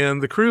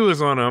 and the crew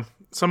is on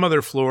some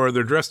other floor.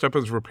 They're dressed up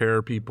as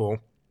repair people,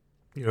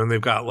 and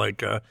they've got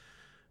like a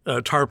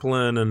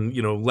tarpaulin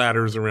and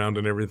ladders around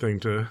and everything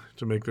to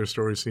make their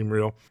story seem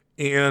real.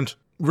 And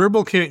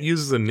Verbal Kint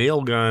uses a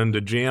nail gun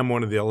to jam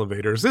one of the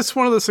elevators. This is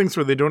one of those things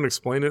where they don't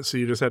explain it, so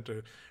you just have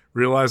to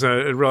realize,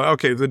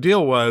 okay, the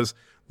deal was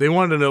they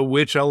wanted to know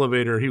which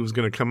elevator he was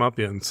going to come up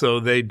in, so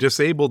they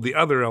disabled the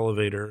other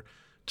elevator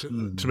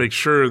to make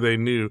sure they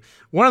knew.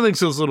 One of the things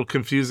that was a little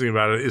confusing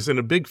about it is in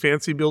a big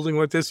fancy building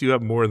like this, you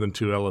have more than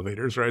 2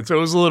 elevators, right? So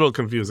it was a little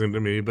confusing to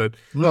me, but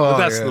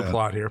that's the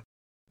plot here.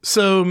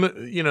 So,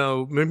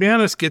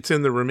 McManus gets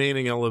in the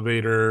remaining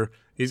elevator.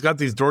 He's got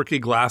these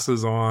dorky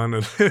glasses on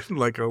and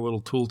like a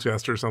little tool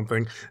chest or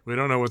something. We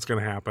don't know what's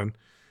going to happen.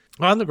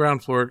 On the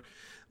ground floor,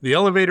 the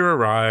elevator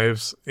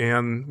arrives,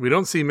 and we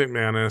don't see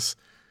McManus.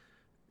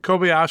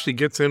 Kobayashi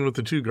gets in with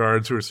the 2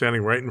 guards who are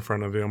standing right in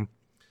front of him.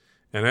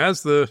 And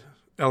as the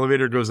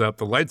elevator goes up,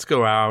 the lights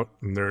go out,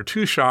 and there are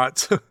 2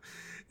 shots.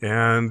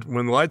 And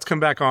when the lights come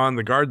back on,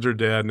 the guards are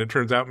dead, and it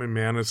turns out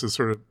McManus is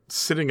sort of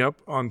sitting up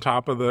on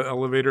top of the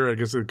elevator. I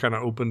guess it kind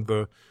of opened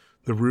the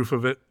roof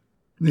of it.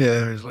 Yeah,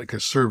 there's like a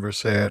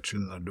service hatch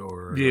in the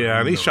door. Yeah,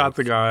 and he shot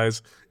the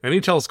guys, and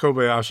he tells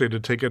Kobayashi to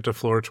take it to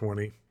floor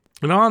 20.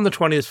 And on the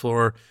 20th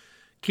floor,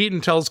 Keaton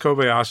tells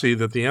Kobayashi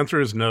that the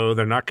answer is no,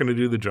 they're not going to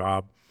do the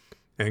job.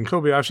 And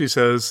Kobayashi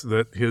says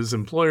that his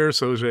employer,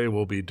 Soge,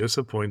 will be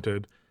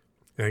disappointed.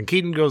 And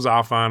Keaton goes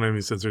off on him.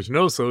 He says there's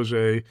no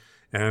Soge,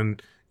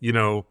 and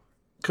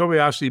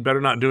Kobayashi better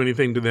not do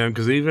anything to them,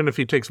 because even if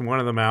he takes one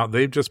of them out,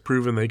 they've just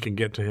proven they can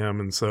get to him,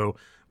 and so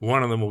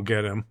one of them will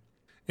get him.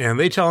 And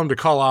they tell him to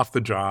call off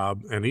the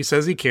job, and he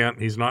says he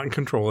can't. He's not in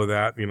control of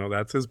that.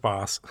 That's his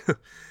boss.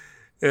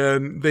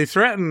 And they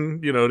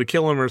threaten, to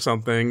kill him or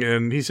something,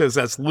 and he says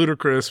that's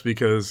ludicrous,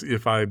 because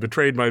if I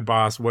betrayed my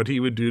boss, what he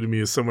would do to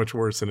me is so much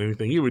worse than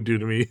anything he would do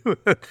to me.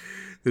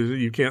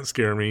 You can't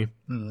scare me.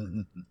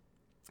 And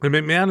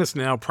McManus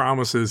now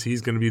promises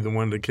he's going to be the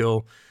one to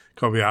kill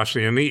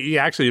Kobayashi, and he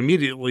actually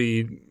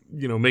immediately,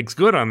 makes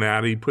good on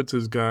that. He puts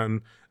his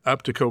gun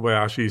up to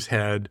Kobayashi's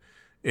head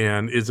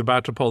and is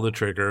about to pull the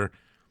trigger.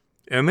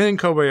 And then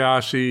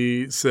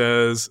Kobayashi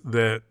says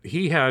that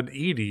he had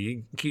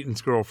Edie,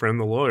 Keaton's girlfriend,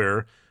 the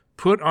lawyer,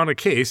 put on a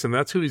case, and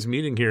that's who he's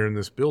meeting here in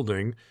this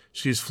building.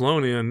 She's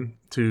flown in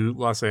to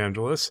Los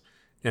Angeles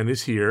and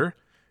is here,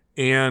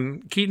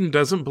 and Keaton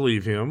doesn't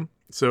believe him.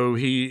 So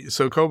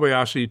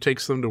Kobayashi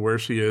takes them to where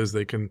she is.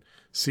 They can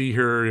see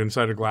her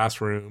inside a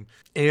glass room,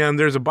 and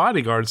there's a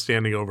bodyguard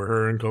standing over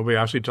her, and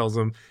Kobayashi tells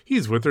them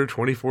he's with her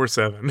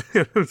 24/7.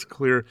 It's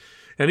clear.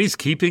 And he's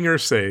keeping her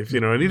safe,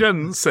 and he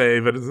doesn't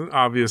say, but it's an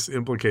obvious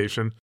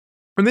implication.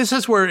 And this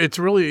is where it's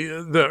really,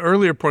 the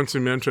earlier points we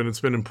mentioned, it's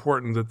been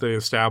important that they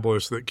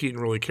establish that Keaton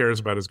really cares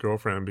about his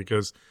girlfriend,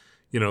 because,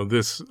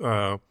 this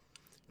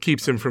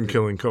keeps him from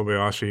killing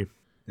Kobayashi.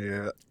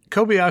 Yeah.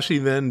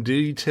 Kobayashi then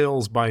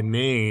details by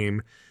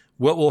name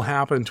what will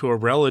happen to a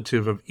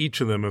relative of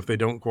each of them if they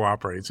don't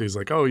cooperate. So he's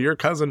like, oh, your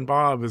cousin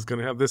Bob is going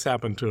to have this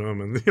happen to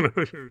him,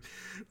 and,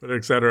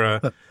 et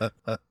cetera.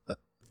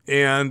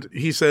 And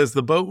he says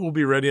the boat will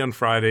be ready on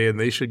Friday, and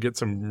they should get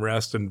some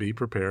rest and be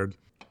prepared.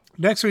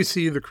 Next, we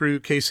see the crew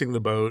casing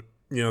the boat.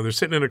 They're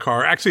sitting in a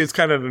car. Actually, it's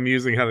kind of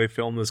amusing how they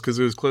filmed this, because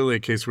it was clearly a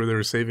case where they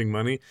were saving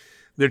money.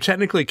 They're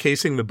technically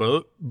casing the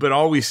boat, but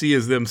all we see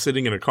is them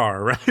sitting in a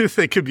car, right?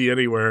 They could be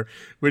anywhere,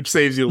 which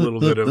saves you a little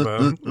bit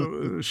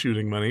of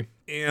shooting money.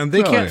 And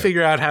they can't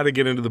figure out how to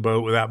get into the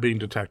boat without being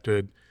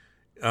detected.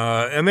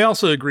 And they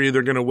also agree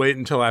they're going to wait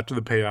until after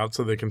the payout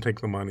so they can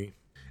take the money.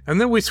 And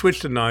then we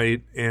switch to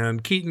night,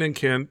 and Keaton and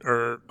Kent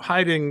are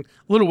hiding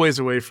a little ways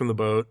away from the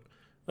boat.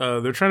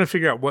 They're trying to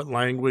figure out what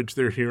language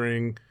they're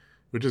hearing,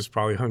 which is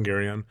probably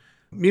Hungarian.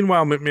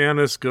 Meanwhile,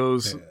 McManus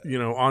goes,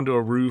 onto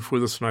a roof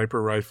with a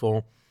sniper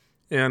rifle.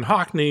 And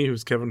Hockney,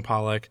 who's Kevin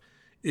Pollak,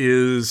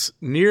 is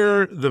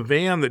near the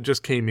van that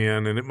just came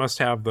in, and it must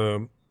have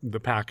the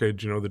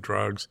package, the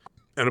drugs.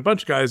 And a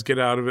bunch of guys get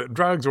out of it,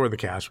 drugs or the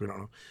cash, we don't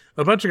know.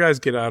 A bunch of guys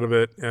get out of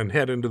it and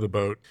head into the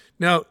boat.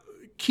 Now,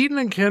 Keaton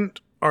and Kent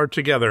are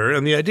together,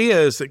 and the idea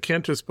is that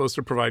Kent is supposed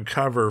to provide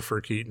cover for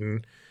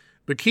Keaton,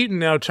 but Keaton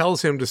now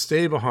tells him to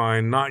stay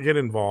behind, not get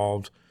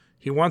involved.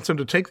 He wants him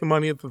to take the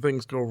money if the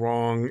things go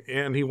wrong,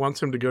 and he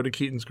wants him to go to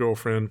Keaton's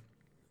girlfriend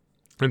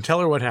and tell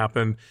her what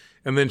happened,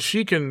 and then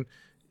she can,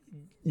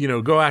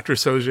 go after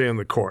Soje in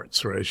the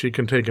courts, right? She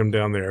can take him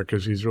down there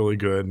because he's really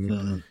good,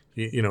 and,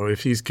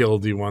 if he's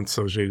killed, he wants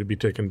Soje to be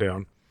taken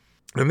down.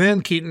 And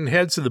then Keaton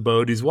heads to the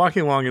boat. He's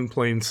walking along in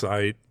plain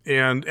sight.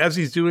 And as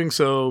he's doing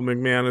so,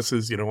 McManus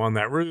is, on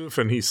that roof,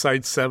 and he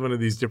sights 7 of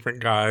these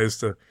different guys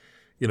to,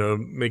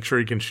 make sure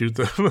he can shoot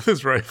them with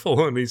his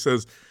rifle. And he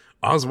says,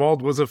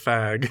 Oswald was a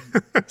fag.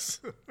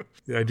 So,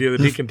 the idea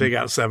that he can take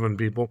out 7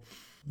 people.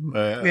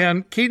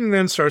 And Keaton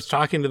then starts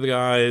talking to the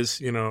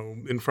guys,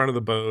 in front of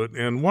the boat.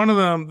 And one of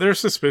them, they're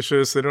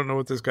suspicious. They don't know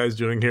what this guy's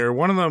doing here.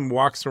 One of them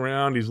walks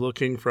around. He's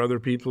looking for other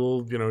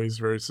people. He's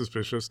very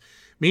suspicious.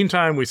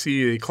 Meantime, we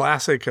see a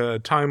classic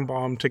time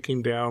bomb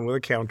ticking down with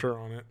a counter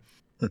on it.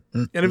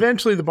 And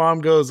eventually the bomb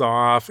goes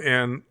off,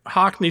 and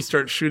Hockney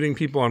starts shooting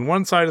people on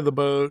one side of the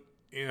boat.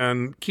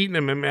 And Keaton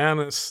and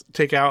McManus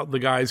take out the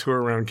guys who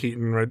are around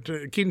Keaton.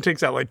 Right? Keaton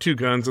takes out like 2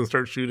 guns and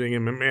starts shooting,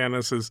 and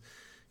McManus is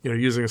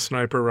using a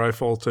sniper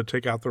rifle to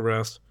take out the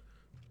rest.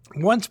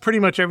 Once pretty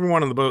much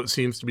everyone on the boat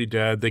seems to be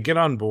dead, they get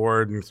on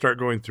board and start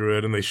going through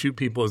it, and they shoot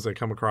people as they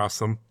come across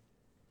them.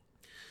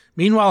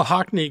 Meanwhile,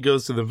 Hockney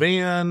goes to the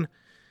van,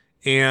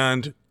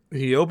 and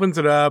he opens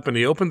it up, and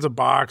he opens a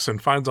box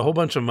and finds a whole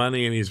bunch of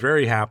money, and he's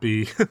very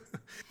happy.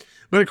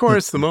 But of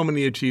course, the moment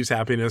he achieves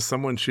happiness,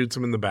 someone shoots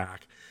him in the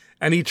back.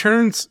 And he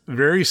turns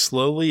very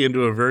slowly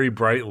into a very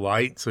bright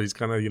light, so he's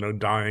kind of,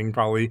 dying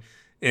probably.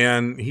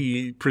 And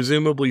he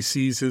presumably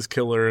sees his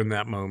killer in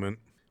that moment.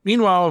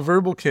 Meanwhile,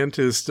 Verbal Kent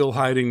is still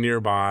hiding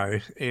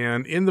nearby.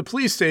 And in the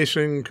police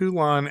station,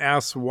 Kulan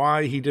asks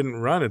why he didn't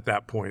run at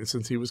that point,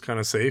 since he was kind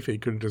of safe. He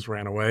could have just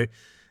ran away.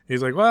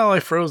 He's like, well, I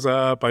froze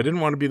up. I didn't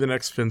want to be the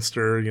next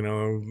Finster.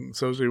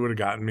 Soji would have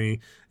gotten me.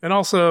 And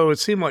also, it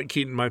seemed like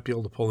Keaton might be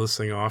able to pull this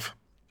thing off.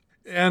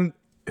 And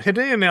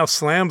Hideo now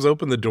slams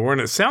open the door, and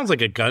it sounds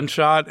like a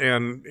gunshot,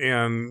 and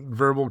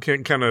Verbal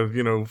Kent kind of,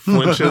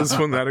 flinches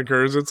when that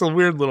occurs. It's a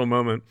weird little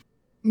moment.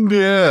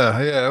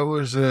 Yeah, it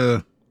was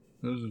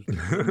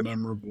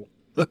memorable.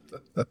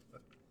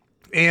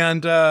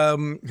 And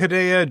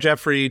Hideo,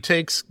 Jeffrey,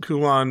 takes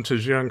Kulan to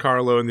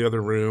Giancarlo in the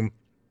other room,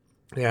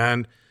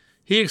 and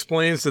he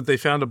explains that they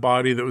found a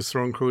body that was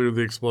thrown clear of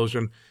the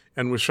explosion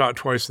and was shot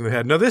twice in the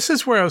head. Now, this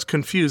is where I was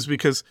confused,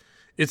 because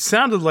it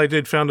sounded like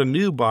they'd found a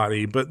new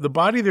body, but the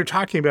body they're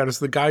talking about is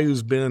the guy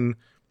who's been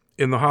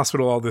in the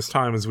hospital all this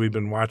time as we've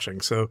been watching.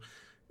 So,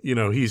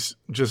 he's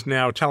just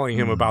now telling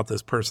him about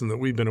this person that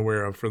we've been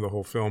aware of for the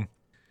whole film.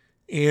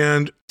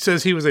 And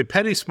says he was a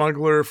petty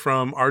smuggler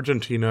from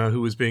Argentina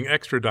who was being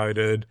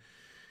extradited.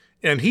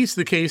 And he's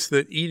the case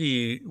that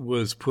Edie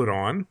was put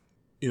on,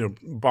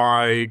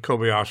 by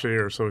Kobayashi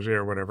or Soje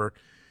or whatever.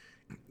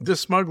 This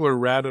smuggler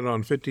ratted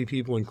on 50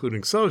 people,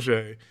 including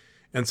Soje,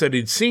 and said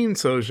he'd seen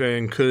Soje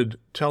and could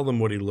tell them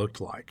what he looked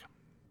like.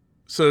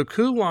 So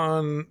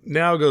Kulan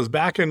now goes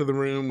back into the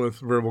room with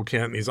Verbal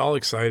Kent, and he's all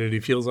excited. He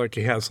feels like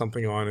he has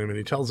something on him, and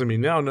he tells him he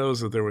now knows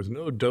that there was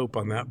no dope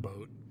on that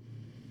boat.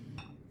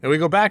 And we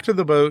go back to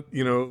the boat,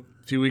 a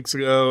few weeks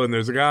ago, and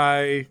there's a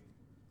guy,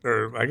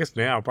 or I guess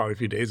now, probably a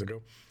few days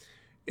ago,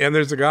 and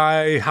there's a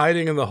guy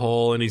hiding in the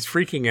hull, and he's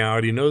freaking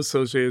out. He knows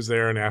Soje is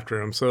there and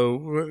after him.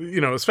 So,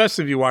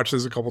 especially if you watch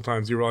this a couple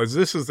times, you realize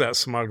this is that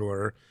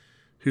smuggler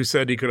who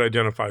said he could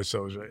identify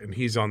Soje, and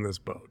he's on this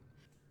boat.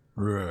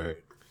 Right.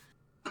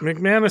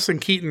 McManus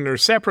and Keaton are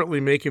separately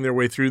making their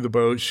way through the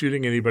boat,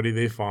 shooting anybody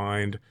they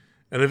find,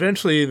 and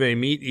eventually they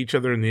meet each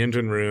other in the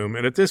engine room,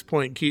 and at this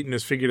point, Keaton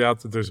has figured out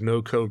that there's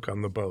no coke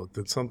on the boat,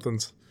 that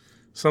something's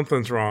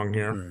wrong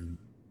here. Right.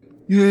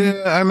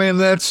 Yeah, I mean,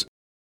 that's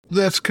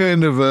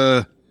kind of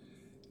a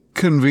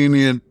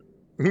convenient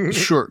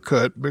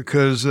shortcut,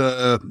 because,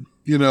 and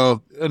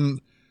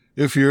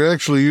if you're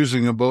actually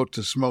using a boat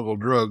to smuggle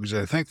drugs,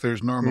 I think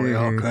there's normally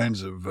all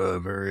kinds of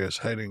various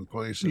hiding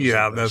places.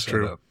 Yeah, that's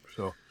true. Up,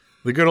 so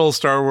the good old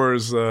Star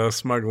Wars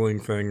smuggling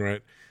thing,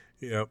 right?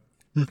 Yep.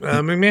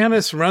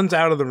 McManus runs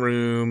out of the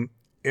room,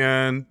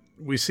 and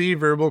we see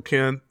Verbal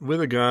Kent with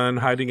a gun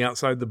hiding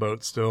outside the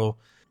boat still.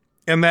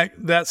 And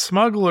that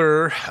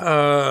smuggler,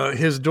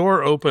 his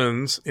door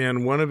opens,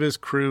 and one of his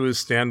crew is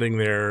standing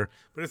there.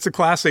 But it's a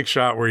classic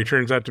shot where he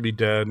turns out to be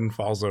dead and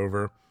falls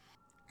over.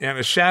 And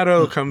a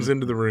shadow comes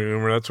into the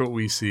room, or that's what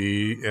we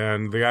see.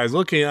 And the guy's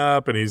looking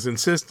up, and he's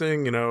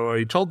insisting,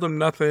 he told them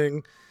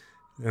nothing.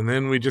 And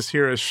then we just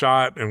hear a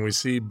shot, and we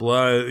see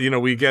blood.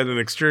 We get an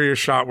exterior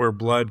shot where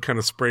blood kind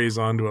of sprays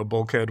onto a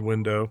bulkhead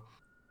window.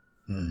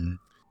 Mm-hmm.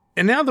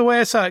 And now the way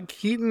I saw it,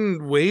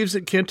 Keaton waves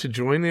at Kent to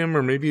join him,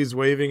 or maybe he's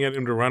waving at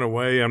him to run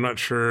away. I'm not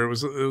sure. It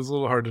was a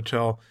little hard to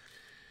tell.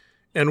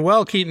 And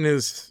while Keaton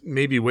is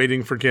maybe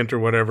waiting for Kent or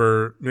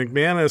whatever,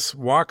 McManus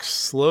walks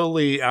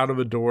slowly out of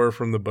a door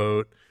from the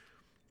boat.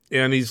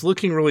 And he's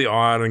looking really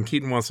odd, and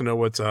Keaton wants to know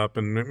what's up.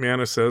 And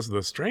McManus says,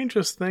 the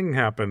strangest thing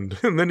happened.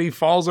 And then he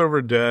falls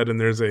over dead, and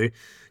there's a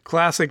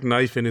classic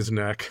knife in his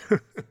neck.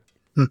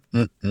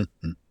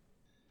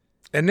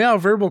 And now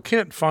Verbal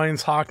Kent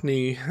finds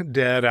Hockney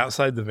dead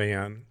outside the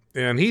van.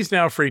 And he's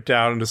now freaked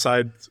out and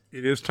decides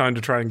it is time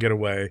to try and get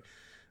away.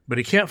 But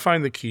he can't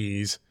find the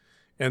keys.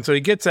 And so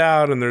he gets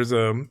out, and there's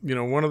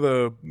one of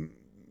the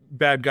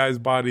bad guys'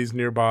 bodies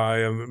nearby.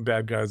 And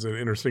bad guys, an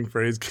interesting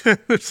phrase.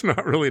 There's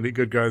not really any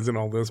good guys in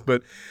all this.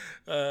 But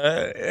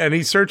and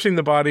he's searching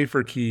the body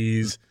for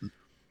keys.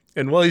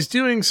 And while he's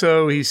doing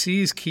so, he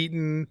sees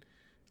Keaton,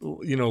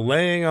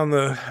 laying on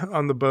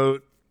the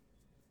boat.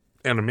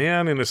 And a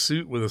man in a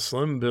suit with a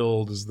slim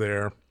build is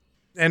there.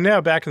 And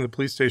now back in the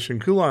police station,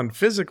 Kulan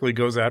physically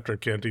goes after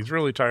Kent. He's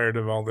really tired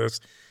of all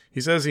this.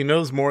 He says he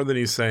knows more than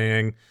he's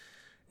saying.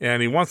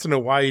 And he wants to know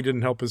why he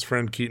didn't help his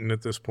friend Keaton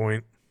at this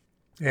point.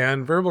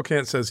 And Verbal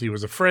Kent says he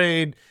was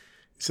afraid.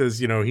 He says,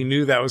 he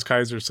knew that was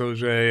Kaiser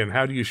Soze. And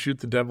how do you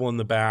shoot the devil in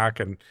the back?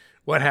 And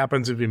what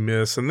happens if you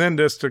miss? And then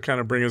just to kind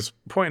of bring his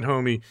point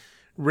home, he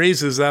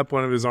raises up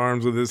one of his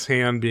arms with his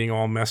hand being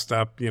all messed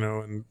up,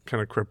 and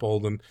kind of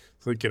crippled. And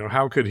it's like,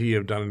 how could he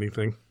have done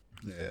anything?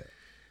 Yeah.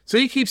 So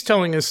he keeps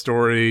telling his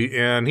story,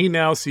 and he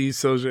now sees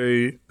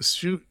Soze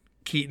shoot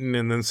Keaton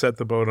and then set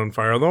the boat on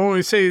fire. Although when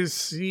he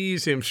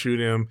sees him shoot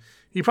him,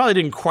 he probably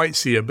didn't quite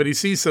see it, but he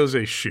sees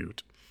Soze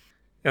shoot.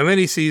 And then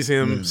he sees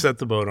him set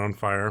the boat on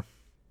fire.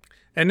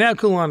 And now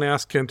Kulan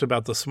asks Kent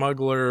about the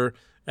smuggler,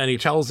 and he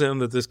tells him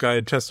that this guy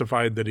had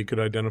testified that he could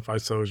identify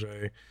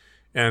Soze.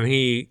 And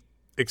he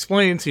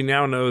explains he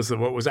now knows that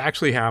what was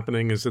actually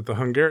happening is that the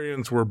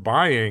Hungarians were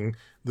buying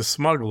the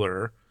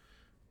smuggler,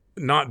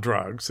 not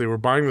drugs. They were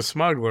buying the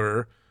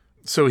smuggler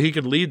so he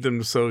could lead them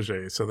to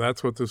Soze. So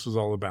that's what this was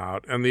all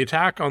about. And the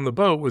attack on the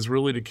boat was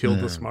really to kill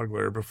the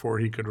smuggler before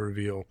he could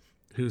reveal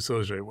who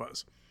Soze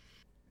was.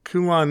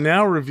 Kulan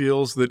now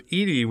reveals that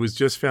Edie was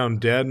just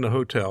found dead in a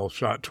hotel,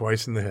 shot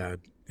twice in the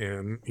head.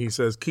 And he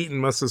says Keaton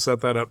must have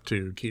set that up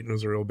too. Keaton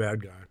was a real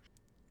bad guy.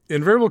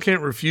 And Verbal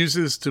Kent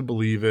refuses to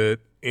believe it.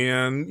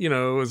 And,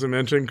 as I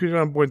mentioned,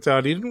 Kulan points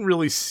out he didn't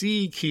really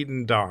see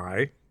Keaton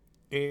die.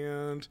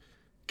 And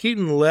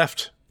Keaton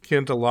left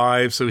Kent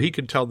alive so he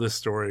could tell this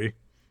story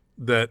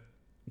that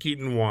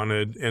Keaton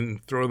wanted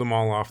and throw them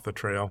all off the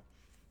trail.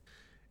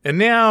 And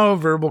now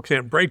Verbal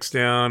Kent breaks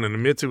down and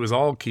admits it was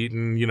all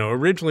Keaton.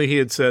 Originally he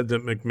had said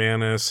that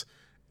McManus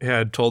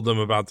had told them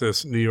about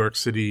this New York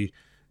City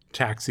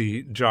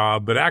taxi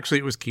job, but actually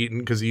it was Keaton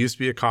because he used to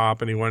be a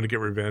cop and he wanted to get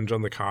revenge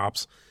on the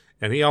cops.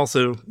 And he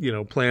also,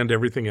 planned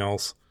everything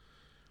else.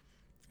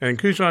 And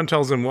Kujan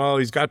tells him, well,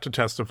 he's got to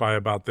testify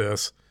about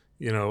this,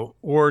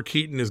 or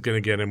Keaton is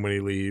going to get him when he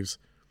leaves.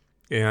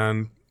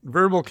 And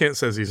Verbal Kent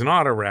says he's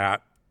not a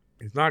rat.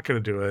 He's not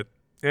going to do it.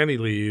 And he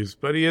leaves,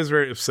 but he is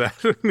very upset.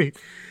 He,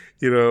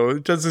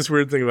 does this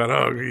weird thing about,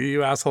 oh,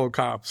 you asshole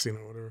cops,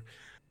 whatever.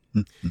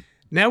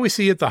 Now we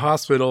see at the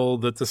hospital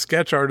that the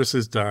sketch artist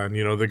is done.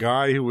 The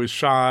guy who was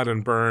shot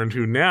and burned,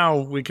 who now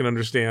we can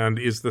understand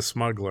is the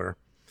smuggler.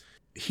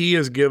 He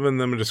has given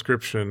them a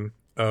description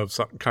of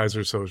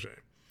Kaiser Soze.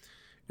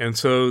 And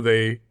so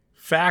they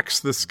fax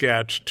the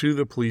sketch to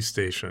the police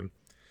station.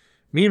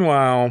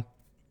 Meanwhile,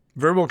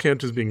 Verbal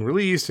Kent is being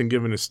released and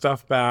given his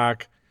stuff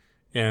back.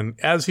 And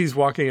as he's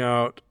walking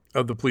out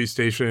of the police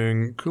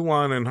station,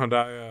 Kulan and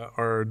Hadaya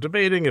are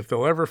debating if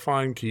they'll ever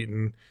find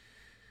Keaton.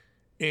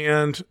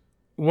 And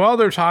while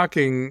they're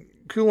talking,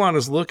 Kulan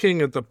is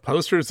looking at the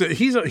posters.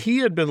 He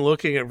had been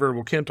looking at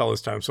Verbal Kent all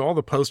this time, so all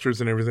the posters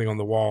and everything on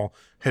the wall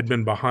had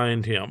been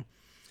behind him.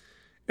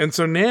 And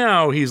so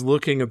now he's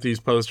looking at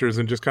these posters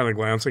and just kind of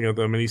glancing at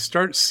them, and he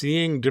starts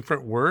seeing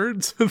different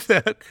words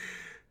that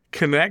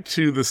connect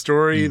to the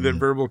story that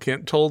Verbal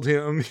Kent told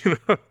him.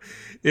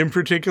 In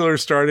particular,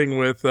 starting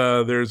with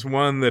there's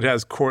one that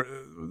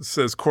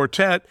says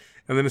quartet,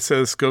 and then it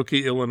says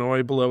Skokie,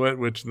 Illinois below it,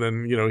 which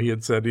then he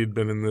had said he'd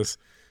been in this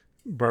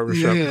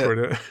barbershop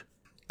quartet.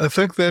 I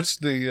think that's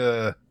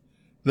the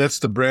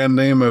brand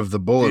name of the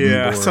bulletin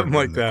board. Something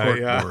like that.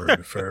 Yeah, board,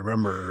 if I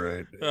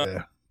remember right.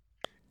 Yeah.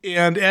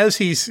 And as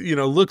he's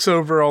looks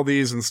over all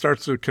these and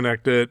starts to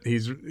connect it,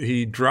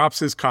 he drops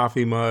his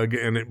coffee mug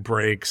and it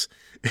breaks,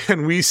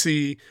 and we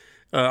see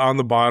on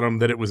the bottom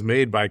that it was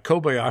made by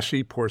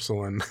Kobayashi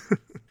Porcelain.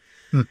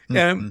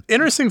 And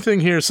interesting thing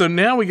here, so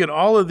now we get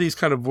all of these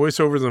kind of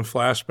voiceovers and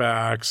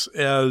flashbacks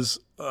as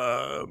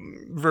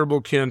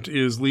Verbal Kent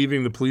is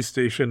leaving the police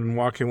station and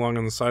walking along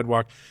on the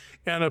sidewalk.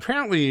 And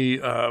apparently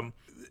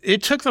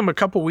it took them a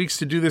couple weeks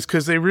to do this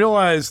because they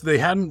realized they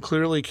hadn't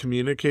clearly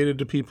communicated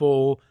to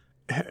people,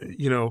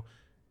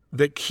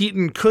 that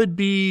Keaton could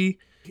be,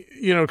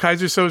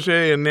 Kaiser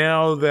Soze, and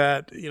now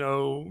that,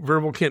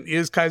 Verbal Kent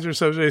is Kaiser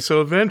Soze.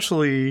 So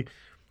eventually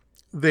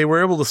they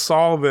were able to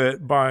solve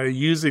it by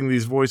using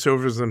these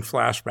voiceovers and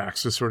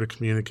flashbacks to sort of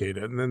communicate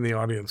it. And then the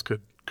audience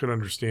could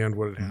understand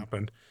what had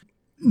happened.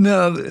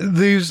 No,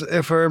 these,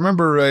 if I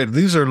remember right,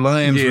 these are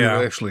lines we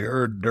actually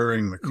heard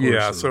during the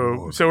course of the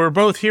movie. So we're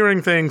both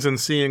hearing things and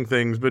seeing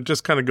things, but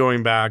just kind of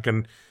going back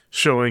and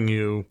showing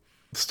you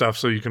stuff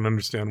so you can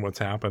understand what's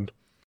happened.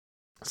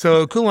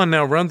 So Kulan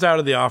now runs out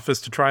of the office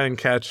to try and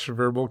catch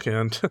Verbal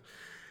Kent.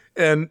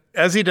 And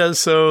as he does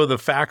so, the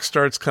fax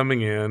starts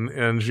coming in,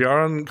 and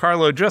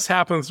Giancarlo just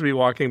happens to be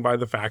walking by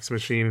the fax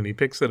machine, and he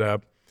picks it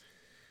up.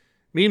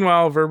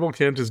 Meanwhile, Verbal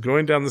Kint is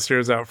going down the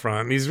stairs out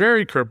front, and he's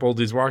very crippled.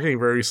 He's walking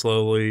very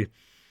slowly.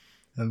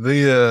 And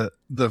the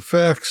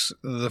fax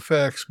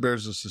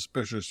bears a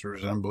suspicious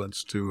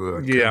resemblance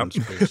to Kevin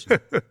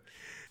Spacey.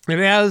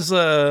 And as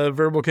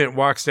Verbal Kint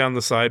walks down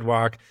the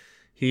sidewalk,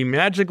 he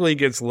magically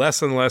gets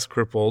less and less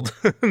crippled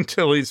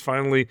until he's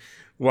finally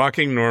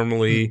walking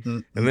normally.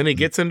 And then he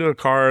gets into a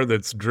car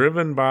that's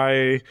driven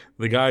by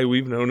the guy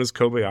we've known as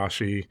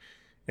Kobayashi,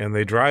 and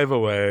they drive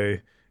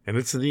away, and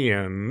it's the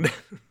end.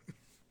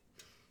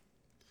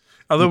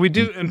 Although we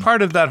do, and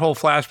part of that whole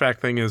flashback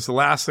thing is the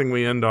last thing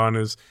we end on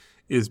is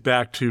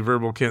back to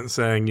Verbal Kint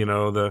saying, you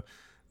know, the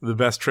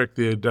best trick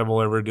the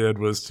devil ever did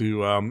was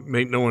to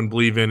make no one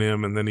believe in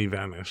him, and then he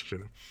vanished.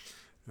 You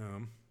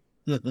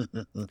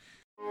know?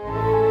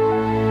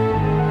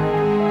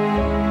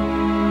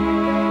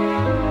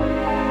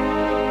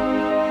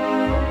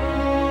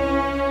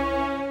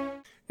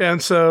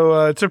 And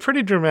so it's a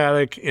pretty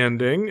dramatic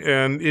ending,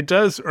 and it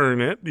does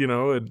earn it. You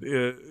know,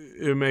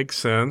 it makes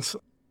sense.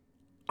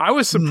 I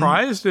was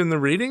surprised in the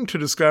reading to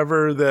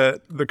discover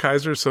that the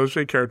Kaiser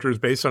Soze character is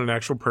based on an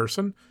actual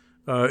person.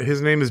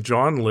 His name is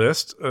John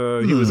List.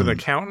 He was an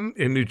accountant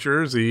in New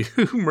Jersey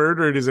who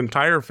murdered his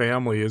entire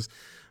family, his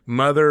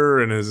mother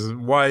and his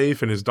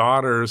wife and his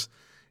daughters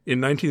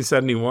in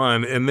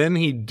 1971. And then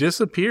he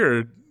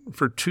disappeared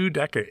for 2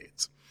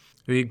 decades.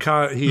 And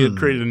he had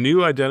created a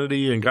new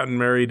identity and gotten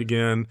married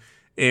again.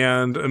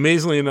 And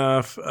amazingly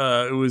enough,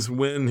 it was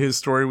when his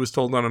story was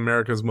told on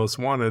America's Most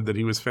Wanted that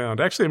he was found.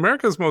 Actually,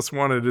 America's Most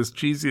Wanted, as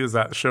cheesy as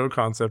that show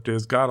concept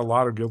is, got a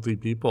lot of guilty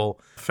people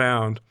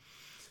found.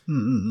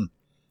 Mm-hmm.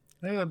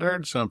 I had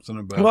heard something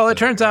about that. Well, it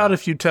turns out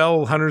if you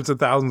tell hundreds of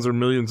thousands or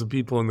millions of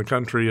people in the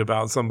country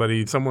about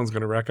somebody, someone's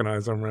going to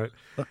recognize them, right?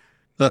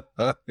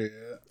 Yeah.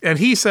 And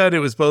he said it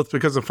was both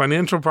because of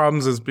financial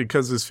problems as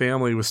because his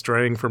family was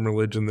straying from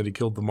religion that he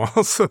killed them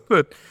all so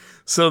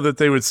that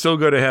they would still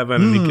go to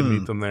heaven and he could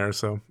meet them there.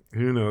 So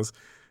who knows?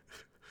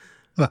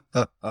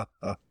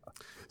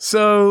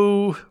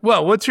 So,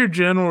 well, what's your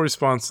general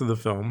response to the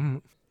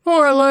film?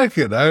 Oh, I like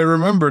it. I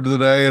remembered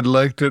that I had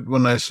liked it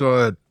when I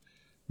saw it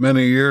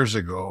many years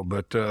ago,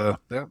 but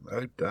yeah,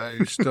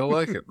 I still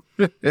like it.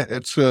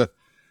 It's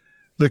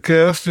the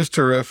cast is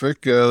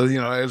terrific.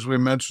 You know, as we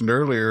mentioned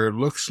earlier, it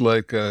looks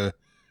like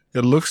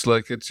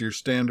it's your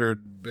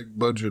standard big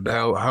budget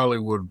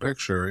Hollywood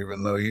picture,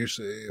 even though you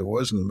say it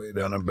wasn't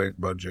made on a big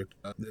budget.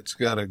 It's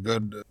got a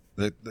good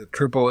the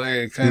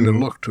AAA kind of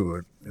look to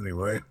it,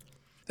 anyway.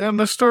 And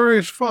the story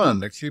is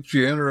fun. It keeps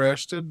you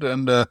interested,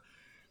 and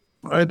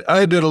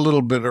I did a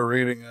little bit of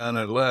reading on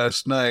it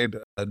last night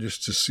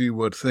just to see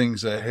what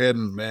things I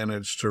hadn't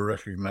managed to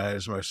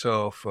recognize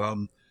myself.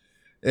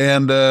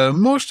 And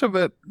most of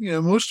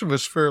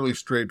it's fairly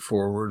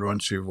straightforward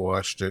once you've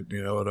watched it.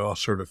 You know, it all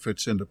sort of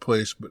fits into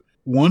place. But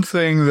one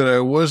thing that I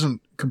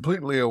wasn't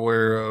completely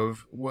aware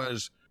of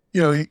was,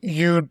 you know,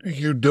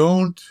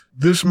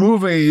 this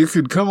movie, you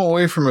could come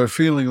away from it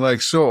feeling like,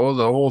 the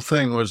whole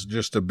thing was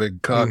just a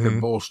big cock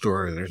and bull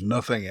story. There's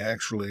nothing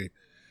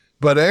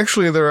but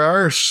actually there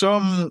are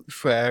some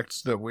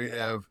facts that we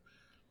have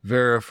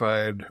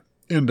verified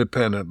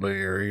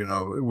independently or, you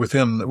know,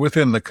 within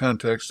the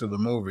context of the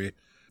movie.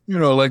 You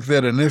know, like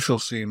that initial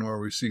scene where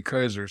we see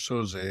Kaiser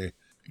Soze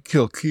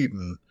kill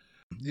Keaton.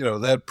 You know,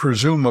 that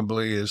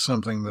presumably is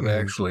something that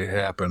actually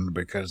happened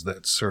because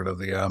that's sort of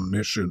the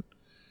omniscient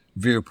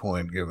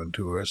viewpoint given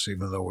to us,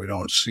 even though we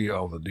don't see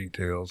all the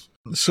details.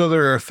 So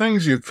there are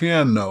things you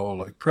can know,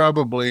 like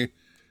probably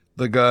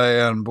the guy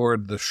on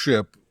board the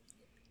ship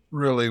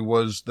really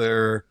was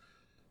there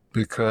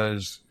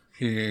because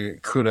he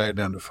could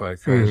identify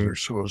Kaiser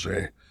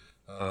Soze.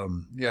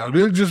 Yeah,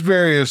 there's just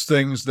various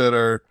things that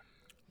are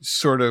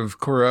sort of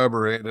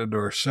corroborated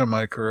or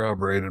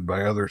semi-corroborated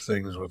by other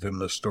things within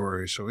the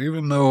story. So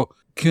even though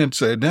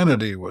Kent's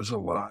identity was a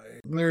lie,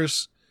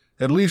 there's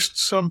at least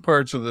some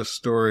parts of this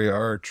story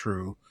are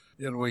true.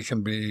 And we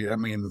can be, I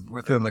mean,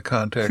 within the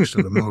context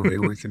of the movie,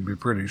 we can be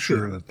pretty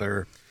sure that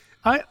they're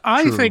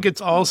I think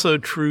it's also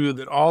true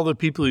that all the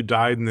people who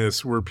died in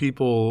this were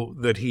people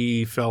that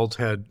he felt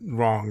had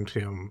wronged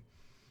him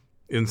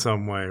in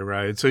some way,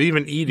 right? So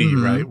even Edie,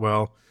 right?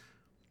 Well,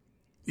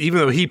 even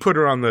though he put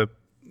her on the,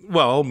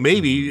 well,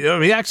 maybe, I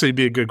mean, actually it'd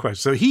be a good question.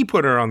 So he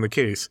put her on the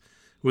case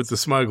with the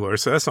smuggler,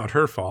 so that's not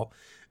her fault.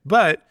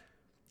 But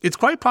it's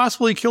quite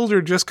possible he killed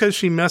her just because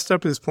she messed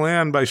up his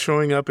plan by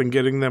showing up and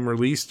getting them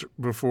released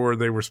before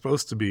they were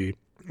supposed to be,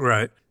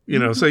 right? You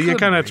know, so you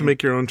kind of have to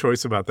make your own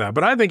choice about that.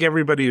 But I think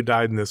everybody who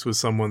died in this was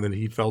someone that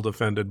he felt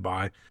offended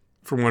by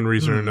for one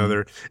reason or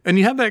another. And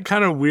you have that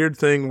kind of weird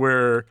thing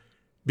where,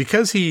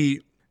 because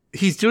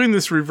he's doing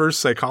this reverse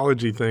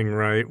psychology thing,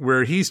 right?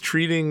 Where he's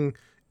treating,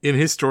 in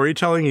his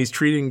storytelling, he's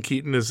treating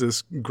Keaton as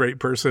this great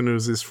person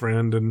who's his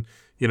friend and,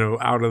 you know,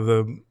 out of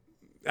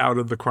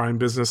the crime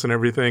business and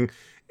everything.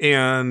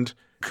 And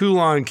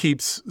Kulan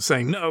keeps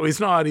saying, no,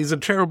 he's not. He's a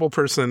terrible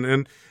person.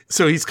 And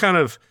so he's kind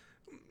of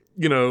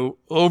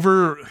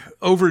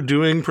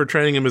overdoing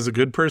portraying him as a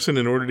good person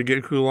in order to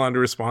get Kulan to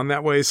respond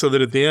that way, so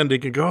that at the end he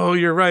could go, "Oh,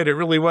 you're right, it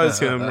really was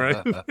him,"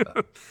 right?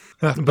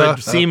 But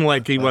it seemed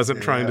like he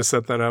wasn't trying to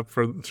set that up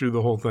through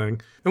the whole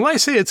thing. And like I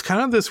say, it's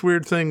kind of this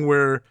weird thing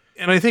where,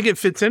 and I think it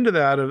fits into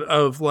that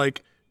of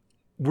like,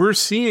 we're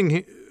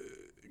seeing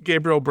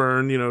Gabriel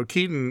Byrne,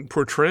 Keaton,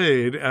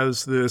 portrayed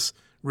as this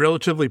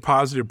relatively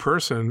positive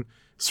person,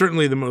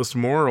 certainly the most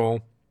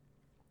moral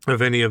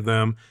of any of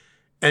them.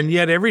 And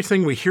yet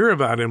everything we hear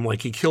about him,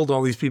 like he killed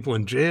all these people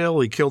in jail,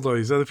 he killed all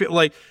these other people,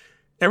 like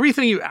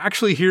everything you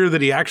actually hear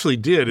that he actually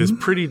did is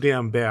pretty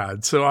damn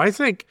bad. So I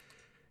think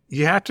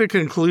you have to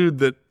conclude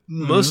that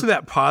most of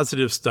that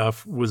positive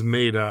stuff was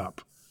made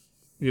up,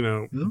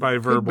 by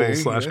Verbal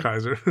 /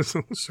 Kaiser.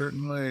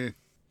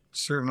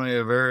 Certainly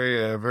a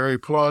very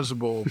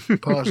plausible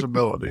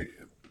possibility.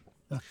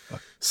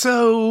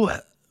 So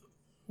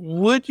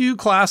would you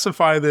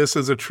classify this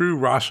as a true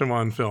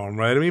Rashomon film,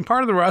 right? I mean,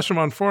 part of the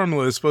Rashomon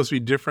formula is supposed to be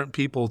different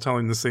people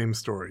telling the same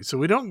story. So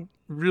we don't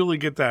really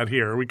get that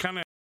here. We kind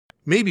of,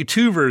 maybe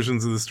two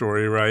versions of the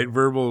story, right?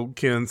 Verbal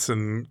Kent's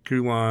and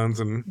Kulan's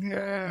and...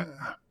 Yeah.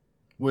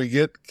 We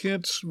get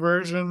Kent's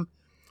version,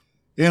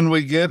 and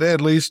we get,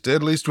 at least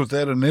with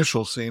that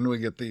initial scene, we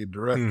get the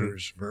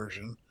director's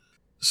version.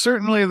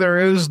 Certainly there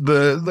is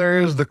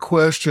the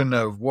question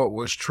of what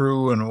was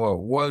true and what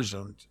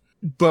wasn't.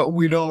 But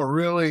we don't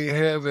really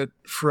have it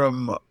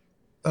from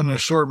an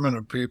assortment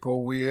of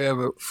people. We have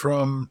it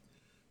from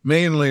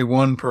mainly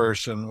one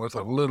person with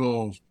a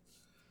little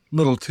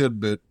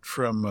tidbit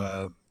from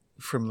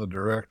the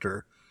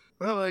director.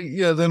 Well,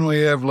 then we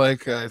have,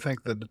 I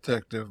think the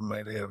detective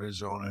might have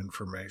his own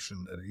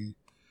information that he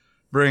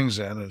brings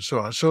in and so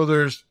on. So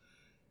there's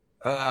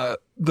the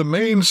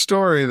main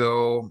story,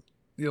 though,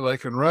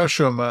 like in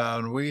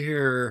Rashomon, we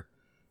hear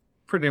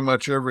pretty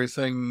much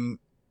everything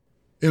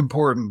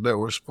important that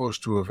was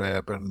supposed to have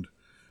happened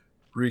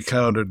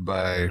recounted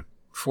by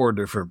 4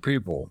 different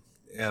people.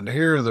 And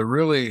here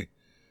the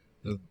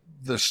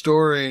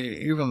story,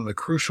 even the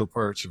crucial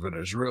parts of it,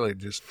 is really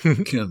just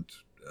Kent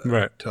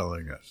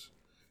telling us.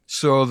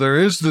 So there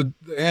is the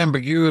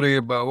ambiguity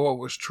about what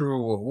was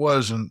true, what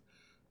wasn't,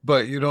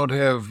 but you don't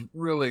have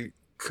really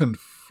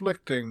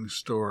conflicting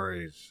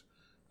stories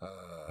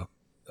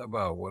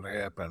about what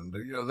happened.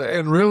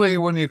 And really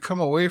when you come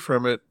away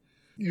from it,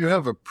 you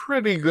have a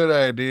pretty good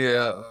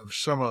idea of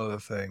some of the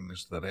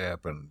things that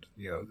happened.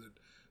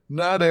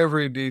 Not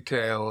every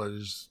detail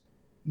is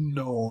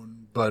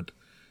known, but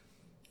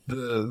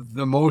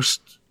the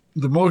most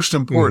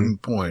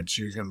important points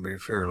you can be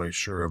fairly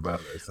sure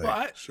about, I think.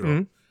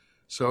 Well,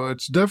 so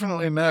it's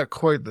definitely not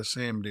quite the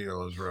same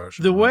deal as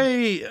Rashomon. The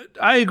way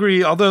I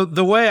agree, although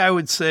the way I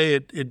would say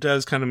it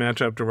does kind of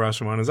match up to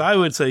Rashomon is I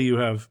would say you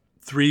have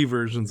 3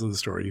 versions of the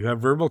story. You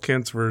have Verbal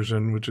Kent's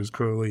version, which is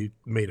clearly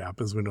made up,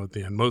 as we know at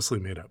the end, mostly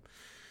made up.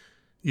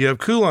 You have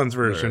Kulan's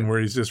version, where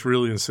he's just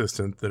really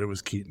insistent that it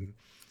was Keaton.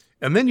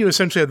 And then you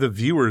essentially have the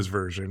viewer's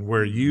version,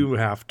 where you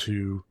have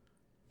to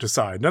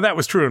decide. Now, that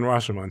was true in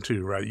Rashomon,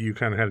 too, right? You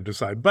kind of had to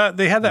decide. But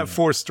they had that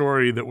 4th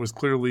story that was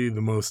clearly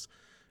the most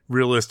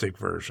realistic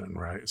version,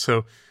 right?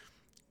 So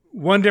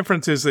one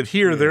difference is that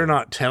here they're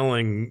not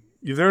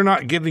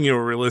giving you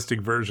a realistic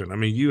version. I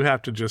mean, you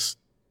have to just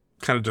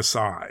kind of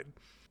decide.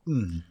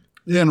 And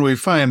we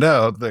find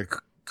out that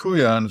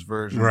Kuyan's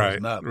version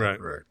is not the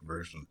correct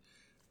version,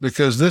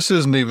 because this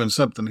isn't even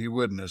something he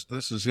witnessed.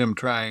 This is him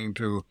trying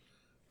to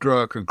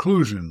draw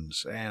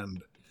conclusions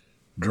and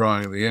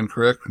drawing the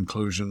incorrect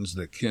conclusions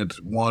that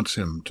Kent wants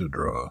him to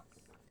draw.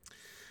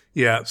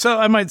 Yeah, so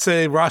I might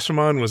say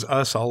Rashomon was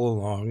us all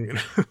along.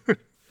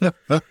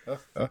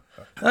 All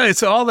right,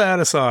 so all that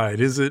aside,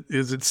 is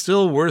it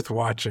still worth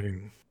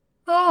watching?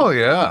 Oh,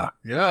 yeah.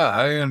 Yeah,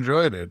 I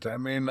enjoyed it. I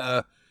mean,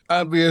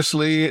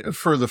 obviously,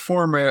 for the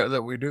format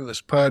that we do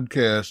this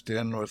podcast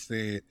in, with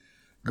the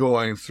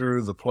going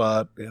through the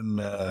plot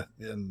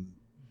in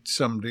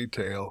some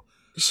detail,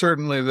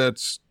 certainly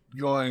that's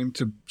going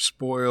to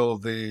spoil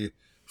the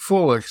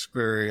full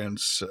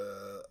experience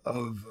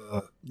of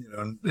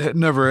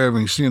never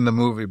having seen the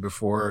movie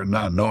before and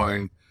not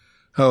knowing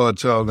how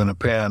it's all going to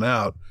pan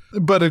out.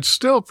 But it's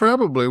still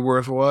probably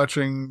worth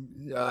watching,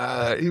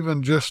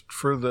 even just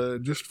for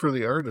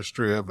the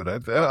artistry of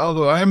it.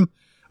 Although I'm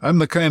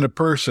the kind of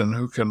person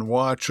who can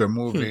watch a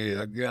movie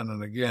again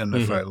and again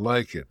if I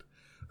like it.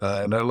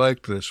 And I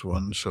liked this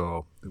one,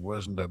 so it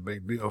wasn't a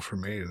big deal for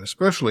me. And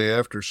especially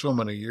after so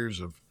many years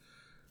of,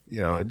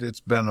 it's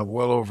been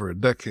well over a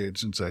decade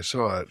since I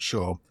saw it.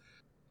 So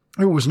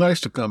it was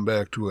nice to come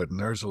back to it. And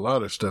there's a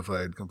lot of stuff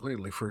I had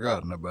completely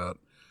forgotten about.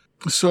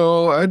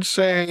 So I'd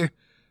say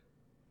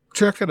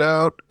check it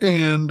out.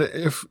 And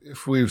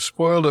if we've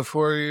spoiled it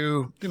for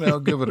you, give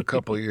it a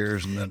couple of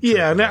years and then.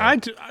 Yeah. Now,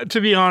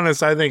 to be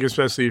honest, I think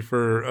especially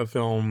for a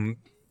film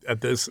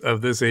of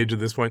this age at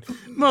this point,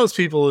 most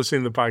people who've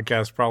seen the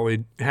podcast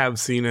probably have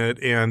seen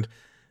it. And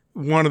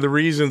one of the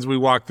reasons we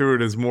walk through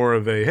it is more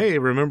of a, hey,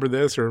 remember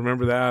this or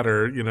remember that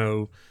or,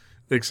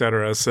 et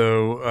cetera.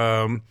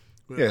 So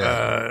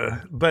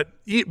Yeah. But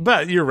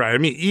you're right. I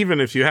mean, even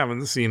if you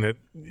haven't seen it,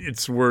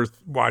 it's worth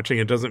watching.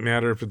 It doesn't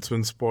matter if it's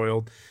been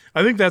spoiled.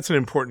 I think that's an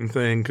important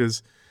thing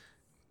because,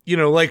 you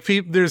know, like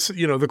there's,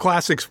 you know, the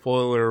classic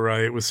spoiler,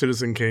 right, with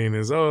Citizen Kane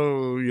is,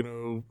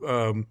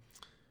 Rosebud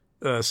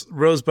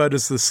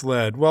is the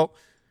sled. Well,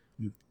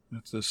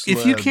 It's a sled,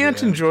 if you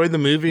can't yeah. enjoy the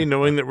movie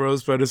knowing that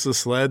Rosebud is the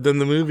sled, then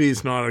the movie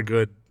is not a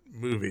good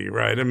movie,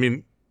 right? I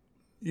mean,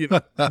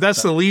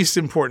 that's the least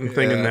important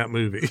thing in that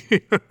movie.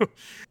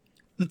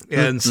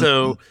 And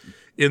so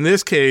in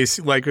this case,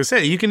 like I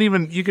say, you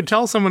can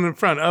tell someone in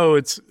front,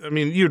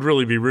 you'd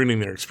really be ruining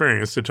their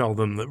experience to tell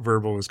them that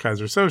Verbal is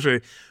Kaiser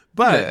Soze.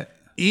 But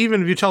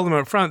even if you tell them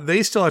up front,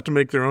 they still have to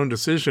make their own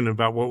decision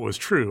about what was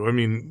true. I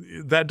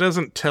mean, that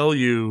doesn't tell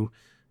you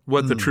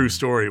what the true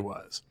story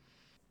was.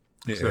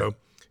 Yeah. So,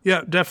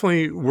 yeah,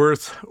 definitely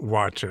worth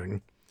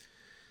watching.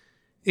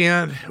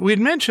 And we'd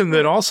mentioned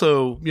that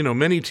also, you know,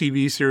 many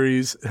TV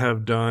series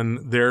have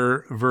done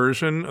their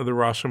version of the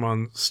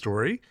Rashomon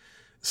story.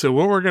 So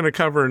what we're going to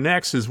cover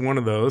next is one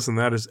of those, and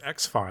that is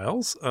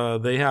X-Files.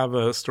 They have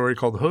a story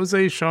called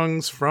Jose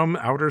Shung's From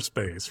Outer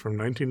Space from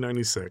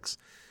 1996.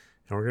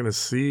 And we're going to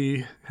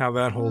see how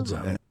that holds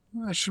up.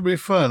 That should be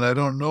fun. I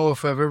don't know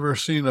if I've ever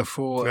seen a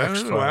full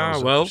X-Files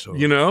Wow. Well, episode.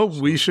 you know,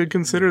 we should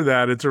consider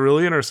that. It's a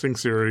really interesting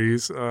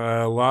series.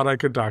 A lot I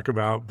could talk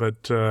about,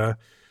 but,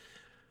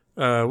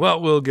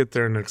 we'll get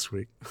there next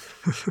week.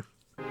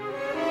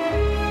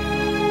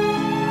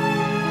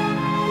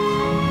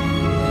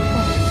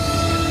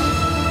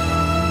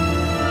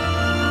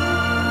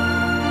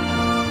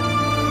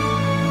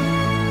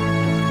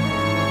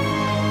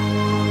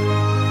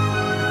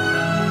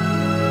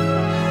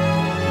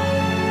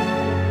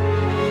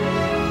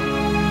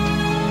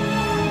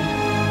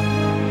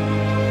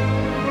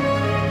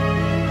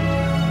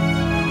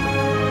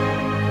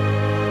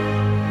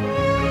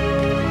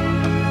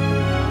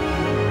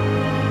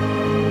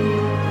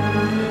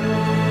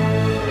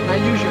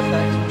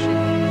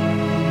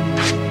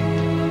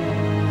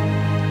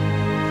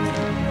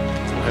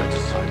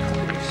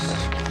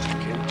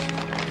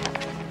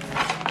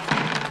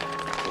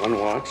 One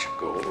watch,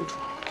 gold.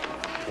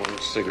 One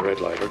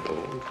cigarette lighter,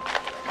 gold.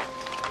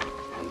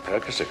 One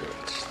pack of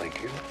cigarettes,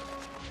 thank you.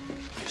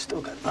 You still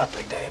got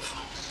nothing, Dave.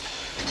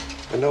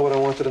 I know what I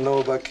wanted to know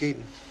about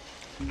Keaton.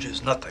 Which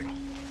is nothing.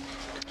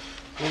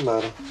 No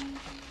matter.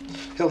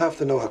 He'll have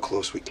to know how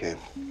close we came.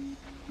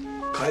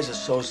 Kaiser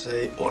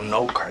Soze or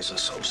no Kaiser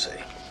Soze.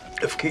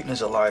 If Keaton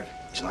is alive,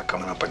 he's not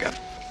coming up again.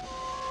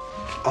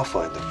 I'll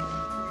find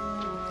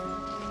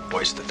him.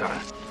 Waste of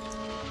time.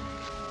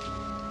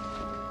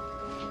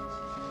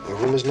 A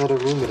rumor's not a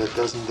rumor that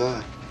doesn't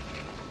die.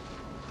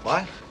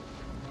 What?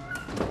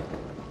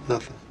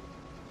 Nothing.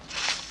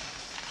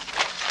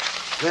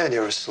 Man,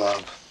 you're a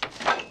slob.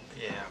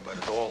 Yeah, but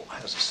it all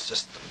has a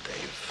system,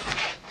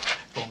 Dave.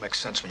 It all makes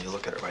sense when you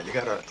look at it right. You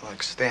gotta,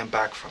 like, stand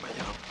back from it,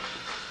 you know?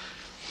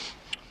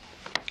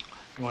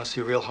 You wanna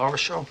see a real horror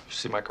show?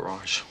 See my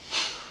garage.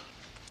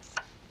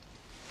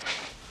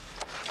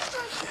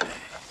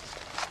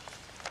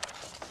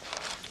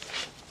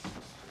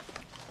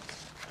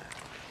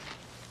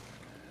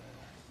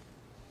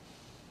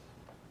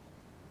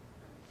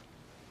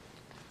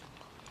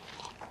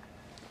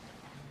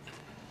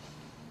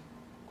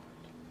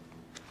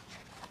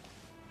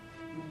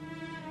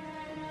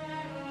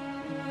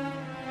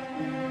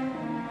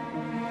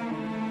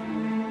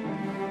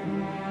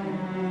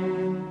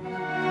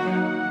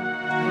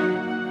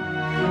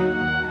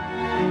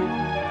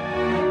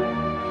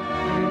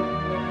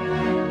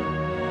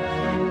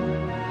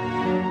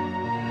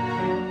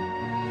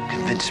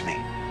 Convince me.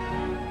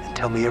 And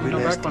tell me every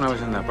last Back when I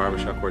was in that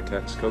barbershop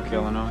quartet, Skokie,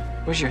 Illinois.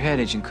 Where's your head,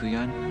 Agent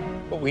Kuyan?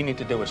 What we need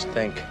to do is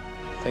think.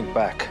 Think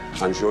back.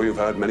 I'm sure you've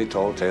heard many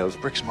tall tales.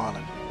 Bricks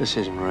Marlin. This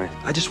isn't right.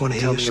 I just want to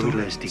hear every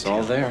last It's detail.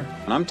 all there.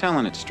 And I'm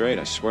telling it straight,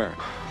 I swear.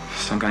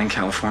 Some guy in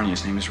California,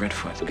 his name is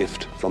Redfoot. A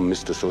gift from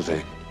Mr.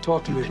 Soze.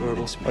 Talk to me,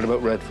 Verbal. What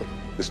about Redfoot?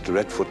 Mr.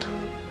 Redfoot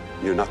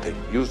knew nothing.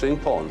 Using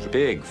pawns.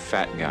 Big,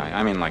 fat guy.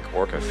 I mean, like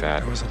orca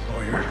fat. I was a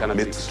lawyer.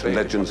 Myths and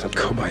legends have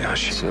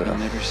Kobayashi. I'll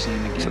never see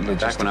him again.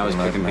 Back when I was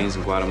picking beans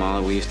in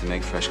Guatemala, we used to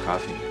make fresh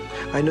coffee.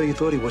 I know you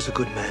thought he was a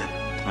good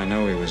man. I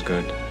know he was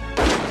good.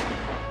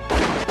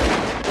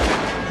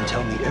 And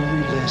tell me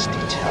every last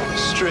detail.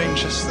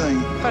 Strangest thing.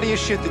 How do you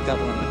shoot the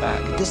devil in the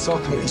back? This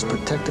document is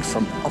protected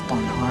from up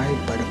on high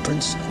by the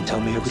prince. And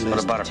tell me every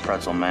last detail.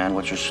 pretzel, man?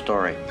 What's your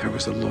story? There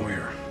was a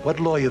lawyer. What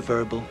lawyer,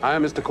 Verbal? I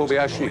am Mr.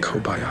 Kobayashi.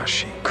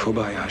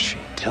 Kobayashi.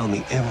 Tell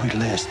me every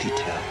last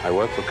detail. I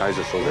work for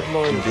Kaiser Soze.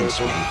 Convince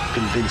me.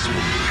 Convince me.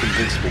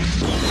 Convince me.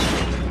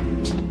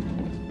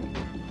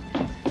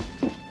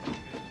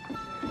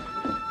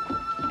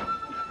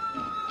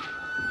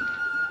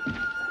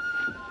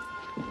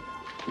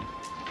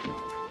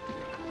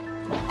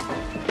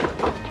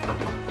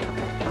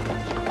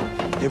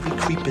 Every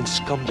creeping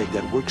scumbag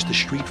that works the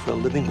street for a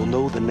living will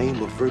know the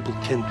name of Verbal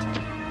Kint.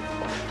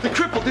 The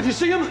cripple, did you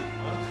see him?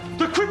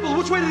 The cripple,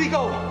 which way did he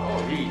go?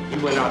 He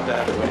went out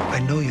that way. I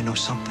know you know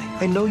something.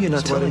 I know you're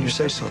not telling me.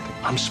 Say something.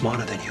 I'm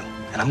smarter than you.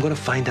 And I'm gonna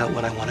find out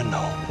what I want to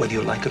know, whether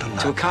you like it or not.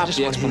 To a cop,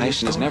 the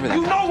explanation is never that.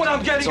 You know what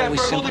I'm getting at,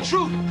 always Verbal, the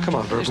simple. truth. Come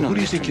on, There's Verbal. no Who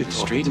do you think mystery you're in the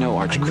talking street, to? no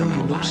arch I know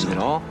criminal you losing lied.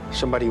 it all.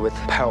 Somebody with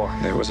power.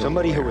 There was a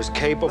somebody who lawyer. was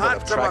capable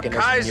of tracking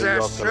us from New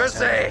York to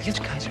Los Angeles. It's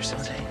Kaiser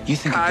Soze. You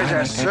think a guy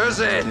like that is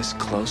this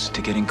close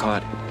to getting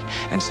caught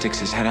and sticks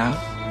his head out?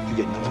 You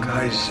get no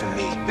guys from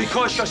me.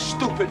 Because you're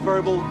stupid,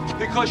 Verbal.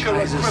 Because you're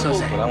a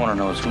cripple. What I want to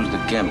know is who's the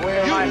gimp. You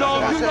know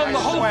the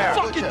whole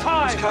fucking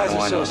time. Kaiser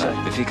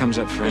Soze. If he comes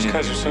up for anything,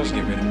 Kaiser he's going Soze? to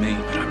get rid of me.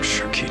 But I'm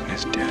sure Keaton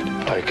is dead.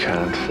 I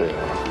can't feel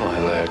my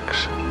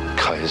legs.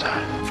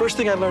 Kaiser. First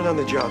thing I learned on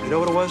the job, you know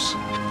what it was?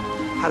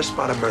 How to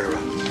spot a murderer.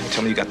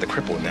 Tell me you got the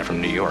cripple in there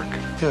from New York.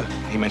 Yeah.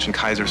 He mentioned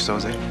Kaiser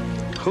Soze.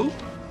 Who?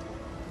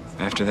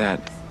 After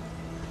that,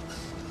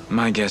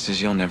 my guess is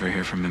you'll never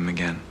hear from him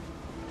again.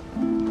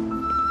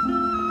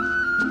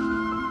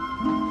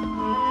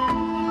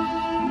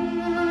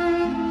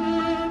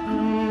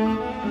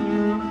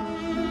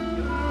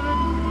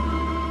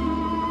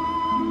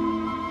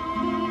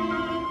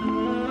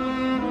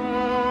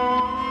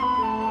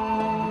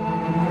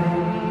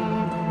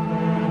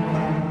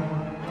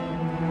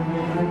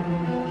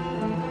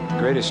 The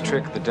greatest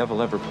trick the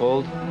devil ever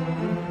pulled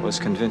was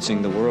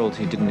convincing the world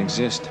he didn't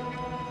exist.